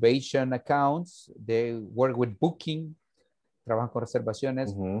reservation accounts. They work with booking, trabajan con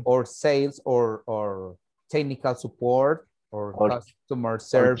reservaciones, or sales, or technical support, or customer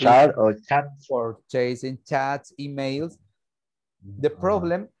service, or chats, or chasing chats, emails. The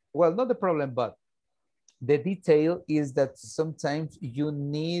problem, well, not the problem, but the detail is that sometimes you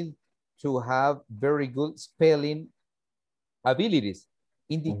need to have very good spelling abilities.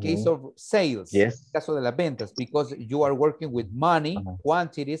 In the case of sales, en el caso de las ventas, because you are working with money,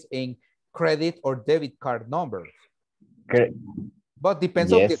 quantities, and credit or debit card numbers. But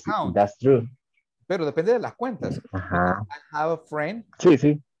depends on the account. That's true. Pero depende de las cuentas. I have a friend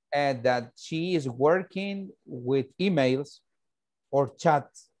and that she is working with emails or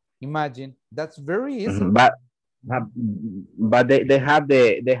chats. Imagine, that's very easy. But they have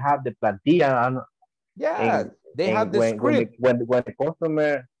the plantilla. Yeah, they have the script. When the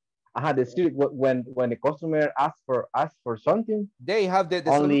customer when the customer asks for something, they have the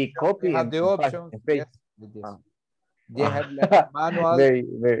only solution. copy they have and the options. Yes, they have like manual. Very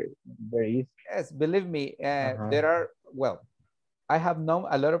easy. Yes, believe me, there are, well, I have known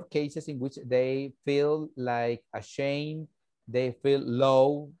a lot of cases in which they feel like ashamed, they feel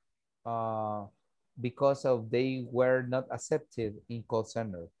low because of they were not accepted in call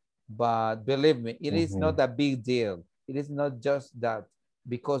center. But believe me, it is not a big deal. It is not just that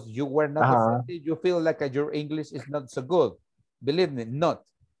because you were not accepted, you feel like your English is not so good. Believe me, not.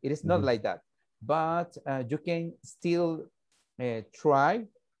 It is not like that. But you can still try,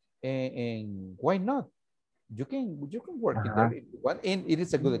 and why not? You can work in there if you want, and it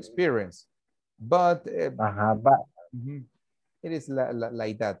is a good experience. But it is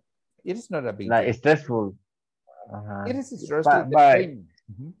like that. It is not a big deal. Stressful. It is stressful.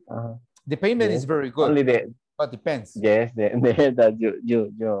 The payment is very good. Only but depends. Yes, that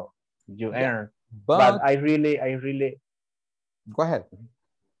you earn. But I really go ahead.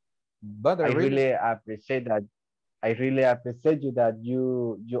 But I really appreciate that. I really appreciate you that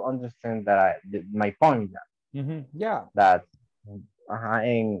you understand that my point. Yeah. That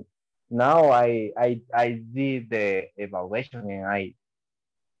and now I did the evaluation, and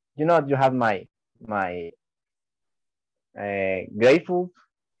you have my grateful.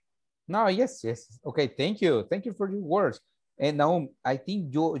 No, yes. Okay, thank you for your words. And now I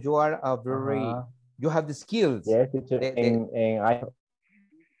think you are a very you have the skills. Yes, teacher. And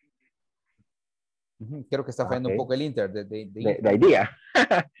Creo que está fallando un poco el inter. The idea.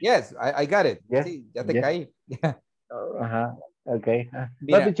 Yes, I got it. Yes. Sí, ya te caí. Okay.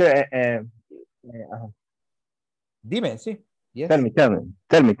 Mira, no, teacher, dime, sí. Yes.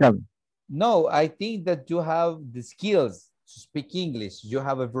 Tell me. No, I think that you have the skills to speak English. You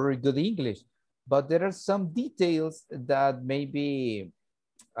have a very good English, but there are some details that maybe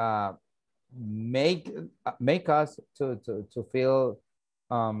make us to feel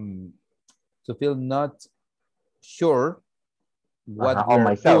not sure what we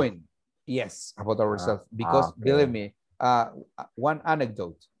are doing. Yes, about ourselves. Because believe me, one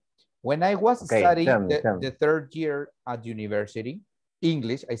anecdote. When I was studying the third year at university,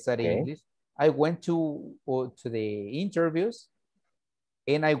 English, I studied English. I went to the interviews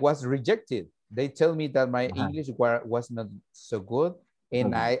and I was rejected. They tell me that my English was not so good.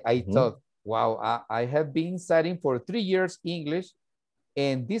 And I thought, wow, I have been studying for 3 years English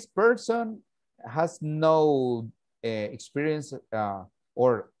and this person has no experience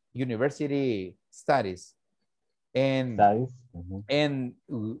or university studies. And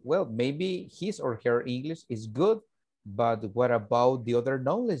well, maybe his or her English is good, but what about the other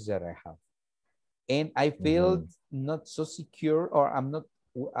knowledge that I have? And I feel not so secure, or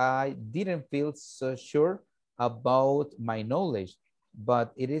I didn't feel so sure about my knowledge,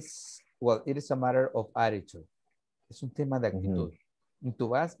 but it is a matter of attitude. Es un tema de actitud. Y tú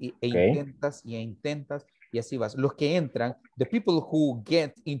vas intentas y así vas. Los que entran, the people who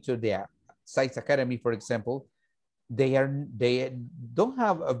get into the Science Academy, for example, they don't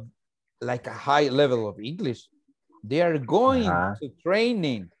have a high level of English. They are going to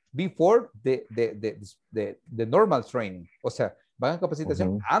training before the normal training. O sea, van a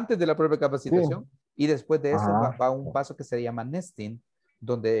capacitación antes de la propia capacitación y después de eso va un paso que se llama nesting,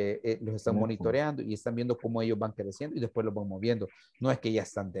 donde los están monitoreando y están viendo cómo ellos van creciendo y después los van moviendo. No es que ya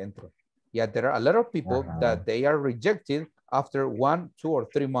están dentro. Yeah, there are a lot of people that they are rejected after 1, 2, or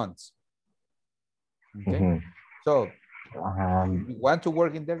 3 months. Okay. So, if you want to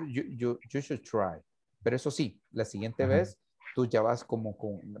work in there, you should try. Pero eso sí, la siguiente vez, tú ya vas como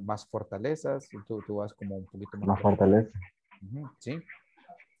con más fortalezas, tú vas como un poquito más. Más fortaleza. Sí.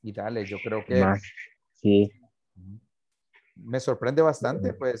 Y dale, yo creo que... Sí. Me sorprende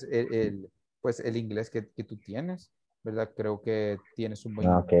bastante, pues, el inglés que tú tienes, ¿verdad? Creo que tienes un buen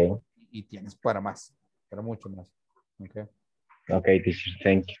inglés y tienes para más, para mucho más. Okay, teacher,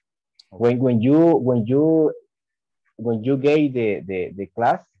 thank you. Okay. When you gave the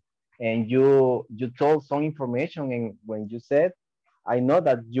class and you told some information, and when you said, I know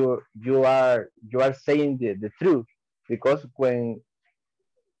that you are saying the truth, because when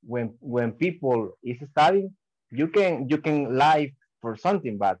people is studying, you can lie for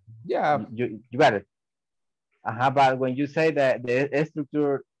something, but you got it. But when you say that the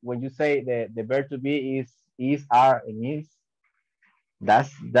structure, when you say the verb to be is, are, and is,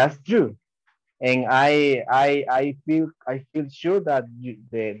 that's true. And I feel sure that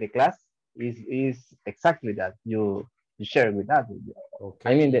the class is exactly that you share with that.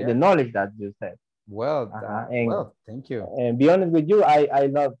 Okay, I mean the knowledge that you said. Well, thank you. And be honest with you, I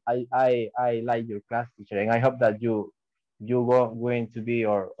like your class, teacher, and I hope that you going to be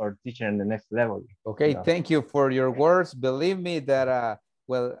our teacher in the next level. Okay, thank you for your words. Believe me that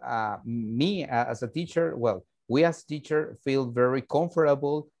me as a teacher, we as teacher feel very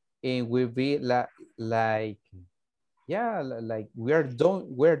comfortable, and we be like we're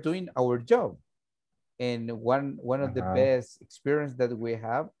doing our job. And one of the best experience that we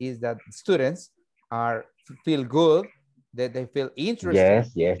have is that students feel good, that they feel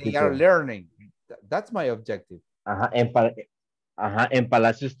interested, they are learning. That's my objective. And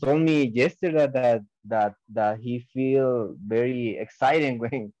Palacios told me yesterday that he feel very excited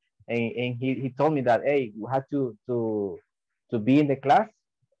when and he told me that, hey, we had to be in the class,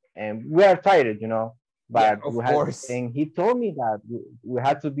 and we are tired, but of course. And he told me that we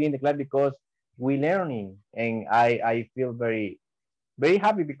had to be in the class because we learning, and I feel very, very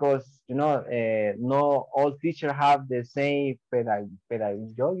happy because not all teachers have the same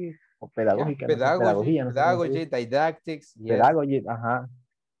pedagogy or pedagogy, didactics, pedagogy.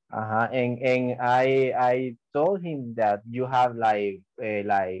 And I told him that you have like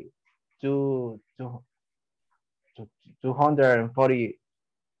 240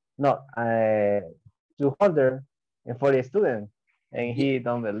 240 students, and he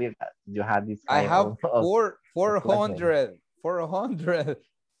don't believe that you have this kind. I have 400.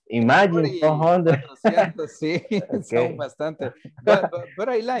 Imagine 400. Sí, son bastante. But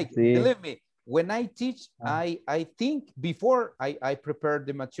I like, believe me, when I teach, I think before I prepare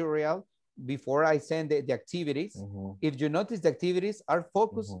the material, before I send the activities, if you notice, the activities are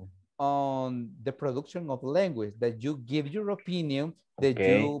focused on the production of language, that you give your opinion, that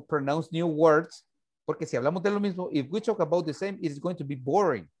Okay. you pronounce new words, porque si hablamos de lo mismo, if we talk about the same, it's going to be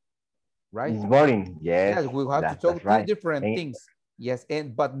boring, right? It's boring. Yes. Yes, we have to talk That's right. two different things. Yes,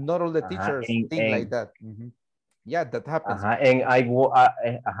 but not all the teachers think like that. Yeah, that happens. And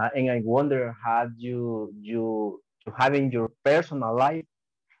I wonder how you having your personal life.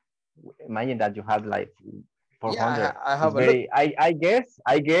 Imagine that you have like 400. Yeah, I have I guess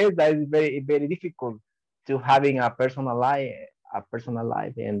that is very difficult to having a personal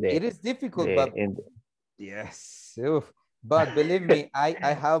life and it is difficult, but yes. Oof. But believe me,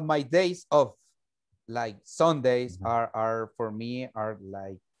 I have my days off. Like Sundays are for me are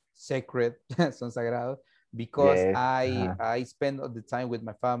like sacred, son sagrado, because Yes. I spend all the time with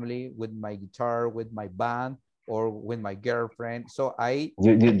my family, with my guitar, with my band, or with my girlfriend. So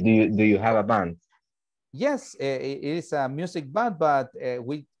do you have a band? Yes, it is a music band, but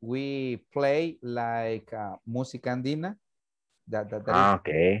we play like música andina, that is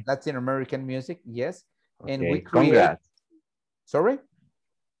okay. Latin American music. Yes, okay. And we create. Congrats. Sorry.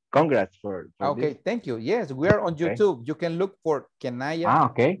 Congrats for okay, this. Thank you. Yes, we are on YouTube. You can look for Kenaya.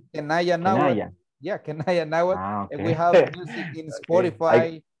 Okay. Kenaya Nawat. Yeah, Kenaya Nawat. Okay. And we have music in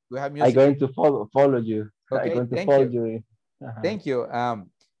Spotify. We have music. I'm going to follow you. Okay, I'm going to thank follow you. Thank you.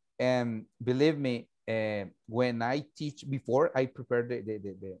 And believe me, when I teach before I prepare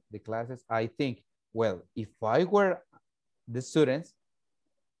the classes, I think, well, if I were the students,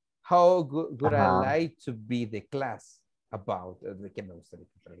 how would I like to be the class about? ¿De qué me gustaría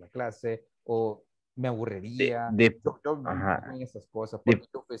preparar la clase? O me aburriría. Esas cosas.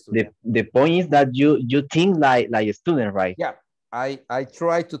 The point is that you think like a student, right? Yeah, I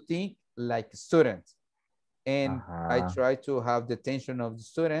try to think like students, and I try to have the attention of the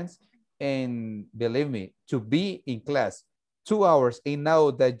students. And believe me, to be in class 2 hours, and now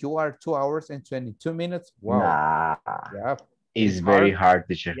that you are 2 hours and 22 minutes, wow. Yeah. It's very hard,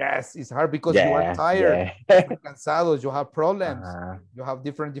 teacher. Yes, it's hard because you are tired, you're cansados, you have problems, you have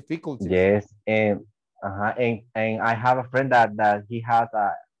different difficulties. Yes, and I have a friend that he has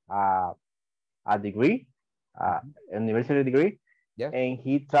a degree, university degree, and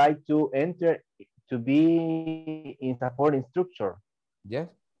he tried to enter to be in support instructor. Yes.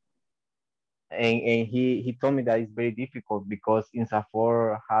 And he told me that it's very difficult because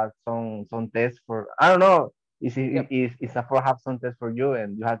INSAFORP has some tests for, I don't know, is INSAFORP have some tests for you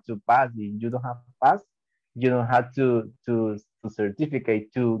and you have to pass. If you don't have to pass, you don't have to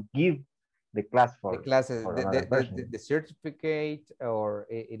certificate to give the class for the classes, the certificate, or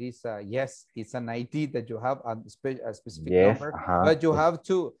it is yes, it's an ID that you have a specific number, but you have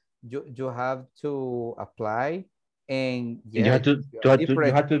to apply, and you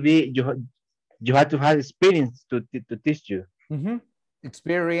have to have experience to teach you.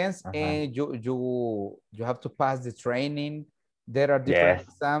 Experience, and you have to pass the training. There are different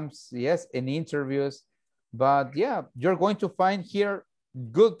exams, yes, and interviews. But yeah, you're going to find here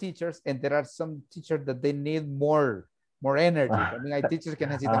good teachers, and there are some teachers that they need more energy. I mean, hay teachers que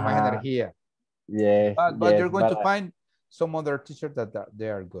necesitan más energía. Yes, but you're going to find some other teachers that they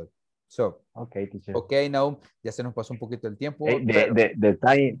are good. So, okay, teacher. Okay, now ya se nos pasó un poquito el tiempo. The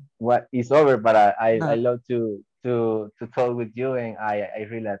time is over, but I love to talk with you, and I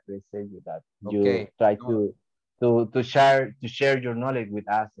really appreciate you that you try to share your knowledge with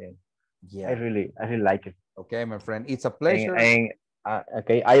us, and I really like it. Okay, my friend, it's a pleasure. And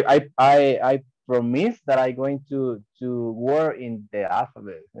okay, I promise that I'm going to work in the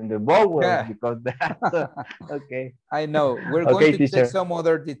alphabet, in the vowels, because that's okay. I know. We're going to check some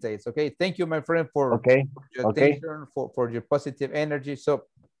other details. Okay, thank you, my friend, for your attention, for your positive energy. So,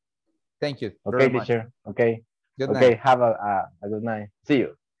 thank you very much. Teacher. Okay. Good night. Okay, have a good night. See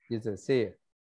you. You too. See you.